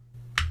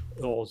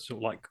or sort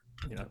of like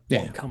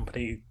one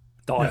company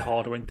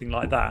diehard or anything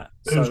like that.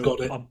 Who's got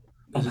it?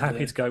 I'm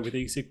happy to go with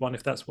eSig1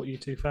 if that's what you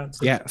two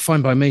fancy. Yeah,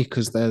 fine by me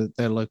because they're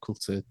local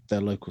to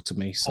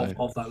me. So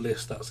of that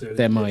list, that's the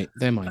only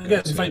they're my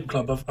Vape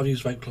Club. I've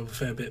used Vape Club a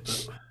fair bit,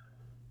 but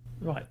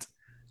right.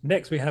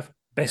 Next we have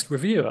Best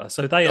Reviewer.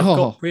 So they have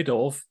got rid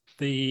of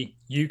the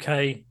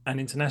UK and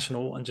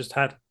international and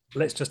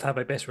let's just have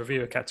a Best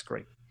Reviewer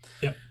category.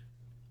 Yep.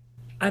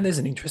 And there's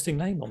an interesting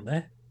name on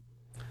there.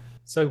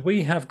 So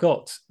we have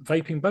got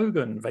Vaping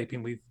Bogan,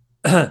 Vaping with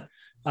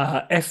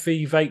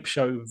FV Vape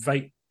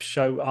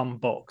Show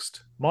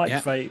Unboxed, Mike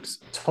Vapes,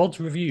 Todd's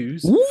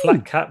Reviews,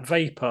 Flat Cap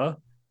Vapor,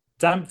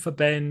 Damp for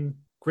Ben,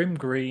 Grim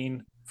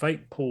Green,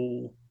 Vape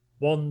Pool,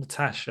 One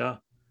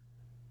Natasha,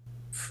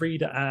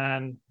 Frida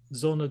Ann,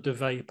 Zona de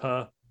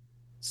Vapor,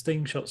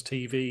 Steam Shots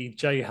TV,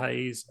 Jay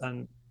Hayes,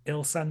 and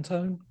Il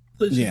Santone.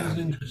 There's Yeah. an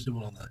interesting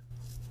one on there.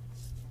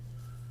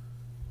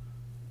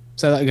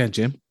 Say that again,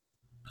 Jim.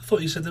 I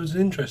thought you said there was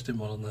an interesting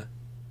one on there.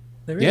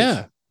 There is.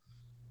 Yeah.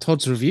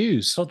 Todd's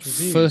Reviews. Todd's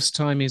Reviews. First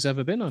time he's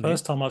ever been on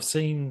First time I've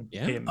seen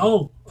Yeah. him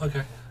Oh,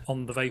 okay.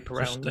 on the Vape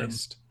Around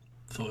list.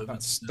 Thought it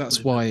was-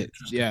 That's why it,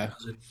 interesting. yeah.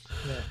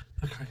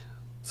 Okay.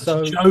 That's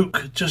So- a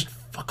joke. Just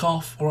fuck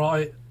off. All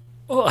right.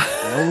 Oh, All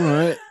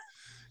right.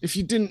 If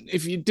you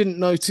didn't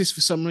notice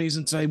for some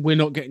reason today, we're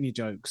not getting your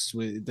jokes.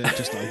 They're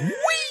just like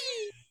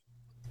whee!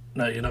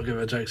 No, you're not giving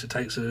her jokes. It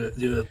takes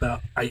you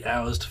about 8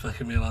 hours to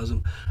fucking realise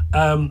them.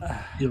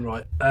 You're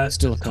right.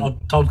 Still a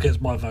Todd gets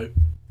my vote.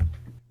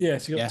 yeah,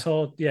 so you got Yeah.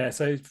 Todd. Yeah,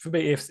 so for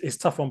me, it's a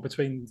tough one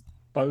between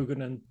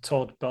Bogan and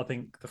Todd, but I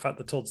think the fact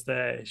that Todd's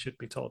there, it should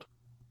be Todd.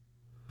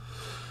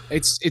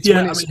 It's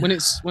Yeah,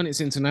 when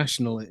it's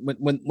international.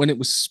 When it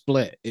was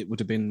split, it would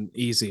have been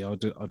easy.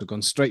 I'd have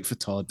gone straight for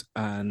Todd,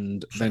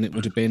 and then it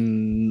would have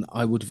been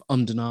I would have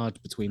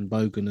ummed between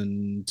Bogan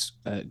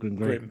and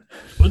Grim.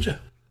 Would you?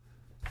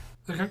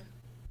 Okay.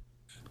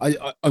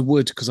 I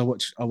would, because I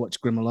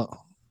watch Grim a lot.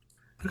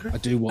 Okay. I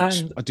do watch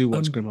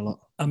And, Grim a lot.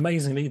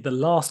 Amazingly, the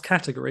last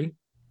category.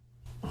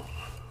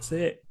 That's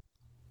it.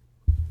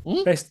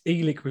 Hmm? Best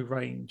e-liquid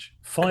range.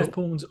 Five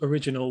Pawns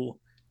Original.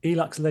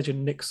 Elux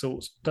Legend Nick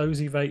Salts.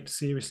 Dozy Vape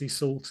Seriously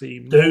Salty.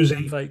 Doozy.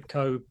 Malden Vape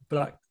Co.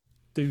 Black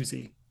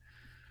Doozy.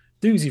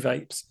 Doozy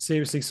Vapes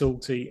Seriously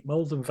Salty.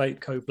 Malden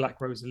Vape Co. Black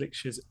Rose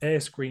Elixirs. Air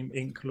Scream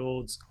Ink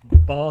Lords.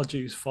 Bar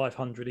Juice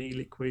 500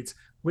 e-liquids.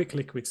 Wick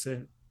Liquor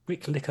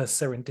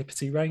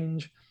Serendipity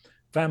range.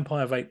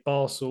 Vampire Vape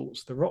Bar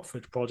Salts. The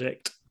Rockford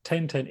Project.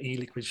 1010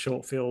 e-liquid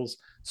short fills.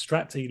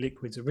 Strapped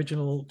e-liquids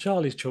original.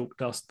 Charlie's Chalk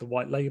Dust. The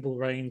White Label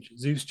range.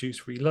 Zeus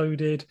Juice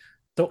Reloaded.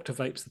 Dr.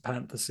 Vapes, the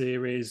Panther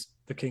series,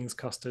 the King's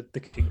Custard, the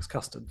King's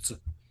Custards.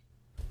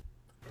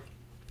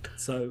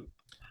 So,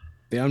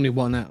 The only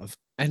one out of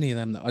any of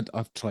them that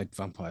I've tried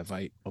Vampire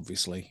Vape,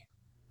 obviously,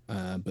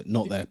 but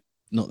not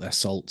their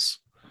salts.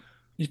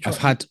 you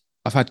try,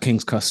 I've had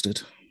King's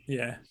Custard.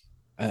 yeah,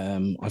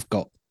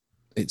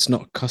 It's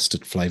not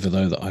custard flavour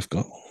though that I've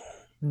got.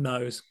 no,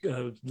 it's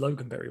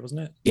Loganberry,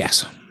 wasn't it?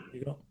 Yes,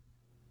 You got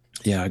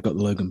yeah, I got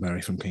the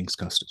Loganberry from King's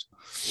Custard.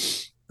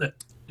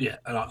 Yeah,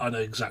 and I know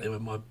exactly where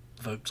my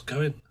vote's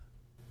going.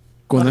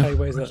 Go on okay, then.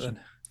 where's that then?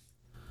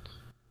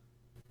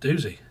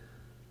 Doozy.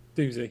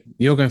 Doozy.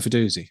 You're going for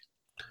Doozy.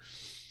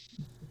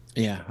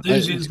 Yeah,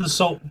 Doozy is the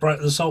salt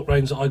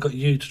range that I got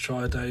you to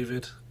try,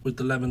 David, with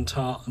the lemon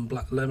tart and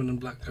black lemon and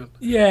black.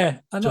 Yeah,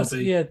 and that's,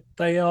 Jobby. yeah,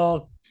 they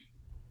are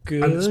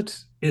good.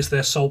 It's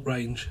their salt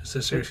range. It's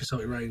their seriously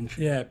salty range.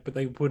 Yeah, but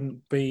they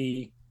wouldn't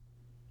be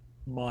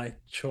my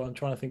choice. I'm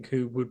trying to think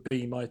who would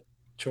be my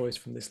choice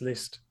from this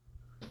list.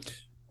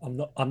 I'm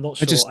not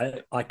sure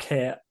I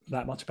care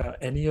that much about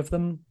any of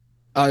them.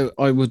 I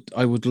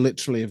would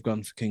literally have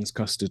gone for King's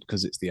Custard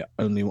because it's the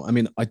only one. I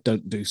mean, I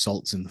don't do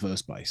salts in the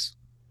first place.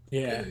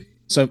 Yeah.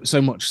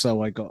 So much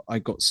so I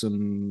got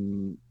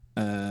some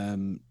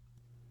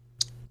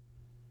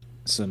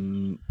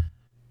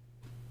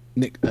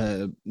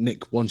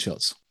Nick one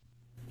shots.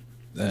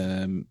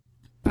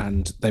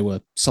 And they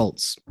were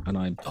salts, and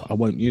I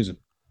won't use them.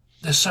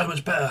 They're so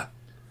much better.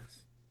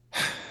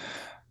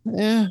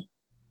 Yeah.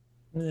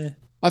 Yeah.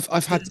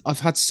 I've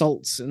had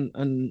salts and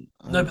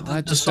No, but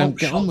I the just don't salt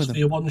get on with shots for them.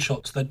 your one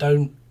shots, they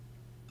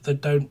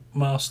don't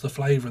mask the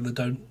flavour and they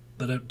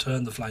don't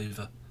turn the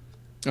flavour.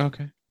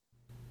 Okay.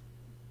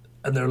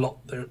 And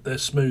they're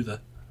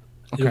smoother.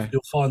 Okay.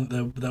 You'll find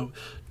that they'll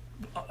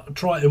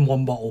try it in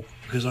one bottle,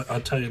 because I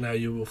tell you now,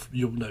 you'll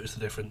notice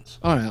the difference.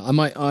 All right,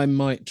 I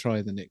might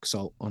try the Nick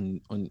Salt on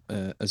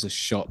as a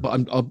shot, but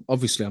I'm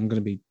going to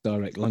be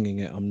direct lunging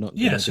it. I'm not.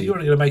 Yeah, so you're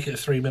only going to make it a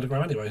 3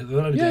 milligram anyway. They're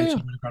only Yeah,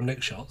 18 milligram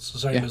Nick shots, the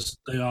same as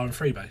they are in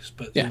freebase.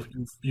 But Yeah.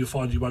 you'll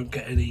find you won't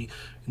get any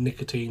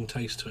nicotine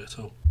taste to it at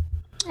all.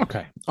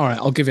 Okay. All right,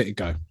 I'll give it a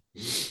go.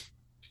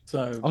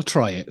 So I'll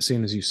try it,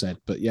 seeing as you said.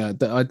 But yeah,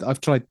 I've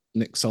tried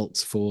Nick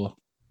Salts for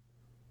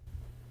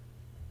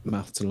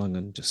mouth to lung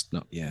and just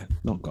not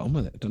got on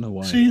with it. I don't know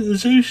why. See, the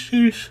Zeus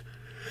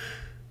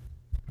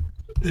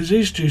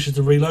juice is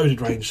the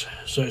reloaded range,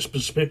 so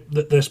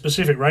they're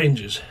specific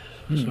ranges,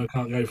 so I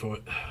can't go for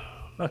it.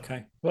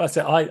 okay. Well, that's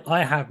it.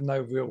 I have no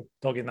real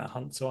dog in that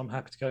hunt, so I'm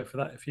happy to go for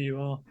that if you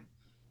are.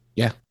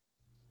 Yeah.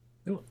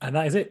 Ooh, and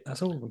that is it.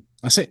 That's all of them.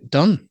 That's it.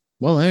 Done.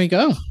 Well, there you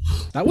go.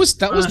 That was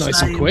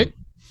nice and quick.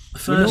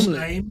 First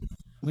normally- name,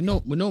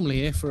 We're normally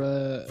here for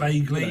a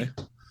vaguely.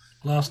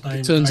 Last name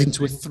It turns vaguely.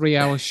 into a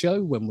 3-hour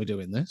show when we're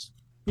doing this.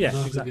 Yeah,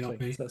 Lovely exactly.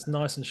 DRP. So that's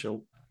nice and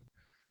short.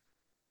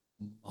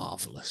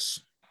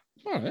 Marvelous.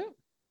 All right.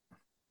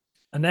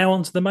 And now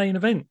on to the main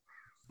event.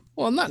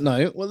 Well, on that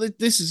note,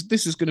 this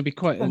is going to be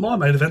quite. Well, my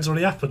main event's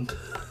already happened.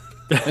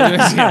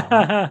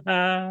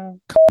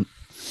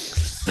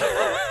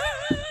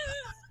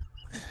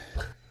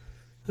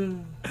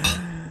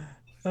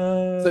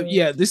 So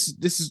yeah, this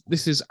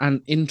is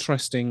an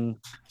interesting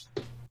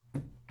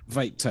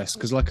vape test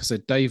because, like I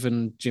said, Dave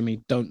and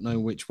Jimmy don't know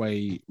which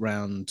way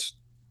round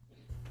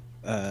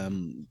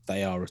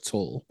they are at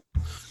all.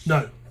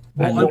 No.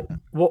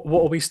 What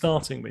are we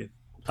starting with?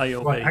 A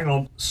or Right, B? hang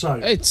on. So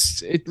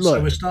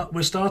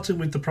we're starting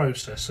with the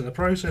process. So the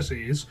process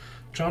is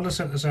Chandler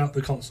sent us out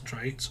the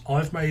concentrates.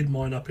 I've made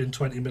mine up in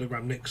 20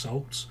 milligram Nick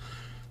salts,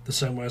 the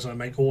same way as I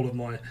make all of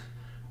my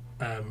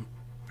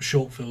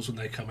short fills when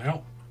they come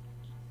out.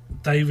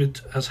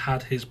 David has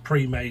had his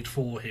pre-made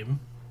for him,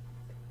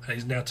 and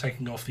he's now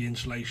taking off the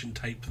insulation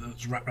tape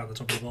that's wrapped around the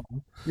top of the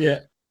bottom. Yeah.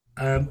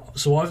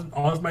 So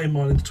I've made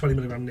mine into 20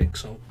 milligram Nick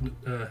salt.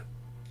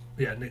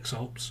 Nick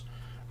salts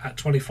at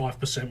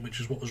 25%, which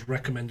is what was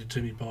recommended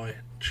to me by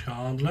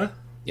Chandler.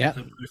 Yeah.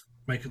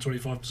 Make it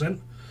 25%.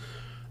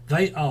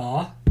 They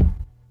are.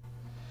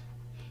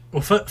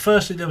 Well,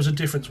 firstly, there was a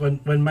difference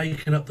when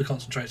making up the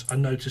concentrates. I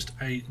noticed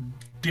a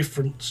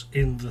difference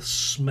in the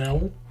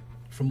smell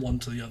from one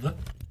to the other.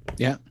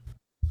 Yeah.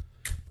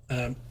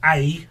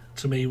 A,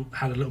 to me,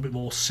 had a little bit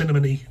more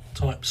cinnamony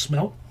type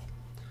smell.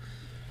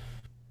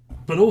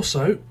 But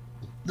also,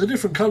 the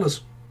different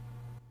colours.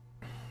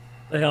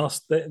 They are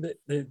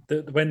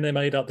when they're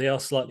made up. They are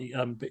slightly.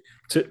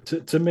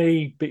 To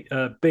me,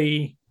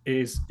 B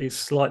is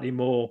slightly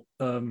more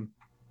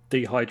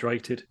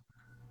dehydrated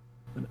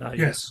than A.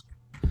 Yes,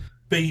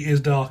 B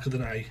is darker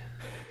than A,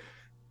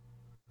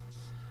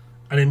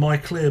 and in my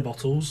clear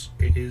bottles,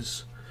 it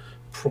is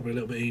probably a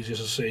little bit easier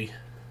to see.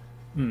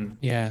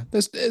 Yeah,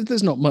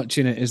 there's not much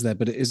in it, is there?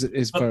 But it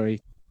is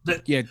very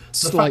the slightly fact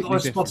that I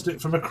different. spotted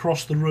it from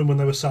across the room when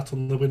they were sat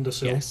on the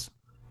windowsill, Yes.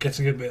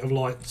 Getting a bit of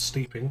light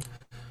steeping.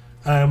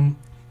 When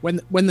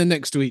they're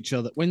next to each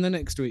other,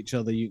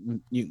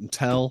 you can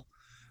tell.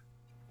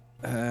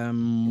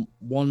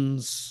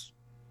 One's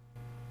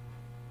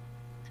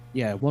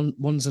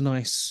a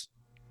nice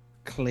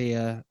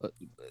clear.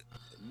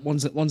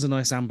 One's a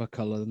nice amber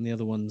color, and the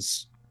other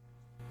one's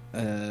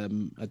a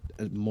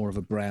more of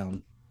a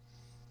brown.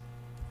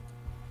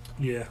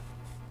 Yeah.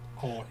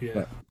 Oh,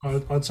 yeah.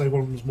 I'd say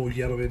one of them's more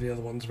yellow and the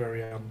other one's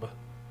very amber.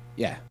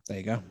 Yeah, there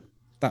you go.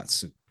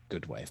 That's a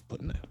good way of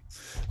putting it.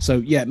 So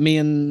yeah, me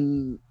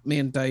and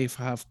Dave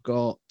have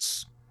got.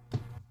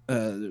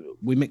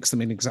 We mixed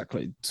them in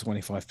exactly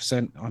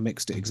 25%. I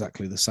mixed it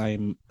exactly the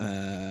same.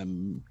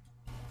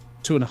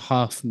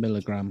 2.5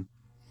 milligram.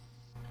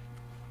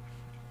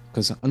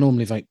 Because I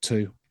normally vape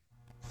 2.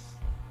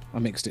 I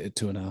mixed it at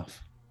 2.5,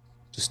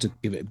 just to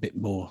give it a bit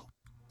more.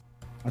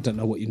 I don't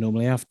know what you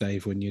normally have,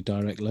 Dave, when you're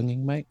direct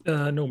lunging, mate.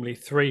 Normally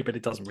 3, but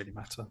it doesn't really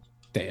matter.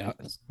 There you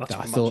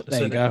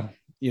go.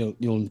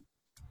 You'll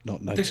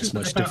not notice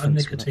much difference. This is about a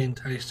nicotine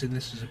tasting.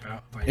 This is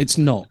about vaping. It's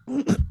not.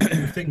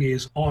 The thing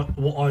is, what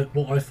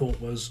I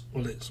thought was,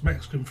 well, it's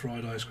Mexican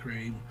fried ice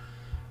cream.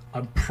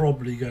 I'm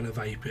probably going to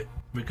vape it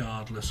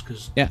regardless,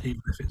 because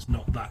even if it's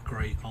not that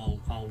great, I'll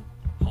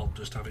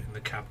just have it in the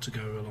cab to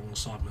go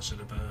alongside my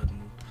Cinnabird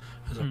and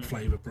as a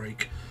flavour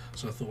break.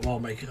 So I thought, well, I'll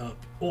make it up,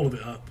 all of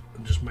it up,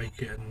 and just make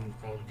it, and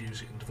I'll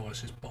use it in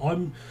devices. But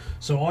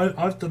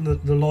I've done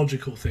the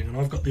logical thing, and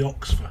I've got the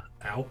Oxford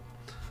out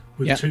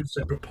with 2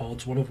 separate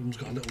pods. One of them's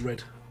got a little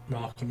red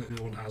mark on it, the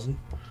other one hasn't.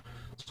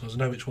 So I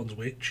know which one's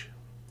which.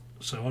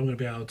 So I'm going to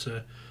be able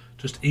to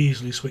just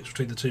easily switch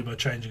between the two by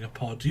changing a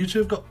pod. You two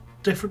have got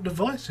different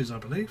devices, I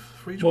believe,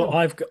 for each one. Well,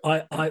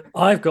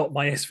 I've got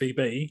my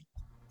SVB,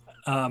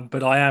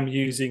 but I am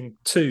using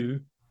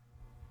 2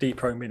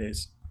 D-Pro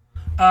Minis.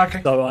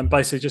 Okay. So I'm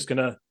basically just going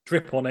to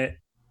drip on it,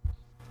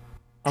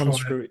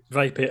 unscrew it,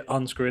 vape it,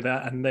 unscrew it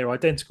out, and they're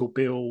identical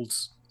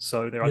builds,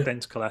 so they're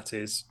identical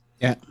atties.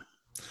 Yeah.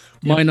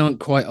 Mine aren't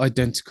quite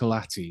identical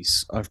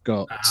atties. I've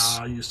got.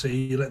 You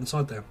see, you let them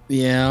side down.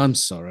 Yeah, I'm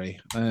sorry.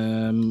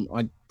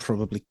 I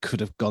probably could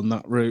have gone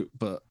that route,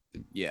 but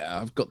yeah,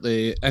 I've got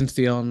the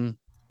Entheon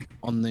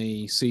on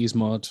the C's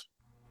mod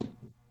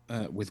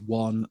with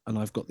 1, and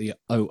I've got the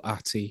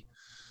OATI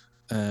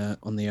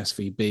on the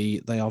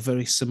SVB. They are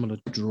very similar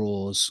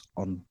draws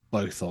on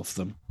both of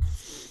them.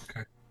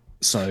 Okay.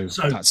 So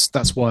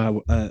that's why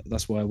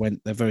I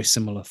went. They're very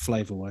similar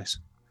flavour wise.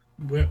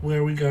 Where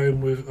are we going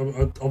with?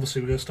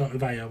 Obviously, we're going to start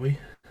with A, are we?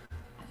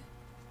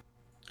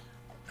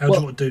 How do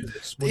you want to do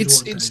this?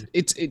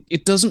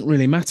 It doesn't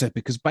really matter,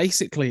 because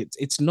basically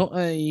it's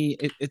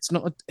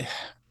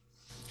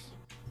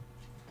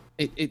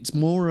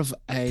more of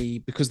a,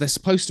 because they're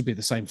supposed to be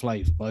the same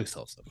flavour, both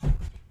of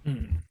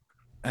them.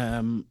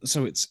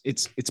 So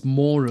it's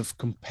more of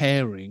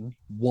comparing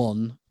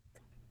one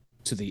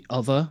to the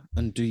other,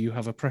 and do you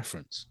have a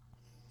preference?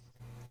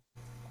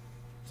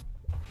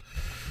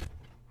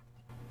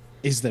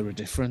 Is there a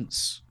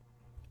difference?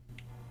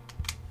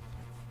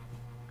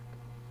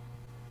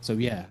 So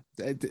yeah,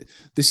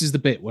 this is the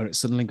bit where it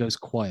suddenly goes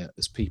quiet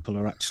as people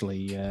are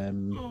actually.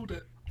 Hold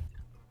it.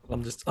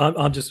 I'm just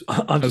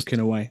poking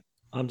away.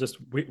 I'm just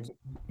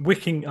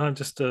wicking. I'm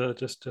just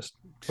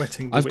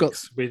wetting the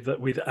wicks with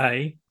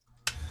A.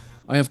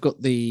 I have got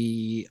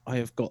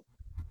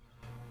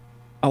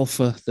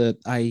Alpha, the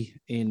A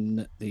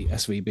in the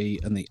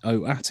SVB and the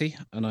OATI,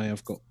 and I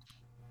have got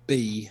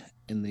B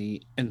in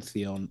the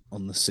Entheon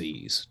on the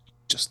C's.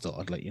 Just thought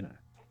I'd let you know.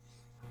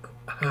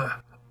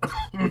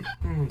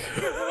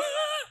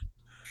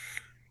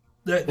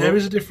 There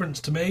is a difference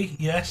to me,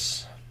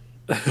 yes.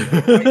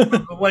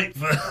 Wait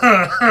for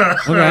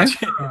Okay.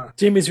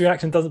 Jimmy's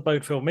reaction doesn't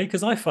bode for me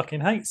because I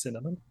fucking hate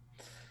cinnamon.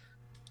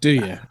 Do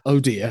you? Oh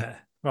dear. Yeah.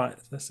 Right.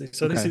 Let's see.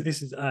 So Okay.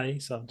 this is A.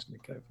 So I'm just going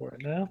to go for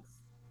it now.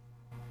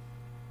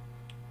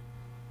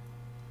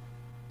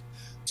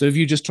 So have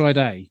you just tried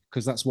A?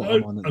 Because that's what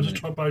I'm on. I just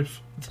tried both.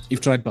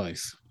 You've tried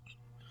both.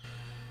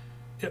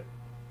 Yep.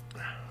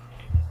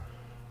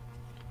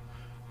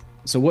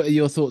 So what are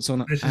your thoughts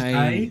on This is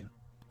A.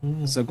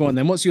 So go on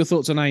then. What's your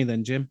thoughts on A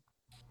then, Jim?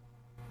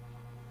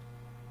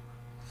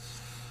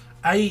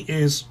 A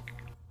is,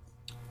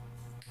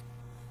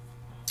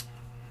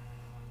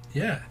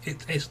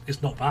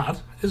 it's not bad,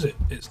 is it?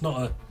 It's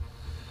not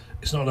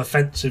an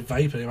offensive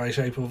vape in any way,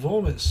 shape, or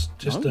form. It's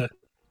just a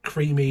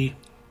creamy,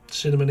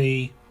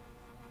 cinnamony,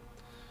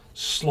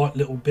 slight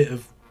little bit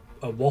of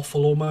a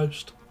waffle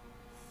almost.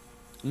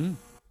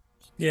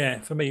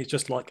 Yeah, for me, it's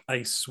just like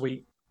a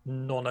sweet,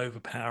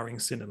 non-overpowering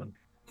cinnamon.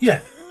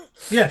 Yeah.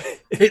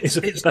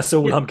 That's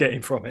all I'm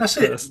getting from it. That's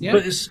it. Yeah.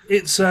 But it's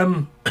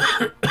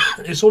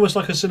it's almost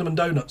like a cinnamon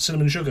donut,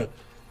 cinnamon sugar,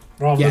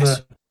 rather than a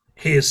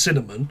here's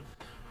cinnamon,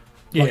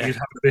 like you'd have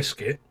a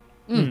biscuit.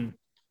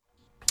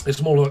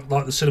 It's more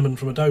like the cinnamon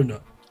from a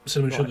donut,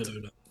 cinnamon sugar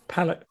donut.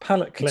 Palate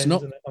cleanse, and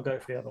then I'll go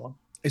for the other one.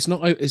 It's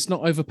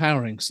not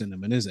overpowering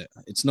cinnamon, is it?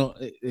 It's not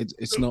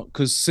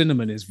because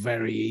cinnamon is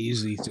very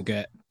easy to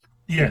get.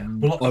 Yeah,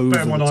 well, over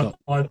bear in mind, the top.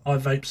 I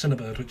vape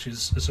Cinnabird, which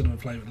is a cinnamon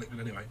flavoured liquid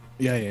anyway.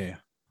 Yeah.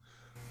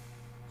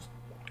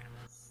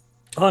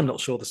 I'm not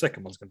sure the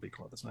second one's going to be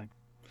quite the same.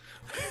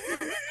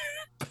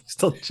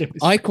 Based on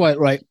Jimmy's. I quite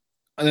right.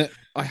 I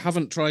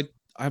haven't tried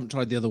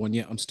the other one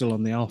yet. I'm still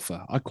on the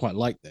alpha. I quite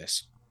like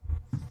this.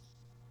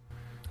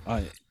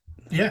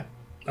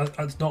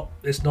 It's not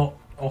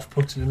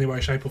off-putting in any way,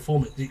 shape, or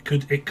form.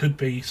 It could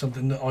be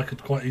something that I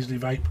could quite easily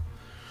vape.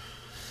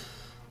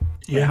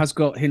 It has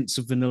got hints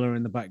of vanilla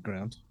in the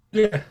background.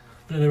 Yeah,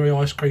 vanilla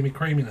ice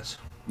creaminess.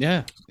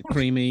 Yeah,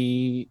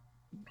 creamy.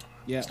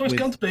 Yeah, it's nice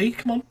gun to be.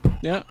 Come on.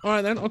 Yeah. All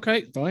right then.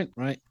 Okay. Fine.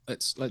 Right.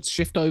 Let's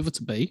shift over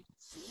to B.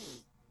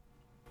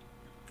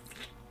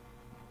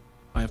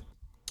 I've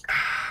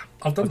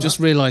just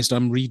realised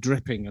I'm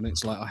re-dripping, and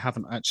it's like I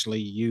haven't actually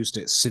used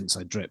it since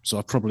I dripped, so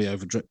I've probably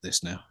over-dripped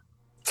this now.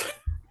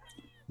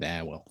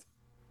 Yeah. Well,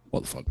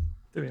 what the fuck?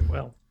 Doing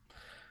well.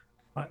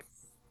 Right.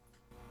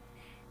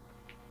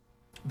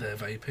 They're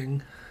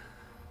vaping.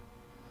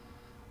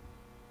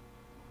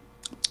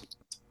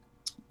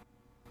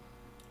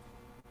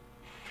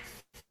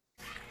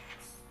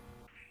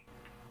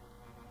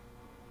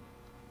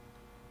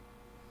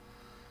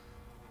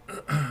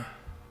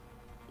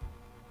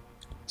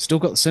 Still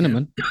got the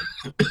cinnamon.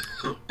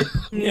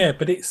 Yeah,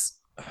 but it's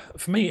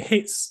for me. It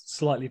hits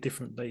slightly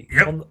differently.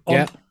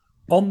 Yep.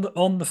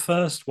 On the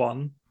first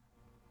one,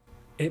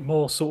 it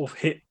more sort of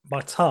hit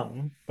my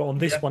tongue, but on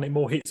this one, it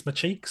more hits my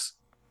cheeks.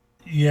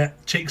 Yeah,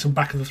 cheeks and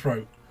back of the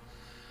throat.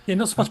 Yeah,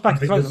 not so much back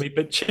of the throat,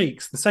 but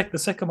cheeks. The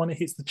second one, it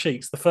hits the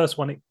cheeks. The first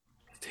one, it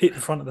hit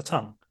the front of the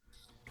tongue.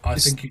 I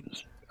think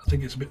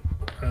it's a bit.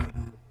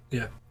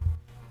 Yeah.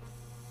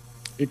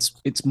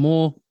 It's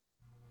more.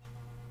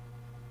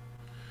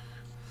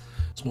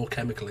 It's more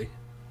chemically.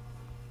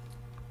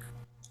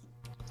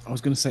 I was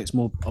going to say it's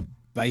more a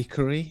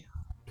bakery.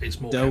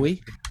 It's more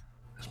doughy.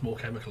 It's more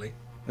chemically.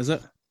 Is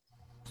it?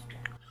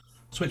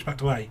 Switch back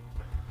to A.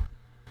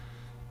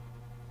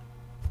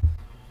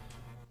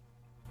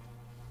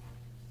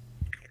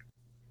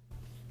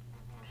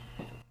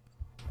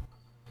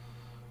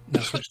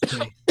 Now switch to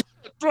B.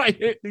 Right,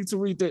 it needs to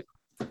read it.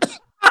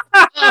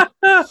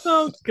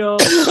 Oh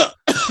god.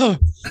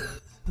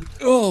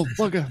 Oh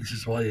bugger. This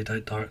is why you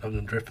don't direct them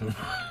and drip them.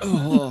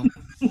 Oh.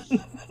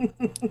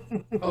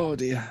 Oh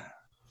dear.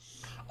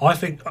 I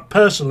think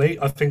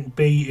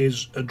B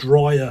is a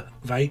drier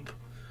vape,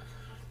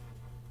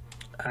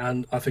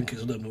 and I think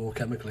it's a little more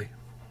chemically.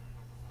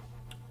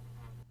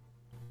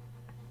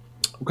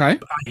 Okay.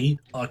 A,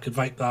 I could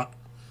vape that.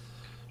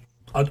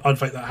 I'd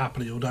vape that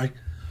happily all day.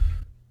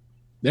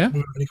 Yeah.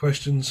 Any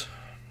questions?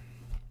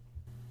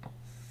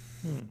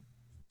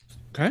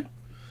 Okay.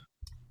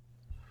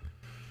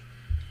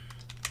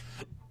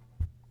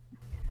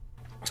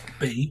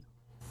 B.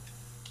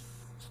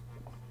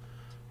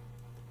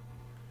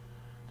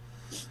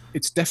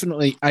 It's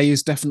definitely A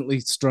is definitely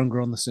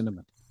stronger on the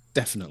cinnamon.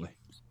 Definitely.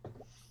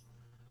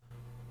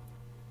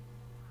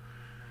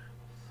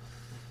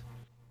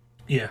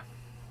 Yeah.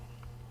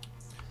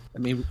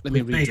 Let me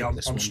read B, this I'm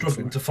one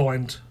struggling before. to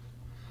find.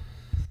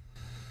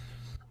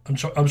 I'm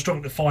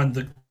struggling to find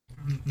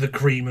the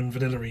cream and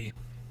vanilla-y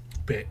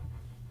bit.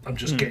 I'm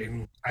just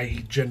getting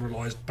a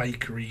generalised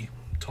bakery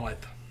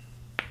type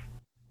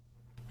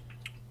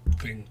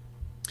thing.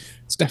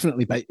 It's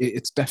definitely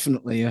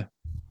a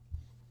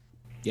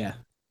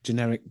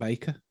generic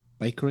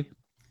bakery.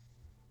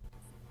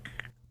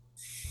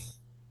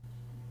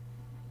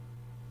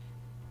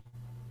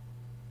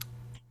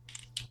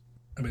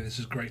 I mean, this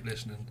is great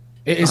listening.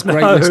 It is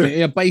great listening.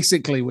 Yeah,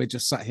 basically, we're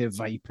just sat here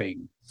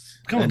vaping.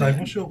 Come on, Dave.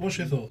 What's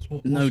your thoughts?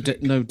 No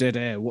dead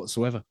air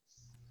whatsoever.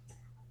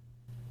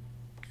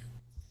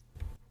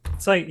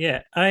 I'd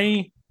say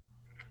A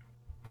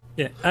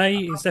is Are we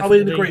in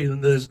definitely.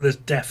 agreement that there's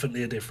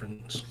definitely a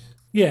difference?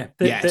 Yeah,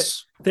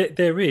 Yes.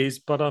 there is,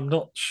 but I'm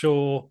not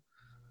sure.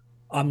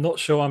 I'm not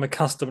sure I'm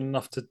accustomed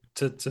enough to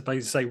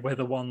basically say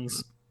whether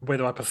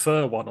I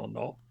prefer one or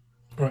not.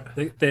 Right.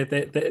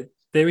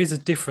 There is a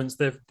difference.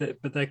 But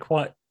they're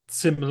quite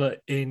similar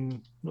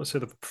in not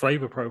sort of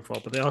flavor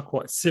profile, but they are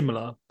quite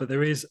similar. But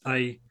there is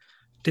a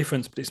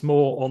difference, but it's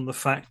more on the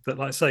fact that,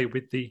 like I say,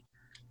 with the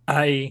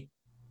A,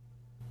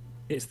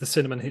 it's the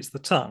cinnamon hits the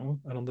tongue,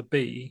 and on the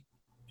B,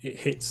 it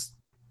hits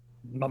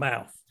my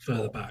mouth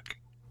Further back.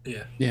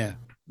 Yeah. Yeah.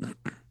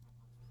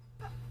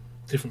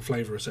 Different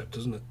flavour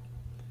receptors, isn't it?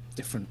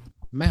 Different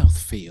mouth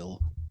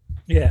feel.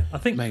 Yeah, I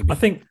think Maybe. I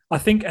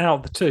think out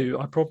of the two,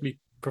 I probably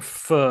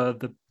prefer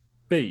the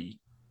B.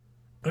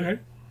 Okay.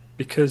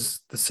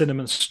 Because the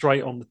cinnamon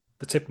straight on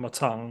the tip of my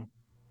tongue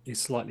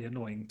is slightly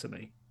annoying to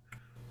me.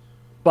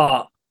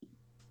 But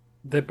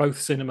they're both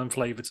cinnamon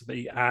flavour to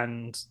me,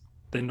 and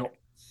they're not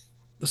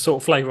the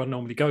sort of flavour I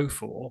normally go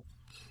for.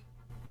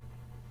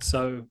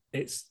 So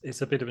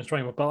it's a bit of a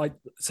strange one. But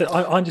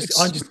I'm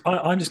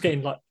just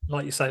getting like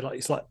you say, like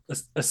it's like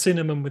a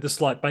cinnamon with a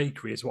slight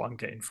bakery is what I'm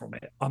getting from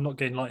it. I'm not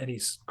getting like any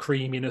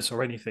creaminess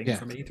or anything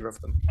from either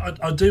of them.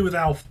 I do with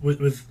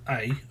with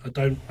A. I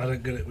don't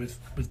get it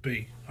with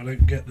B. I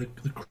don't get the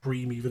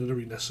creamy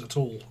vanilla-ness at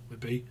all with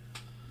B.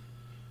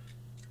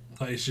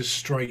 Like it's just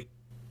straight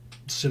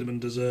cinnamon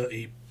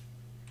desserty,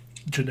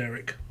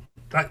 generic.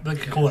 They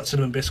could call that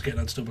cinnamon biscuit,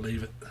 and I'd still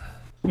believe it.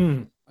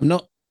 I'm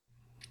not.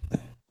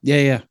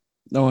 Yeah.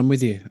 No, I'm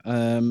with you.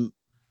 I'm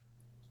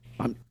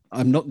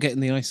not getting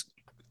the ice.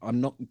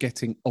 I'm not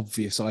getting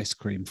obvious ice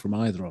cream from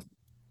either of them.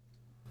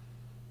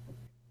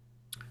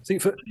 See,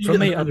 for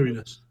me,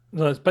 it's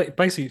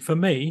basically for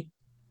me,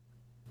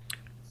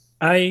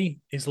 A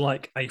is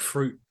like a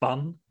fruit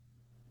bun,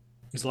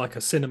 is like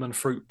a cinnamon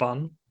fruit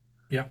bun.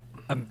 Yeah.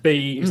 And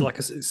B is like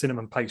a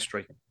cinnamon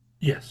pastry.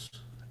 Yes.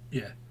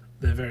 Yeah.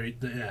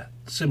 They're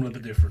similar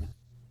but different.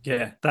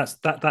 Yeah, that's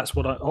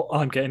what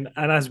I'm getting.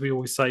 And as we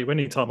always say,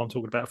 anytime I'm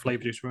talking about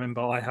flavor juice,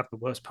 remember I have the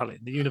worst palate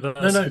in the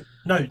universe.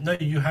 No.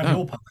 You have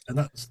your palate, and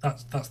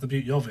that's the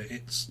beauty of it.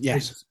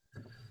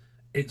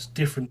 It's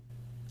different.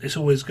 It's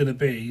always going to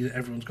be that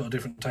everyone's got a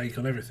different take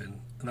on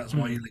everything, and that's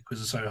why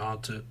liquids are so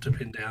hard to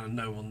pin down, and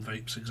no one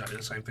vapes exactly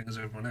the same thing as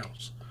everyone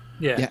else.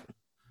 Yeah.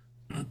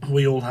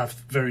 We all have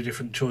very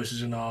different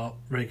choices in our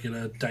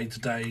regular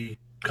day-to-day.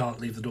 Can't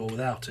leave the door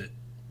without it.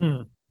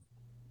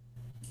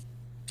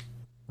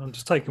 I'm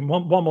just taking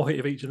one more hit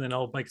of each, and then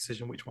I'll make a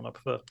decision which one I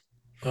prefer.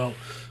 Well,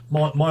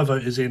 my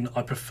vote is in.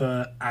 I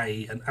prefer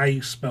A, and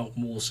A smelt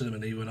more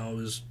cinnamony when I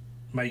was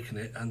making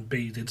it, and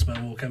B did smell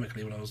more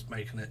chemically when I was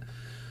making it.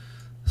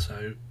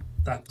 So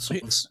that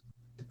sort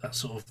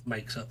of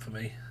makes up for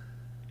me.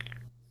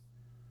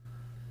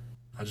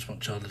 I just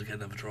want Charlie to get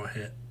another dry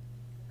hit.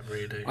 I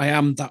really do. I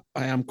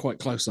am quite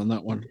close on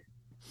that one.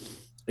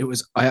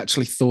 I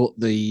actually thought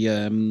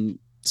the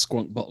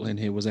squonk bottle in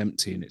here was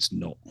empty, and it's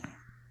not.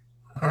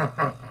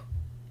 I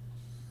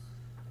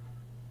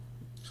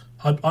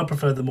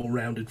prefer the more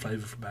rounded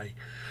flavour from A.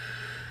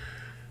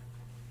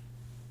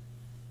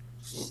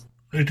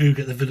 I do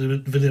get the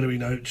vanilla-y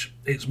note.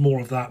 It's more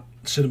of that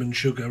cinnamon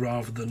sugar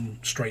rather than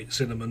straight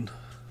cinnamon.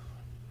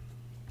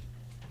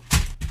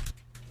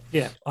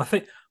 Yeah, I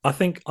think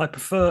I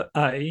prefer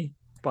A,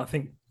 but I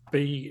think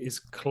B is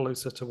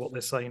closer to what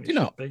they're saying it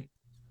should be.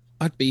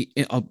 I'd be.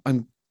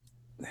 I'm.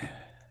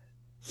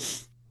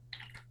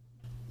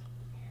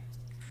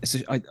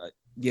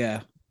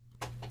 Yeah.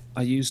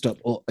 I used up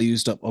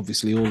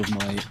obviously all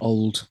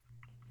of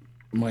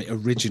my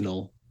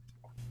original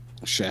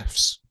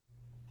chefs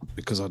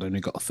because I'd only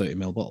got a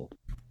 30ml bottle.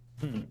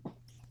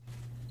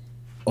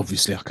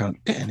 Obviously, I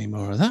can't get any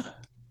more of that.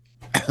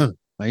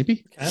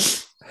 Maybe.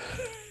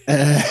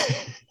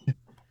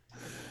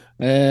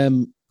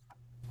 It'd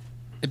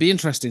be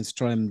interesting to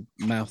try and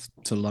mouth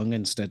to lung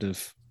instead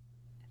of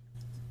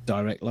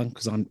direct lung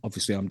because I'm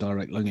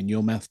direct lung and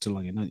you're mouth to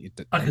lung, aren't you?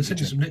 I can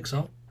send you some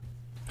Nixol.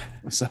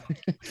 So,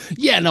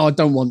 yeah, no, I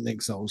don't want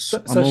Nixols.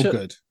 I'm all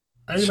good.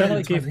 Shall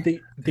I give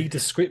the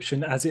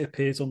description as it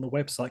appears on the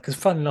website? Because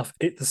fun enough,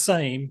 it's the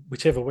same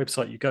whichever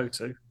website you go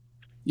to.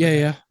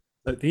 Yeah.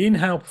 So the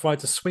inhale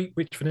provides a sweet,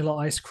 rich vanilla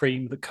ice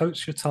cream that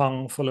coats your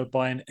tongue, followed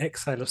by an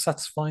exhale of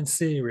satisfying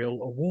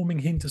cereal, a warming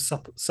hint of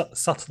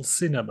subtle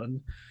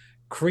cinnamon,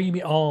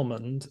 creamy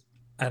almond,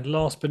 and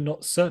last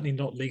but certainly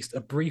not least, a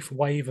brief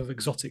wave of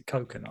exotic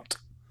coconut.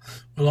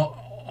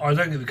 Well, I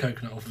don't get the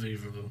coconut off of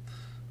either of them,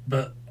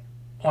 but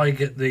I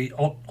get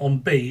on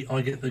B.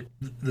 I get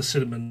the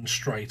cinnamon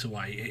straight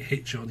away. It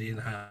hits you on the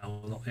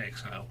inhale, not the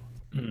exhale.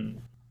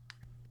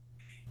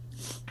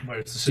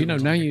 Whereas the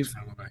cinnamon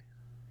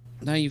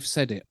now you've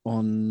said it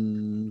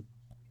on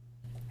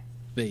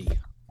B,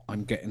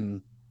 I'm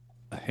getting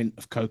a hint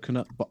of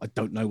coconut, but I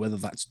don't know whether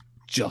that's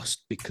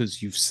just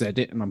because you've said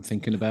it and I'm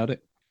thinking about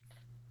it.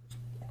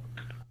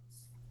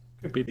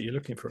 Could be that you're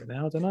looking for it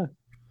now. I don't know.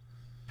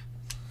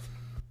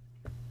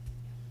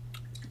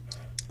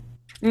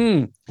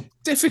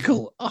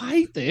 Difficult. I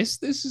hate this.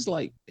 This is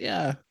like,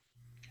 yeah.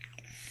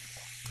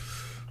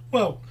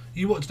 Well,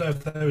 you want to know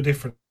if they were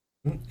different?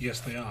 Yes,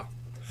 they are.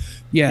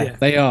 Yeah,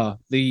 they are.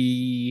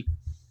 The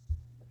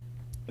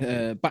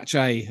batch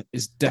A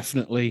is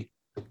definitely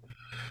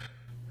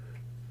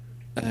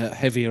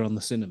heavier on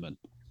the cinnamon.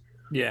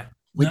 Yeah.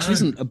 Which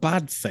isn't a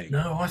bad thing.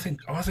 No, I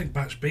think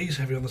batch B is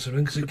heavy on the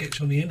cinnamon because it gets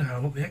you on the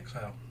inhale, not the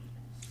exhale.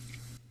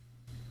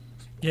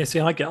 Yeah,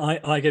 see, I get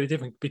it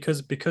different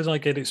because I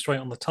get it straight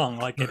on the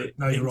tongue. I get it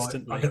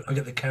instantly. Right. I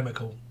get the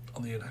chemical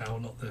on the inhale,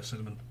 not the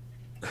cinnamon.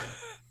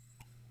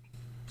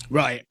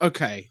 Right.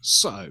 Okay.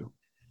 So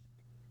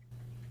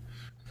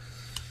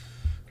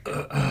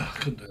I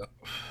couldn't do that.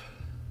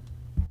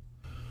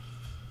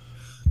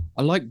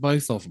 I like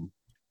both of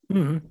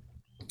them,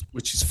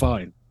 which is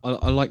fine.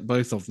 I like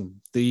both of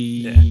them.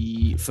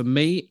 For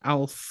me,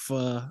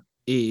 Alpha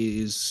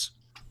is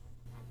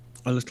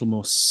a little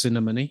more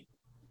cinnamony.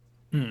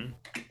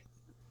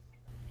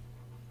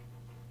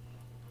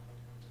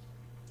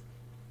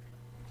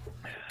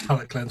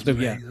 Palate cleanse. So,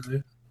 yeah,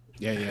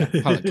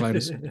 palate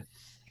cleanse.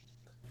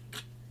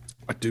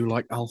 I do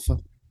like Alpha.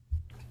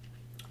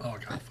 I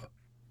like Alpha.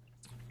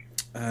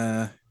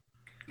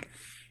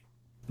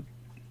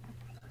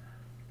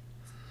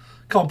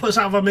 Come on, put us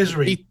out of our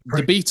misery.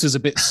 The beta's a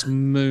bit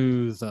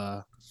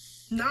smoother.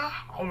 No,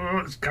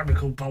 it's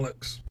chemical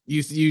bollocks.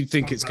 You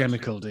think it's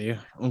chemical, do you?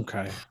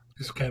 Okay.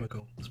 It's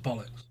chemical. It's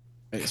bollocks.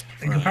 It's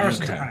in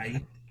comparison to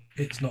A,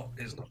 it's not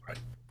great.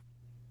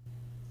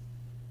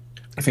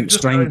 I think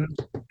strain.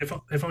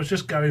 If I was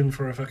just going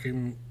for a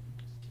fucking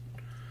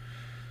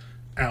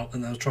out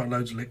and I was trying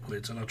loads of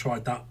liquids and I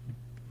tried that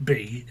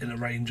B in a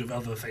range of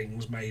other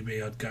things,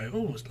 maybe I'd go,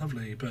 oh, it's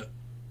lovely, but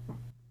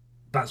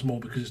that's more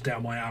because it's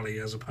down my alley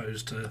as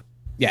opposed to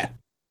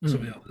some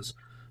of the others.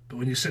 But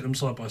when you sit them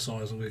side by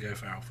side, I'm going to go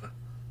for Alpha.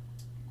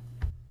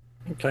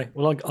 Okay,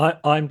 well,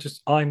 I'm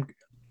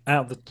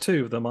out of the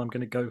two of them, I'm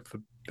going to go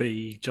for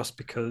B just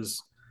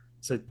because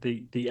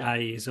the A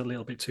is a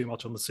little bit too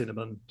much on the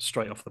cinnamon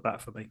straight off the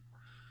bat for me.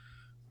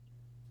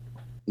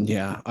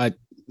 Yeah,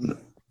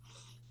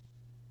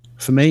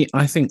 for me,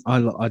 I think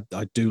I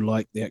do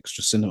like the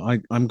extra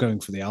cinnamon. I'm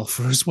going for the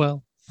Alpha as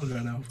well. I'm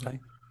going Alpha. Okay.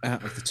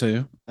 Out of the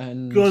two,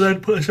 and go on then,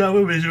 put us out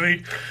of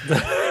misery.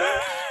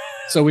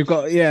 So we've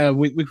got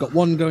we've got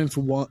one going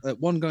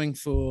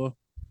for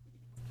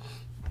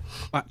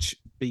batch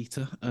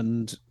beta,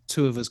 and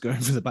two of us going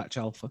for the batch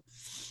Alpha.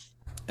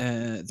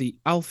 The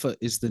Alpha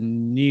is the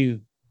new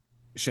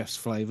Chef's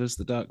Flavors,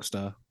 the Dark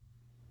Star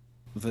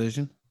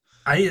version.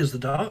 A is the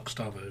Dark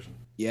Star version.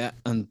 Yeah,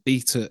 and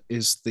beta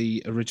is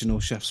the original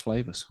Chef's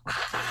Flavors.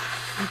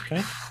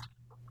 Okay.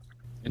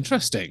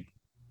 Interesting.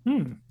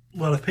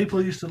 Well, if people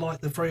used to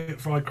like the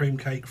fried cream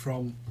cake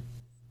from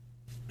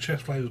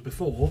Chef's Flavors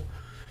before,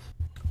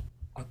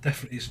 I'd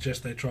definitely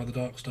suggest they try the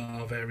Dark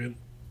Star variant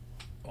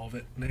of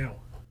it now.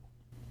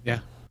 Yeah.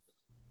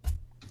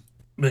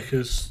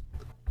 Because,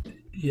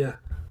 I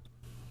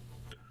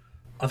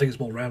think it's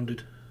more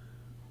rounded.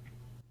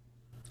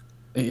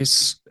 It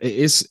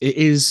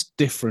is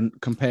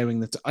different comparing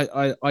the.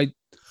 I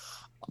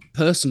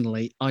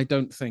personally, I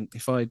don't think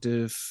if I'd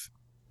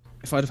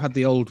have had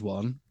the old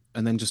one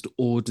and then just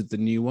ordered the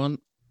new one,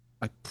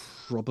 I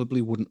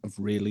probably wouldn't have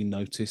really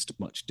noticed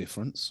much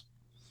difference.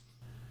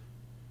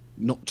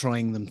 Not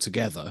trying them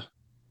together,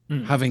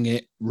 having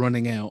it,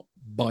 running out,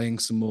 buying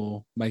some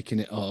more, making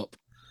it up.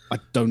 I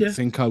don't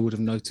think I would have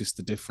noticed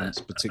the difference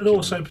particularly. And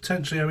also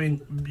potentially, I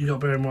mean, you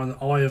got to bear in mind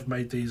that I have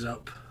made these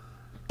up.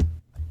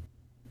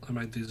 I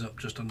made these up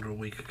just under a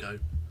week ago.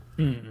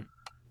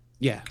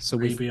 Yeah, so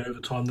maybe over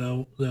time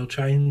they'll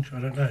change. I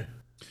don't know.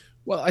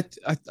 Well,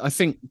 I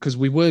think because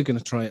we were going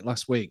to try it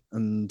last week,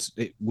 and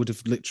it would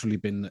have literally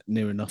been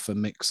near enough a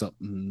mix up,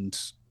 and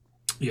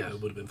yeah,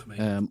 it would have been for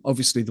me.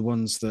 Obviously, the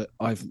ones that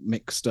I've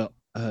mixed up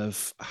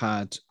have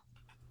had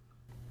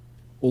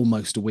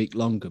almost a week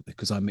longer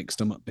because I mixed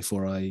them up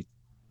before I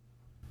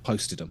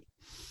posted them.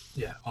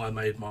 Yeah, I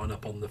made mine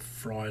up on the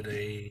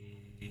Friday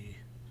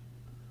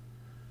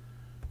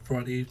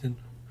evening.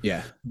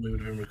 Yeah, we would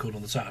have been recording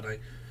on the Saturday.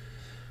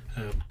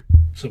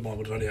 So mine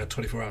would have only had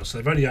 24 hours. So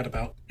they've only had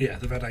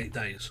they've had 8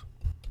 days.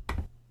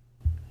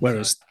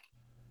 Whereas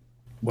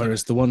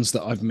the ones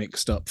that I've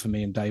mixed up for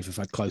me and Dave have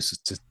had closer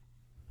to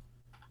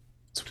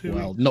 2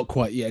 well, weeks. not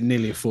quite yet,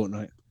 nearly a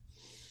fortnight.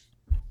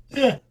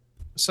 Yeah.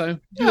 So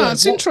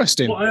it's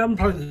interesting. What I am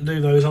planning to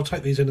do though is I'll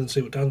take these in and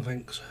see what Dan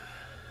thinks.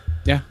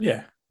 Yeah.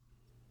 Yeah.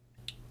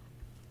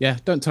 Yeah.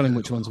 Don't tell him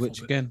which one's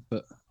which again,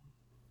 but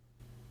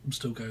I'm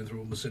still going through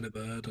all my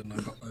Cinnabird and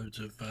I've got loads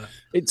of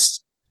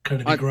it's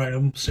Coney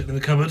Graham sitting in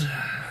the cupboard.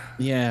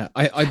 Yeah,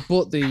 I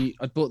bought the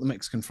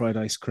Mexican fried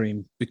ice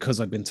cream because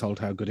I'd been told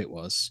how good it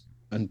was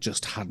and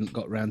just hadn't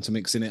got round to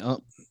mixing it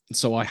up.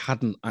 So I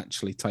hadn't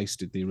actually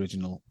tasted the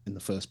original in the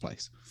first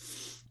place.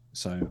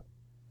 So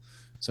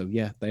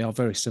yeah, they are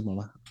very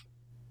similar.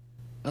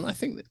 And I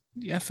think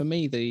that, for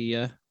me,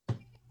 the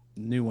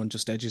new one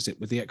just edges it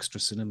with the extra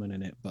cinnamon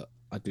in it, but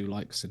I do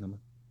like cinnamon.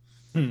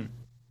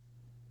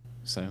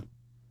 So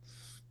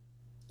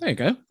there you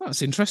go.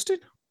 That's interesting.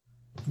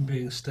 I'm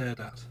being stared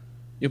at.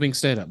 You're being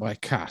stared at by a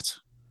cat.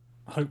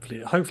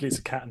 Hopefully it's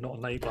a cat and not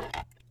a neighbour.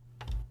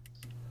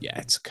 Yeah,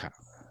 it's a cat.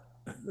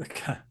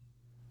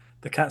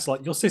 The cat's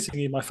like, you're sitting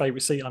in my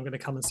favourite seat. I'm going to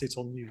come and sit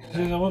on you.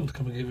 I want to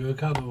come and give you a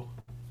cuddle.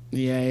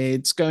 Yeah,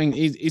 it's going.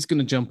 He's going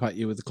to jump at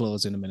you with the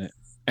claws in a minute.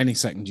 Any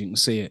second, you can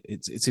see it.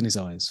 It's in his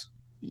eyes.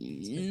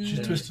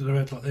 She's twisted her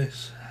head like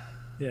this.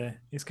 Yeah,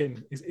 it's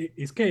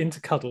getting to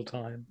cuddle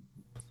time.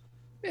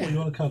 Yeah. What, you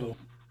want to cuddle?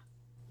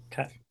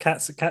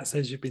 Cat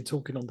says you've been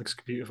talking on the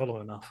computer for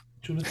long enough.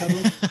 Do you want to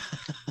cuddle?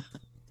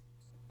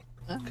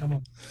 Come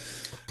on.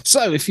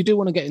 So, if you do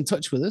want to get in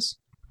touch with us,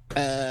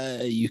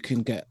 you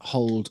can get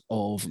hold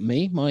of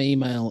me. My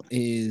email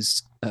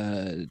is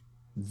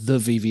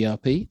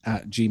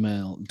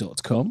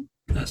thevvrp@gmail.com.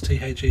 That's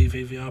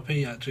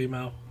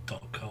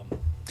thevvrp@gmail.com.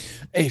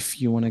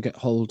 If you want to get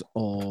hold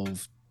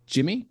of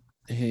Jimmy,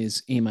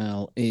 his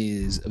email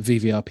is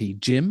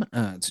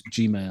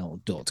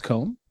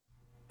vvrpjim@gmail.com.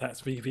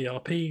 That's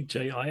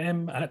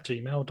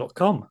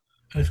vvrpjim@gmail.com.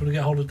 And if you want to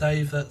get hold of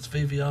Dave, that's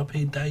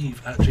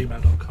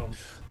vvrpdave@gmail.com.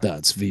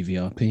 That's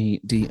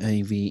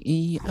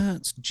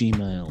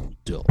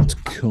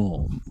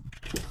vvrpdave@gmail.com.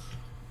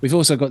 We've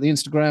also got the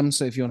Instagram,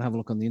 so if you want to have a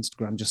look on the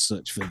Instagram, just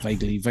search for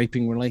Vaguely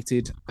Vaping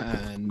Related,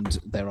 and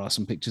there are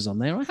some pictures on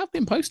there. I have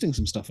been posting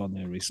some stuff on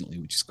there recently,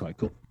 which is quite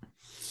cool.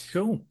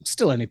 Cool.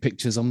 Still only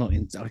pictures. I'm not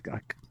in.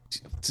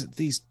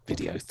 These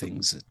video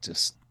things are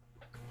just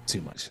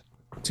too much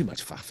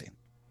faffing.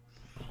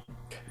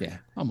 Yeah,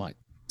 I might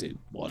do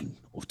one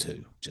or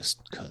two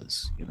just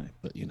because,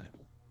 but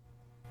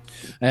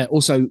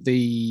also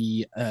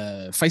the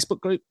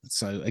Facebook group.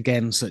 So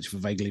again, search for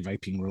Vaguely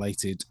Vaping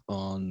Related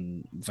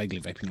on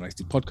Vaguely Vaping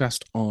Related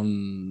podcast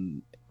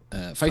on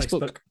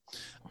Facebook,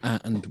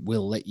 and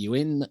we'll let you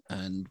in.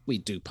 And we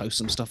do post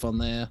some stuff on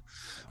there.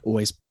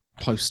 Always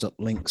post up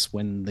links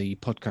when the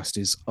podcast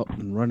is up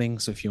and running.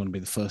 So if you want to be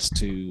the first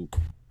to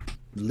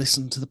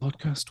listen to the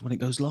podcast when it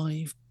goes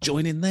live,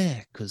 join in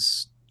there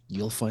because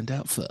you'll find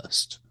out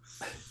first.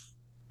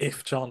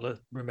 If Chandler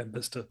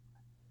remembers to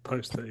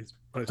post the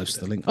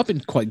link. I've been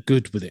quite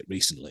good with it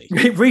recently.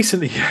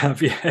 Recently, you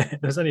have, yeah.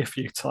 There's only a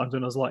few times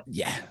when I was like,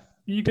 yeah.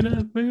 You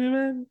gonna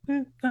move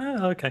in?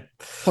 Okay.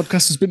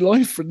 Podcast has been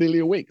live for nearly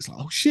a week. It's like,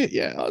 oh shit,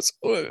 yeah.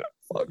 Yeah.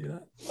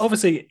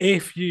 Obviously,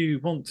 if you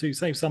want to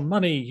save some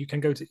money, you can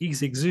go to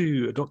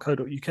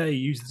easigzoo.co.uk,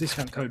 use the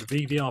discount code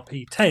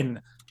VVRP10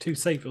 to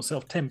save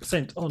yourself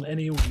 10% on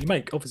any order you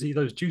make. Obviously,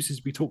 those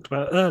juices we talked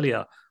about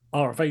earlier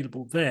are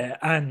available there,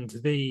 and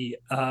the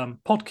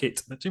pod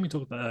kit that Jimmy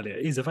talked about earlier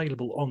is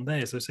available on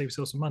there, so save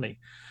yourself some money.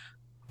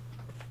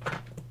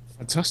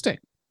 Fantastic.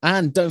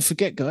 And don't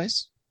forget,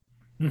 guys,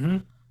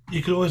 you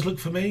can always look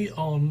for me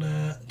on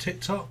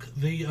TikTok,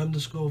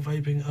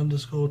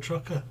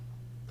 _vaping_trucker.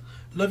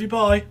 Love you,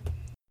 bye.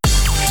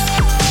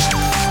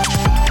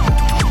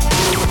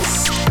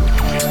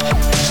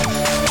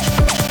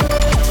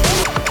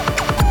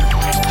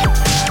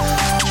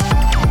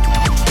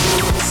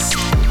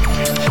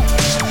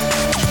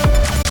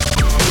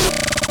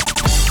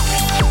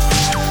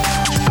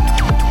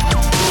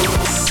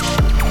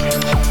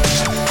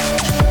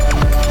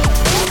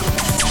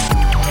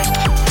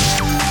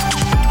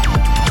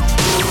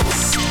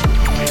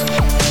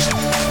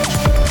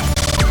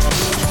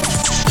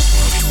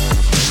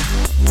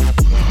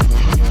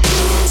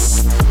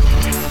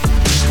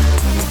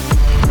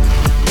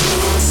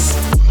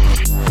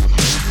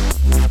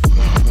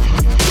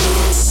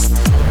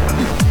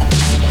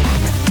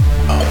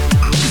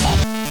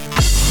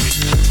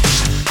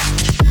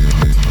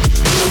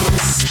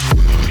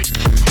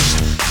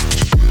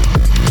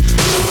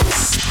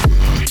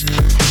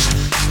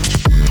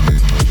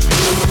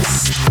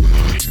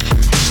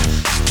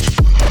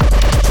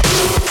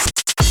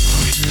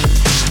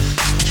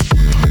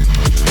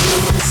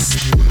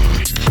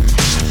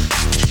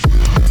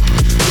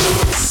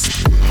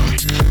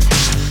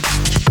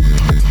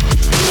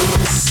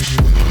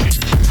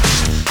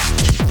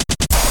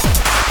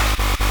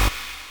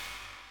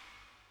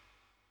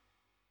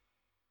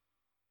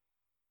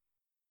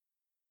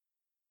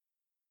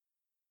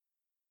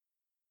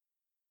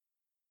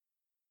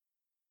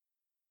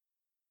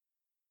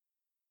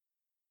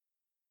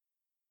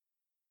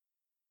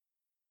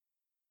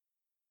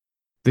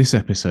 this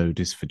episode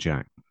is for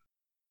Jack.